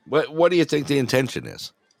 Scott? What do you think the intention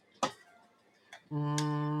is?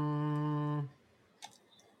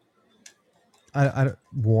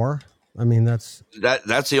 War. I mean, that's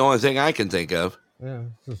the only thing I can think of. Yeah,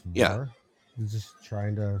 it's just war. He's just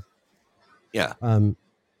trying to. Yeah.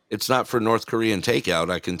 It's not for North Korean takeout.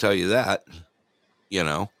 I can tell you that.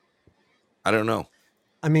 I don't know.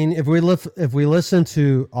 I mean, if we listen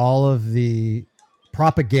to all of the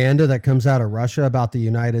propaganda that comes out of Russia about the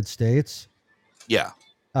United States,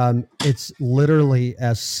 it's literally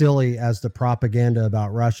as silly as the propaganda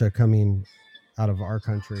about Russia coming out of our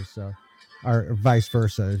country. So, or vice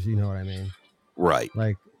versa, if you know what I mean. Right.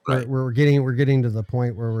 Like we're getting to the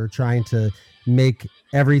point where we're trying to make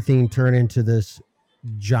everything turn into this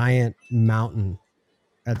giant mountain.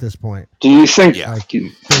 At this point, do you think?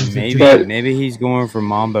 Maybe he's going for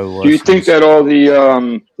Mambo lessons. Do you think that all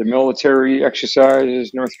the military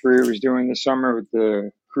exercises North Korea was doing this summer with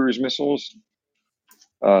the cruise missiles,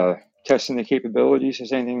 testing the capabilities,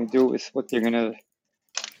 has anything to do with what they're gonna?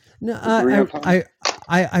 No,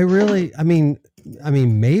 I really, I mean,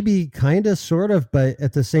 maybe kind of, sort of, but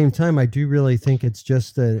at the same time, I do really think it's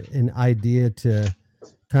just an idea to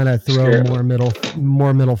kind of throw more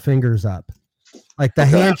middle fingers up. Like the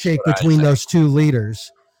handshake between those two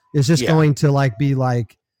leaders is just going to be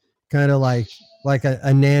kind of like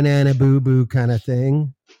a nana and a boo boo kind of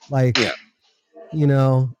thing. Like,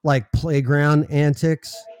 like playground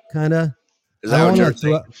antics kind of. Is that what you're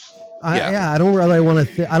saying? I don't really want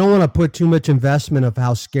to. I don't want to put too much investment of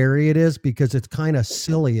how scary it is because it's kind of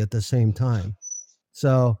silly at the same time.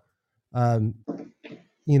 So, North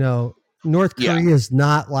Korea is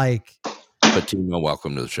not like. Fatima,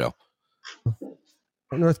 welcome to the show.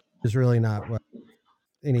 North Korea is really not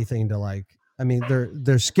anything to like. I mean,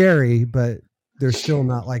 they're scary, but they're still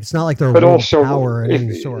not like. It's not like they're world power in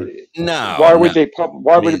any sort. No. Why would they?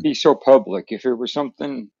 Why would it be so public? If it was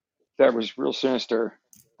something that was real sinister,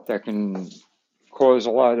 that can cause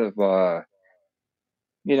a lot of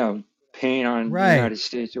pain on the United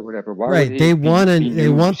States or whatever. Why would they want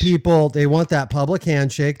people. They want that public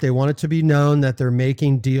handshake. They want it to be known that they're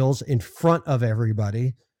making deals in front of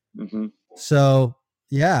everybody. Mm-hmm. So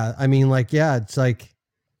yeah, I mean, it's like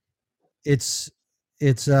it's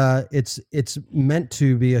meant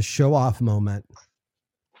to be a show off moment.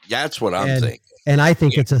 That's what I'm thinking. And I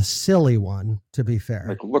think it's a silly one, to be fair.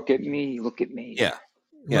 Like, look at me. Yeah.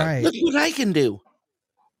 Right. Look what I can do.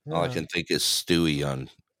 Yeah. All I can think is Stewie on,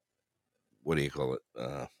 what do you call it?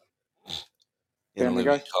 In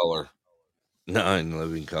Living Color. No, in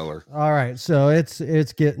Living Color. All right. So it's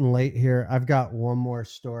getting late here. I've got one more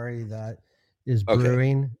story that is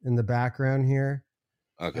brewing in the background here.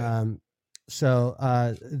 Okay. I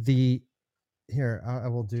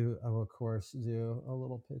will of course do a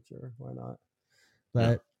little picture. Why not?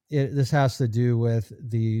 But this has to do with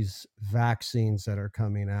these vaccines that are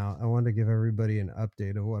coming out. I want to give everybody an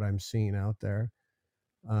update of what I'm seeing out there,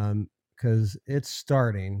 because it's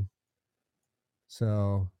starting.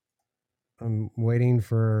 So I'm waiting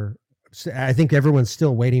for. I think everyone's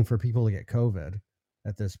still waiting for people to get COVID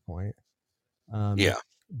at this point.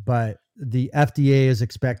 But the FDA is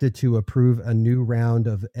expected to approve a new round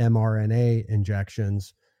of mRNA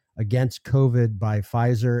injections against COVID by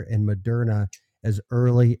Pfizer and Moderna as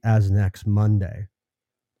early as next Monday.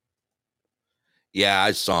 Yeah,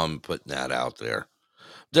 I saw them putting that out there.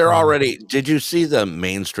 They're already. Did you see the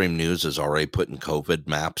mainstream news is already putting COVID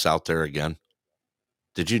maps out there again?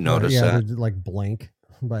 Did you notice that? They're like blank,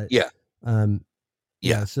 but yeah.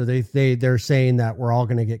 So they're saying that we're all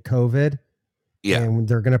going to get COVID. Yeah. And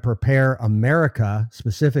they're going to prepare America,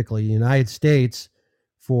 specifically the United States,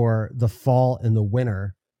 for the fall and the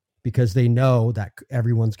winter, because they know that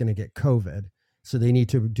everyone's going to get COVID. So they need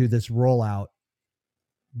to do this rollout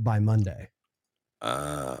by Monday.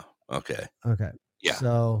 Okay. Okay. Yeah.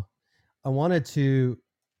 So I wanted to,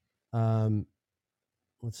 I'll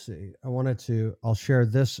share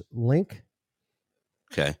this link.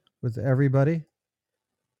 Okay. With everybody.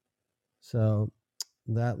 So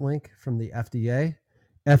that link from the FDA.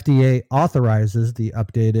 FDA authorizes the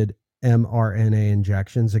updated mRNA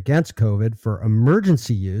injections against COVID for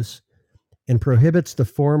emergency use and prohibits the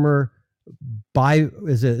former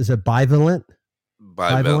is it bivalent?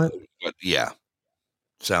 Bivalent? Yeah.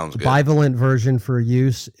 Sounds good. Bivalent version for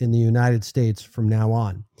use in the United States from now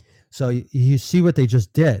on. So you see what they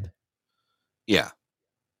just did. Yeah.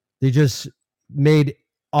 They just made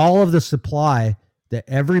all of the supply that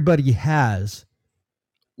everybody has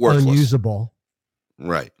worthless. Unusable.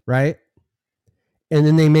 Right. Right. And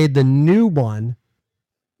then they made the new one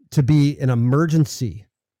to be an emergency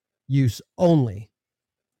use only.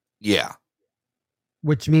 Yeah.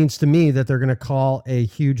 Which means to me that they're going to call a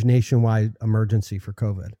huge nationwide emergency for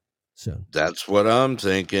COVID soon. That's what I'm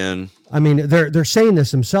thinking. I mean, they're saying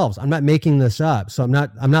this themselves. I'm not making this up. So I'm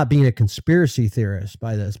not being a conspiracy theorist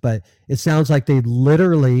by this, but it sounds like they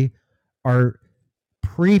literally are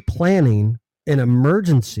pre-planning an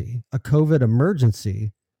emergency, a COVID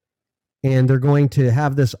emergency, and they're going to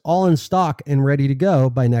have this all in stock and ready to go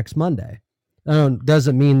by next Monday.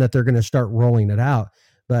 Doesn't mean that they're going to start rolling it out,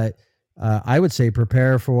 but I would say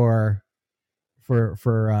prepare or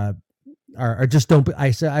just don't.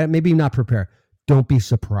 Maybe not prepare. Don't be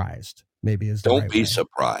surprised. Maybe is the don't right be way.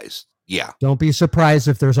 Surprised. Yeah. Don't be surprised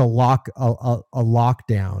if there's a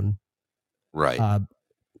lockdown. Right.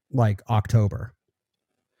 Like October.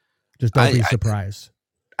 Just don't be surprised.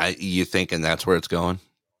 You thinking that's where it's going?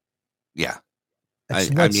 Yeah.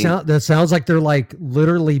 That sounds like they're like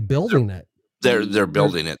literally building it. They're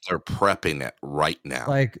building it. They're prepping it right now.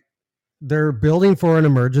 Like they're building for an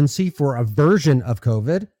emergency for a version of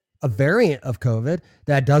COVID, a variant of COVID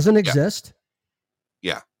that doesn't exist.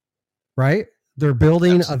 Yeah. Right. They're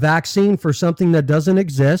building a vaccine for something that doesn't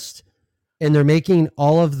exist. And they're making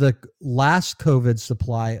all of the last COVID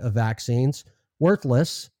supply of vaccines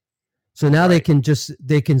worthless. So now they can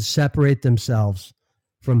separate themselves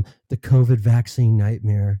from the COVID vaccine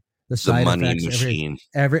nightmare, the side money effects, machine,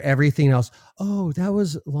 everything else. Oh, that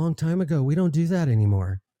was a long time ago. We don't do that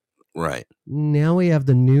anymore. Right. Now we have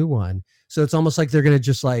the new one. So it's almost like they're going to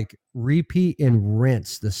just like repeat and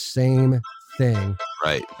rinse the same thing.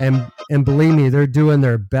 Right. And believe me, they're doing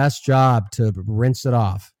their best job to rinse it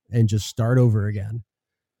off and just start over again.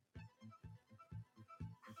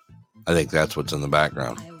 I think that's what's in the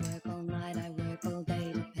background.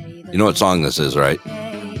 You know what song this is, right?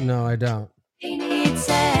 No, I don't. You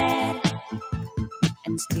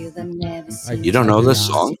don't know this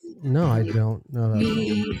song? No, I don't know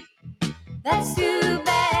that. That's too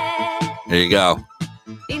bad. There you go.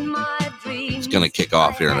 In my dreams, it's going to kick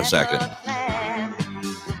off here in a second.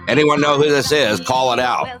 Anyone know who this is? Call it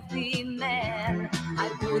out.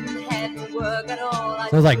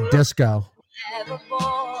 Sounds like disco.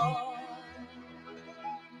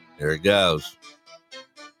 Here it goes.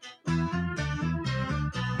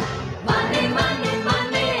 Money, money,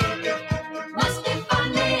 money. Must be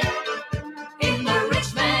funny in the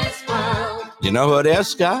rich man's world. You know who it is,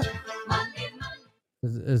 Scott?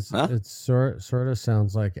 It sort of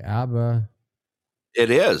sounds like ABBA.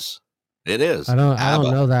 It is. It is. I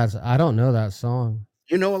don't know that. I don't know that song.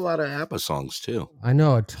 You know a lot of ABBA songs too. I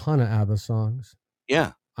know a ton of ABBA songs.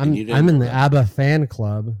 Yeah. I'm in the ABBA fan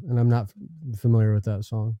club, and I'm not familiar with that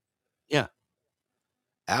song. Yeah.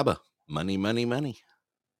 ABBA. Money, money, money.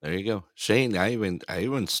 There you go. Shane, I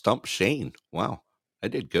even stumped Shane. Wow. I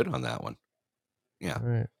did good on that one. Yeah. All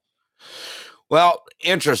right. Well,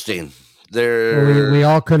 interesting. We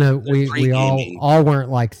all couldn't. We pre-gaming. all weren't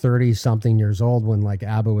like 30 something years old when like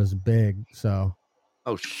ABBA was big. So.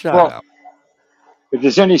 Oh, shut Well, up. if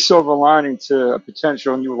there's any silver lining to a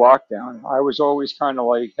potential new lockdown, I was always kind of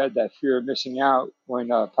like had that fear of missing out when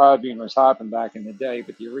Podbean was hopping back in the day,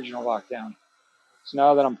 but the original lockdown. So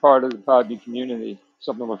now that I'm part of the Podbean community,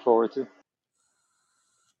 something to look forward to.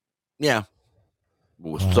 Yeah.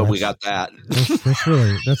 Wow, So we got that.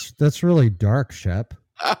 That's really dark, Shep.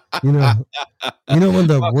 You know when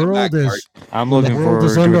the Welcome world back, is I'm when looking the world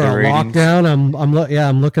is forward to under the a ratings. lockdown.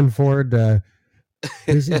 I'm looking forward to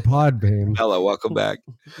busy Podbean. Hello, welcome back.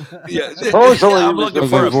 Yeah, Supposedly I'm it was looking Looking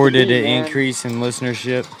supposed forward to to be, the man. increase in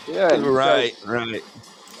listenership. Yeah, you right, guys, right.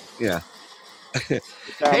 Yeah. with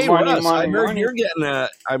that Hey money, Russ, I money, heard money. you're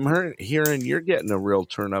getting hearing you're getting a real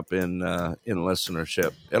turn up in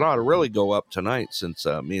listenership. It ought to really go up tonight since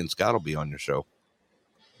me and Scott will be on your show.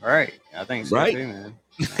 Right. I think so Right? too, man.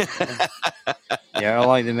 Yeah, I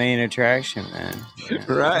like the main attraction, man. Yeah.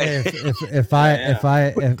 Right. Hey, if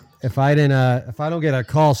I don't get a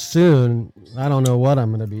call soon, I don't know what I'm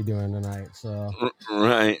going to be doing tonight. So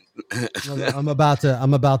Right. I'm about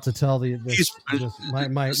to tell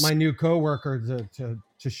my new coworker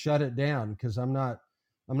to shut it down because I'm not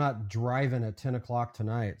driving at 10 o'clock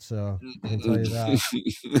tonight. So I can tell you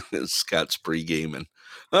that. Scott's pre-gaming.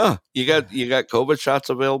 Oh, you got COVID shots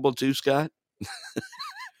available too, Scott?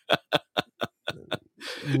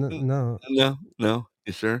 No.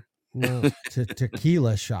 You sure? No,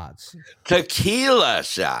 tequila shots. Tequila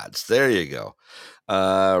shots. There you go.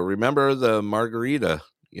 Remember the margarita?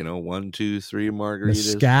 1, 2, 3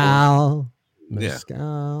 margaritas.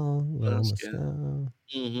 Mezcal.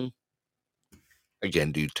 Mm-hmm. I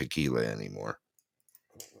can't do tequila anymore.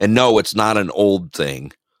 And no, it's not an old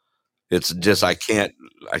thing. It's just I can't.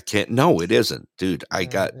 No, it isn't, dude. I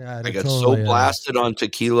got so blasted on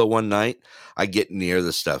tequila one night. I get near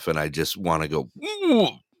the stuff and I just want to go.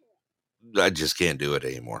 I just can't do it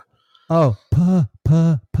anymore. Oh,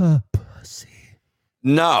 pussy.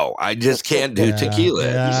 No, I just can't do tequila.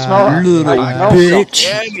 You smell that? Little bitch.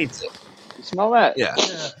 You smell that? Yeah.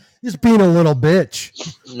 Just being a little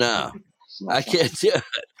bitch. No, I can't do it.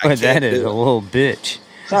 But that is a little bitch.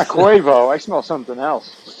 It's not Quavo. I smell something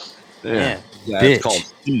else. Yeah, bitch. bitch. It's called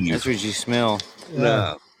Steve. That's what you smell.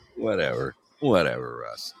 No, whatever,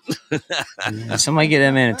 Russ. Somebody get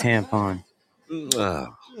that man a tampon. Oh,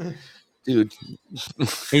 dude,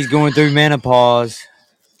 he's going through menopause.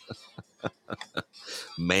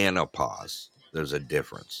 Menopause. There's a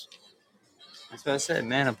difference. That's what I said.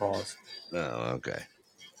 Menopause. Oh, okay.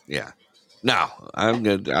 Yeah. No, I'm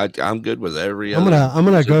good. I'm good with every. I'm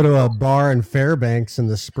gonna go to a bar in Fairbanks in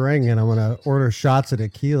the spring, and I'm gonna order shots of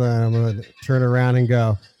tequila, and I'm gonna turn around and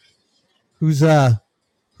go, "Who's the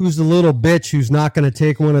little bitch who's not gonna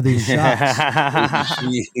take one of these shots?"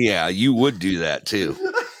 Yeah, you would do that too.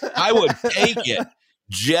 I would take it.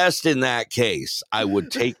 Just in that case, I would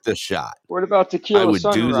take the shot. What about tequila I would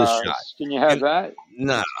sunrise? do the shot. Can you have that?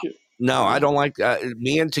 No, I don't like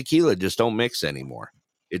me and tequila just don't mix anymore.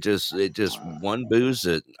 It just one booze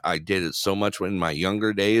that I did it so much in my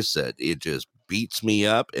younger days that it just beats me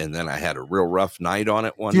up, and then I had a real rough night on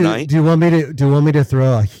it one night. Do you want me to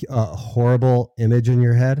throw a horrible image in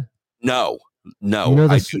your head? No, You know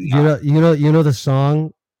the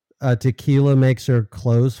song, "Tequila Makes Her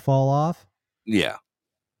Clothes Fall Off." Yeah,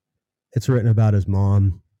 it's written about his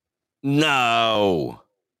mom. No.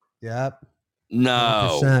 Yep.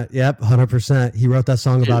 No. 100%. Yep, 100%. He wrote that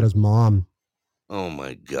song about his mom. Oh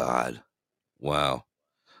my God! Wow.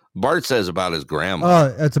 Bart says about his grandma.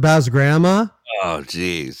 Oh, it's about his grandma? Oh,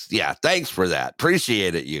 geez. Yeah, thanks for that.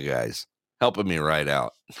 Appreciate it, you guys. Helping me right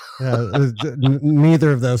out.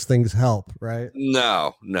 Neither of those things help, right?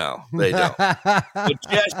 No, they don't. But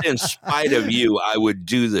just in spite of you, I would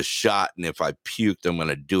do the shot, and if I puked, I'm going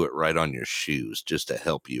to do it right on your shoes just to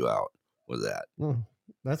help you out with that.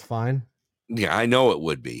 That's fine. Yeah, I know it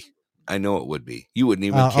would be. You wouldn't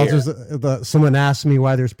even care. Someone asks me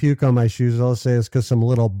why there's puke on my shoes. I'll say it's because some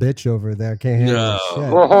little bitch over there can't handle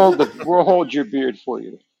shit. We'll hold your beard for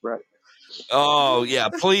you, Brett. Oh yeah,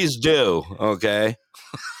 please do. Okay.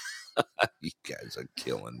 You guys are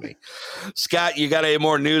killing me. Scott, you got any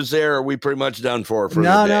more news there? Or are we pretty much done for the day?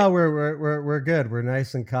 No, we're good. We're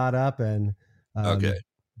nice and caught up, and okay.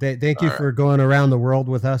 Thank you for going around the world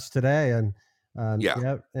with us today, and on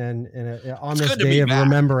this day of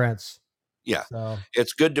remembrance. Yeah, so.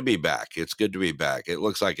 It's good to be back. It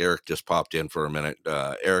looks like Eric just popped in for a minute.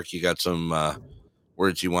 Eric, you got some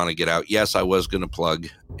words you want to get out? Yes, I was going to plug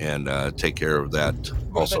and take care of that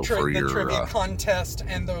also for your trivia contest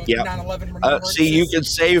and the yeah. 9/11 remembrance. See, you can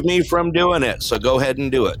save me from doing it, so go ahead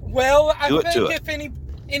and do it. Well, I think if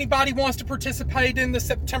anybody wants to participate in the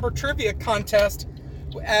September trivia contest,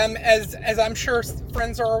 as I'm sure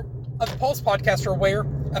friends of the Pulse podcast are aware,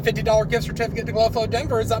 a $50 gift certificate to Glowflow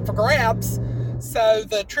Denver is up for grabs. So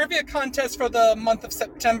the trivia contest for the month of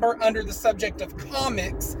September under the subject of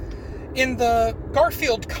comics, in the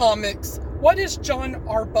Garfield comics, what is John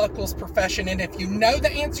Arbuckle's profession? And if you know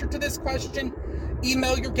the answer to this question,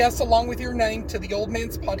 email your guess along with your name to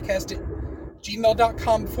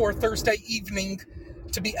theoldmanspodcast@gmail.com before Thursday evening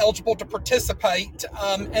to be eligible to participate.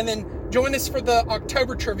 And then join us for the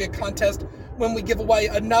October trivia contest when we give away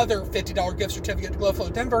another $50 gift certificate to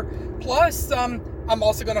Glowflow Denver. Plus, I'm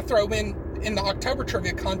also going to throw in the October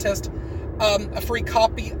trivia contest a free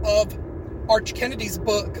copy of Arch Kennedy's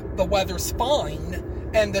book, The Weather's Fine.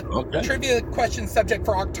 And the trivia question subject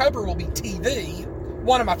for October will be TV,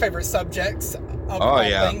 one of my favorite subjects of all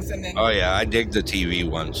things. And then, I dig the TV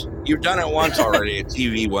ones. You've done it once already, a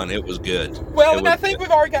TV one. It was good. Well, and I think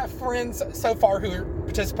we've already got friends so far who are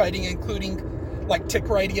participating, including like Tick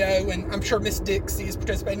Radio, and I'm sure Miss Dixie is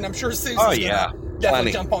participating. I'm sure Susie's going to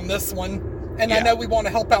definitely jump on this one. And I know we want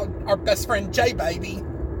to help out our best friend J Baby.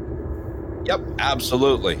 Yep,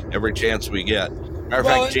 absolutely. Every chance we get. Matter of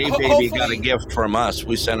fact, J Baby got a gift from us.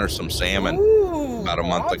 We sent her some salmon about a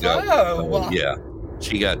month ago. Yeah,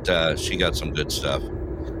 she got some good stuff.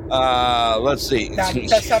 Let's see.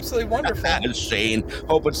 That's absolutely wonderful. Shane,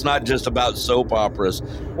 hope it's not just about soap operas.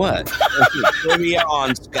 What? Trivia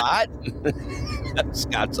on Scott?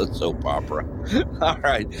 Scott's a soap opera. All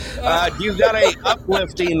right. You got a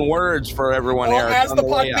uplifting words for everyone here. As the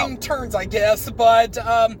pod beam turns, I guess. But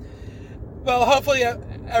well, hopefully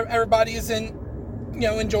everybody is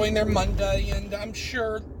enjoying their Monday, and I'm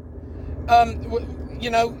sure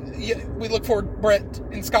we look forward, Brett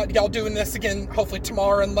and Scott, y'all doing this again hopefully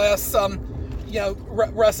tomorrow, unless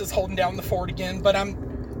Russ is holding down the fort again. But I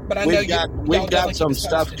know we've got some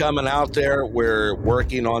stuff coming out there. We're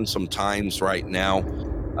working on some times right now.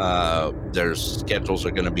 Their schedules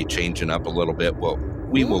are going to be changing up a little bit. Well,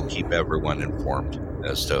 we will keep everyone informed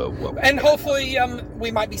as to what. And hopefully, we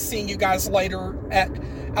might be seeing you guys later at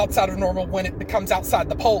Outside of Normal when it becomes Outside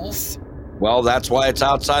the Pulse. Well, that's why it's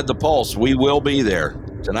Outside the Pulse. We will be there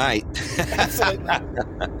tonight. Absolutely.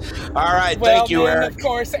 All right. Thank you, Eric. Of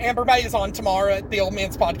course, Amber May is on tomorrow at the Old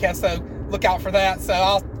Man's Podcast, so look out for that. So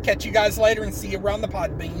I'll catch you guys later and see you around the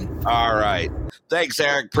pod beam. All right. Thanks,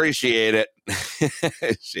 Eric. Appreciate it.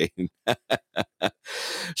 Shane.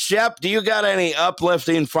 Shep, do you got any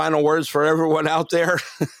uplifting final words for everyone out there?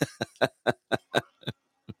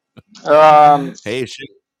 Hey, Shep.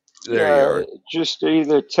 There you are. Just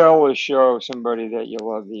either tell or show somebody that you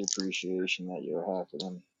love the appreciation that you have for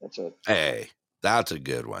them. That's it. Hey, that's a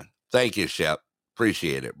good one. Thank you, Shep.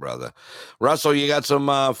 Appreciate it, brother. Russell, you got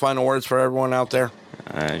some final words for everyone out there?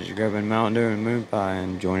 Just grab a Mountain Dew and moon pie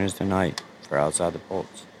and join us tonight for Outside the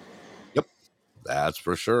Pulse. Yep, that's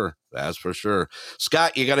for sure. That's for sure.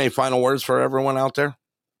 Scott, you got any final words for everyone out there?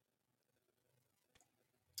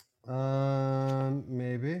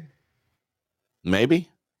 Maybe. Maybe?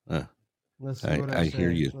 Let's see what I saved. hear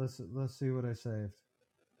you. Let's see what I saved.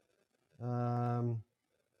 No,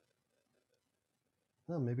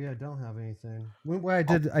 maybe I don't have anything.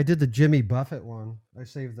 I did the Jimmy Buffett one. I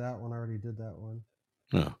saved that one. I already did that one.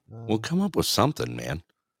 Oh. Well, come up with something, man.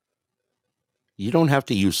 You don't have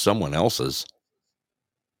to use someone else's.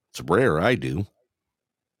 It's rare I do.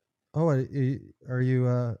 Oh, are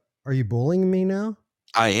you bullying me now?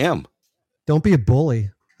 I am. Don't be a bully.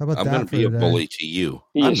 How about I'm that? going to be a bully to you.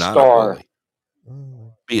 Be I'm a not star. a bully.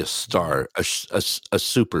 Be a star, a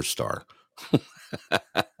superstar.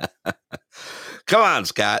 Come on,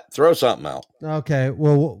 Scott, throw something out. Okay.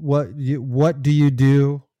 Well, what do you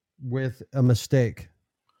do with a mistake?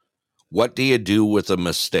 What do you do with a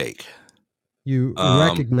mistake? You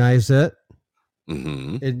recognize it,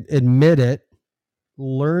 admit it,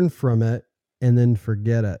 learn from it, and then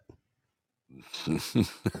forget it.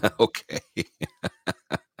 Okay.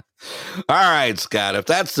 All right, Scott, if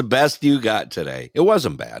that's the best you got today, it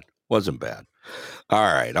wasn't bad. All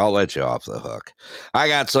right, I'll let you off the hook. I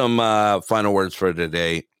got some final words for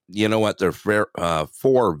today. You know what? There are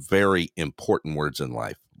 4 very important words in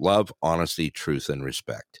life: love, honesty, truth, and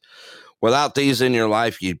respect. Without these in your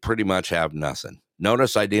life, you'd pretty much have nothing.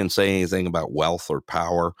 Notice I didn't say anything about wealth or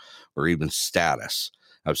power or even status.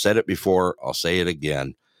 I've said it before. I'll say it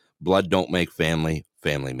again. Blood don't make family.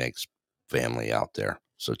 Family makes family out there.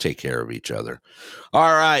 So take care of each other.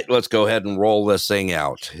 All right, let's go ahead and roll this thing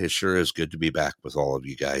out. It sure is good to be back with all of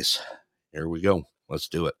you guys. Here we go. Let's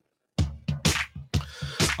do it.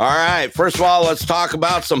 All right. First of all, let's talk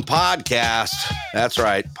about some podcasts. That's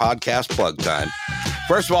right. Podcast plug time.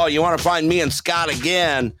 First of all, you want to find me and Scott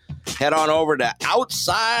again, head on over to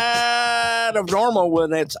Outside of Normal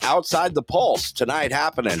when it's Outside the Pulse tonight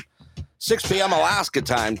happening. 6 p.m. Alaska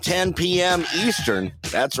time, 10 p.m. Eastern.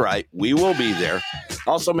 That's right. We will be there.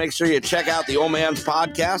 Also, make sure you check out the Old Man's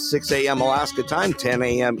Podcast, 6 a.m. Alaska time, 10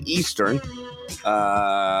 a.m. Eastern.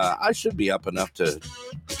 I should be up enough to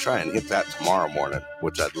try and hit that tomorrow morning,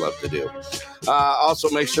 which I'd love to do. Also,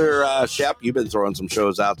 make sure, Shep, you've been throwing some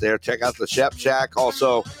shows out there. Check out the Shep Shack.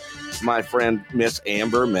 Also, my friend Miss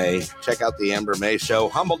Amber May. Check out the Amber May show.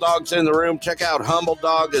 Humble Dog's in the room. Check out Humble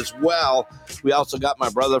Dog as well. We also got my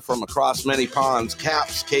brother from across many ponds,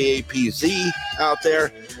 Caps, K-A-P-Z, out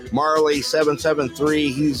there. Marley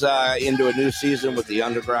 773. He's into a new season with the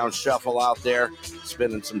Underground Shuffle out there,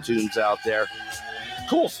 spinning some tunes out there.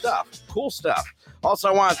 Cool stuff. Cool stuff. Also,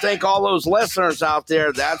 I want to thank all those listeners out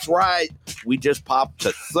there. That's right. We just popped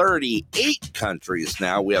to 38 countries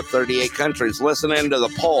now. We have 38 countries listening to the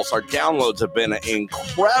Pulse. Our downloads have been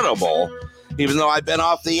incredible. Even though I've been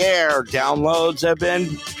off the air, downloads have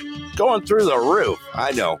been going through the roof.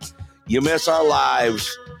 I know. You miss our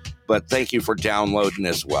lives, but thank you for downloading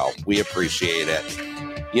as well. We appreciate it.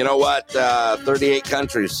 You know what? 38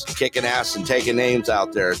 countries kicking ass and taking names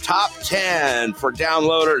out there. Top 10 for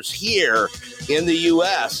downloaders here in the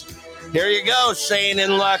U.S. Here you go, Shane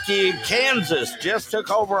and Lucky. Kansas just took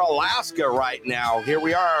over Alaska right now. Here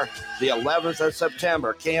we are, the 11th of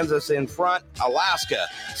September. Kansas in front, Alaska,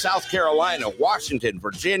 South Carolina, Washington,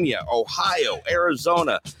 Virginia, Ohio,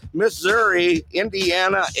 Arizona, Missouri,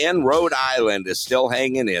 Indiana, and Rhode Island is still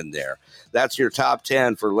hanging in there. That's your top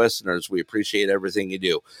 10 for listeners. We appreciate everything you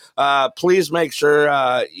do. Please make sure,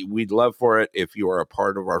 we'd love for it if you are a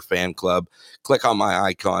part of our fan club. Click on my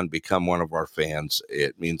icon, become one of our fans.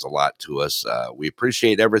 It means a lot to us. We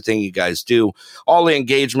appreciate everything you guys do. All the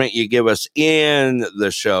engagement you give us in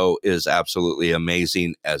the show is absolutely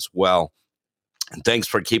amazing as well. And thanks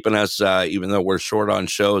for keeping us, even though we're short on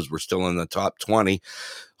shows, we're still in the top 20.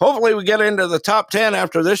 Hopefully we get into the top 10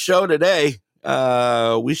 after this show today.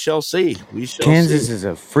 We shall see. Kansas is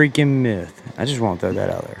a freaking myth. I just want to throw that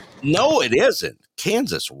out there. No, it isn't.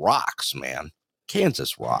 Kansas rocks, man.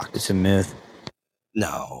 Kansas rocks. It's a myth.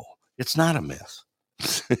 No, it's not a myth.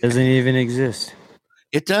 It doesn't even exist.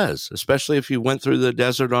 It does, especially if you went through the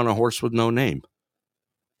desert on a horse with no name.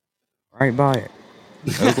 Right by it.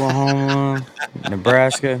 Oklahoma,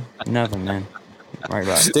 Nebraska, nothing, man. Right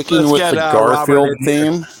by it. Sticking with the Garfield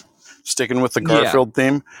theme. Sticking with the Garfield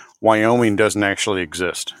theme. Wyoming doesn't actually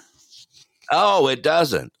exist. Oh, it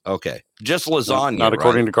doesn't. Okay. Just lasagna. Not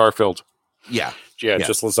according to Garfield. Yeah. Yeah,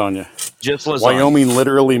 just lasagna. Just lasagna. Wyoming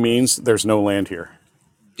literally means there's no land here.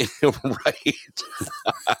 Right.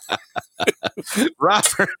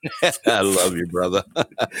 Robert, I love you, brother.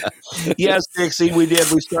 Yes, Dixie, we did.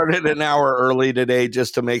 We started an hour early today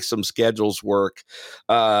just to make some schedules work.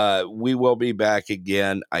 We will be back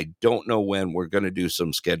again. I don't know when. We're going to do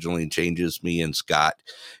some scheduling changes, me and Scott,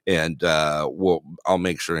 and I'll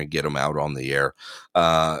make sure and get them out on the air.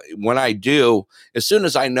 When I do, as soon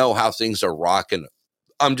as I know how things are rocking,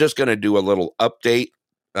 I'm just going to do a little update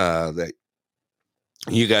that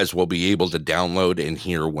you guys will be able to download and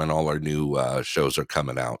hear when all our new shows are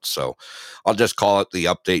coming out. So I'll just call it the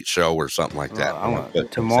update show or something like that.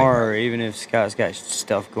 Tomorrow, even if Scott's got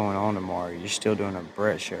stuff going on tomorrow, you're still doing a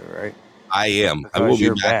Brett show, right? I am. I will be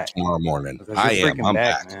back tomorrow morning. I am. I'm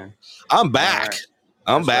back. Man. I'm back. Right.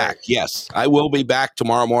 I'm back. Right. Yes, I will be back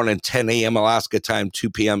tomorrow morning, 10 a.m. Alaska time, 2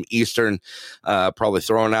 p.m. Eastern. Probably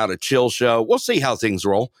throwing out a chill show. We'll see how things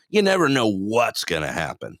roll. You never know what's going to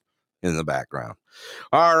happen in the background.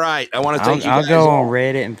 All right. I want to thank you guys. I'll go on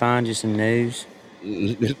Reddit and find you some news.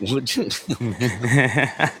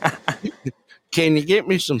 Can you get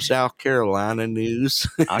me some South Carolina news?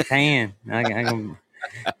 I can. I can.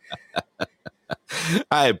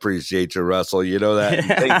 I appreciate you, Russell. You know that.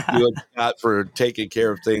 Thank you, Scott, for taking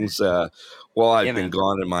care of things while I've been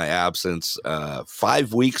gone in my absence.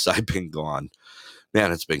 5 weeks I've been gone.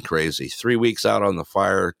 Man, it's been crazy. 3 weeks out on the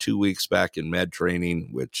fire, 2 weeks back in med training,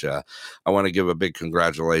 which I want to give a big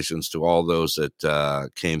congratulations to all those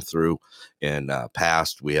that came through and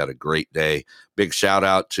passed. We had a great day. Big shout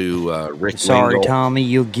out to Rick. Sorry, Lingle. Tommy,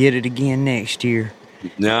 you'll get it again next year.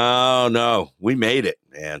 No. We made it,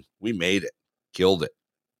 man. We made it. Killed it.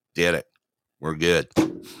 Did it. We're good.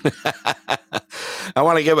 I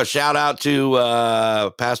want to give a shout out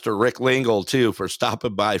to Pastor Rick Lingle, too, for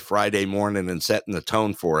stopping by Friday morning and setting the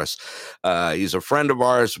tone for us. He's a friend of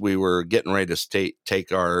ours. We were getting ready to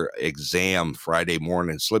take our exam Friday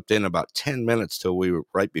morning, slipped in about 10 minutes till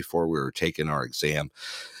right before we were taking our exam,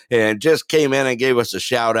 and just came in and gave us a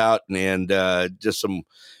shout out and just some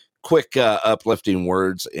quick uplifting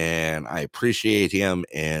words, and I appreciate him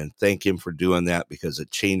and thank him for doing that because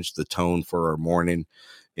it changed the tone for our morning,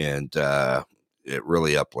 and it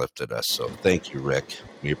really uplifted us. So thank you, Rick.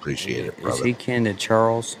 We appreciate it, brother. Is he kin to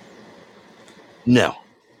Charles? No.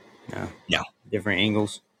 Different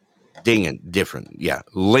Ingalls. Different. Yeah,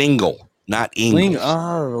 Lingle, not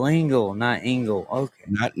Ingalls. Lingle, not Ingle. Okay.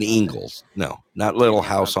 Not in Ingalls. No, not Little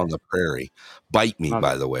House on the Prairie. Bite me,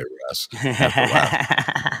 by the way, Russ.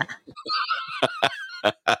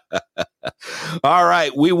 All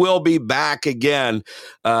right, we will be back again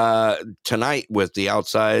tonight with the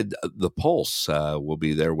Outside the Pulse. We'll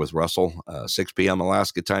be there with Russell, 6 p.m.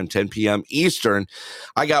 Alaska time, 10 p.m. Eastern.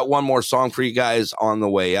 I got one more song for you guys on the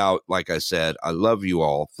way out. Like I said, I love you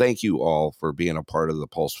all. Thank you all for being a part of the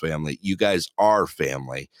Pulse family. You guys are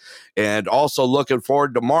family. And also looking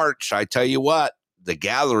forward to March. I tell you what, the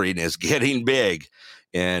gathering is getting big.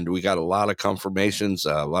 And we got a lot of confirmations,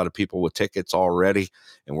 a lot of people with tickets already,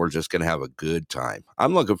 and we're just going to have a good time.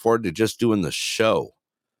 I'm looking forward to just doing the show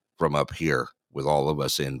from up here with all of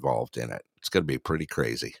us involved in it. It's going to be pretty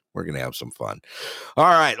crazy. We're going to have some fun. All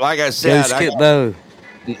right, like I said, Skip-Bo.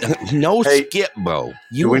 No Skip-Bo.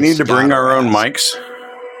 Do we need to bring our own mics?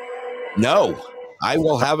 No, I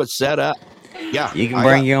will have it set up. Yeah, You can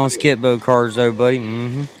bring your own Skip-Bo cards, though, buddy.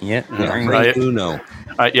 Mm-hmm. Yep. Right. Uno.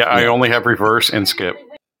 I only have reverse and skip.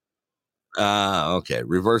 Okay.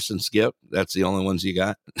 Reverse and skip. That's the only ones you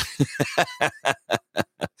got.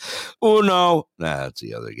 Uno. That's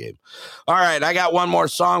the other game. All right. I got one more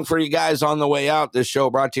song for you guys on the way out. This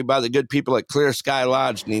show brought to you by the good people at Clear Sky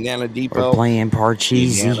Lodge, Nenana Depot. We're playing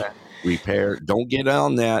Parcheesi. Repair. Don't get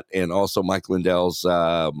on that. And also Mike Lindell's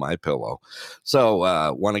My Pillow.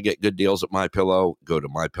 So want to get good deals at My Pillow? Go to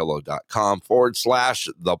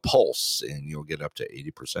mypillow.com/the pulse, and you'll get up to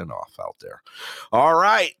 80% off out there. All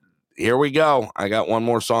right. Here we go. I got one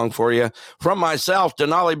more song for you from myself,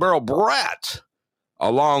 Denali Burrow Brett,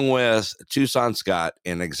 along with Tucson Scot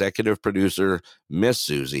and executive producer Miss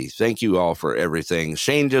Susie. Thank you all for everything.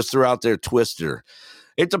 Shane just threw out their Twister.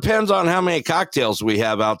 It depends on how many cocktails we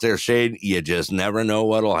have out there, Shane. You just never know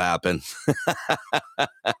what'll happen.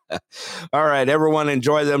 All right, everyone,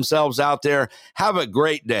 enjoy themselves out there. Have a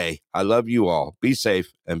great day. I love you all. Be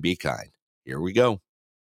safe and be kind. Here we go.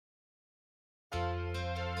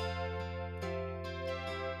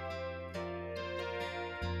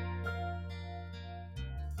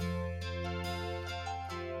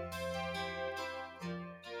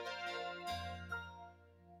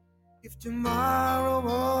 If tomorrow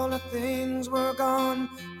all the things were gone,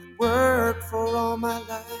 I'd worked for all my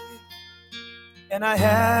life, and I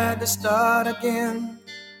had to start again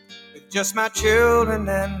with just my children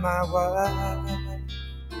and my wife.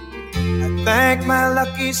 I thank my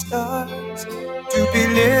lucky stars to be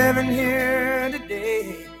living here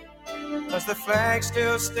today, 'cause the flag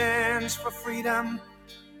still stands for freedom,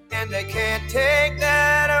 and they can't take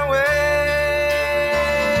that away.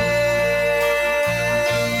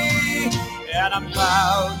 And I'm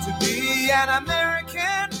proud to be an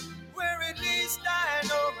American, where at least I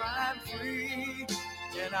know I'm free.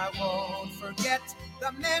 And I won't forget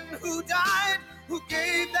the men who died, who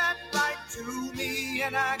gave that right to me.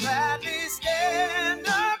 And I gladly stand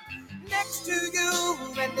up next to you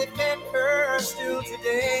and defend her still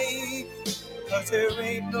today. 'Cause there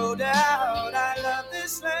ain't no doubt I love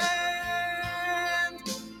this land.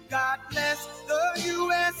 God bless the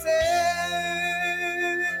USA.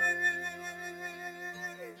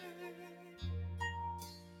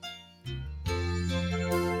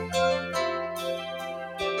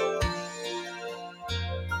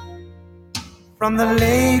 From the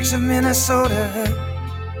lakes of Minnesota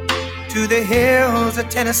to the hills of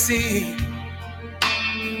Tennessee,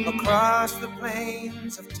 across the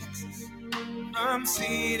plains of Texas, from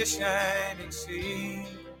sea to shining sea,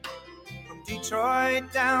 from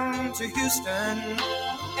Detroit down to Houston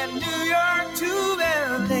and New York to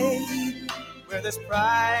LA, where there's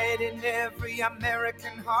pride in every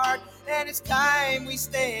American heart, and it's time we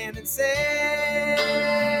stand and say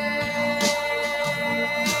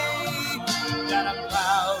that I'm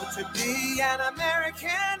proud to be an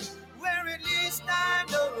American, where at least I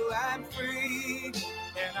know I'm free.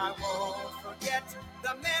 And I won't forget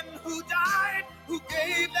the men who died, who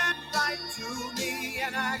gave that right to me.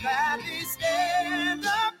 And I gladly stand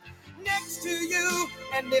up next next to you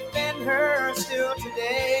and defend her still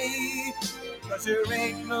today. 'Cause there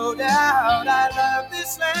ain't no doubt I love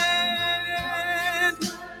this land.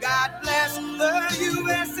 God bless the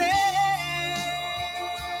USA.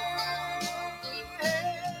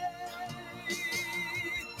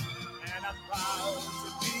 And I'm proud to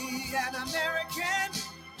be an American,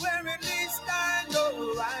 where at least I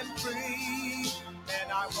know I'm free.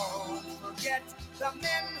 And I won't forget the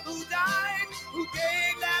men who died, who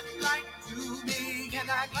gave that right to me. And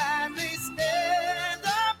I gladly stand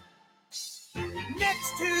up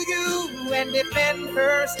next to you and defend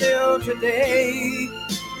her still today.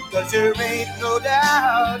 'Cause there ain't no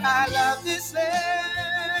doubt I love this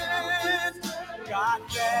land. God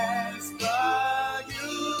bless the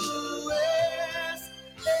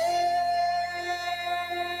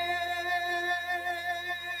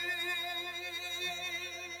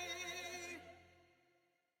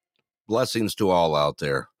Blessings to all out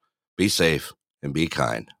there. Be safe and be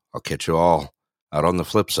kind. I'll catch you all out on the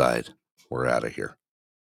flip side. We're out of here.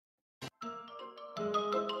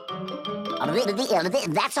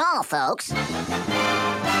 That's all, folks.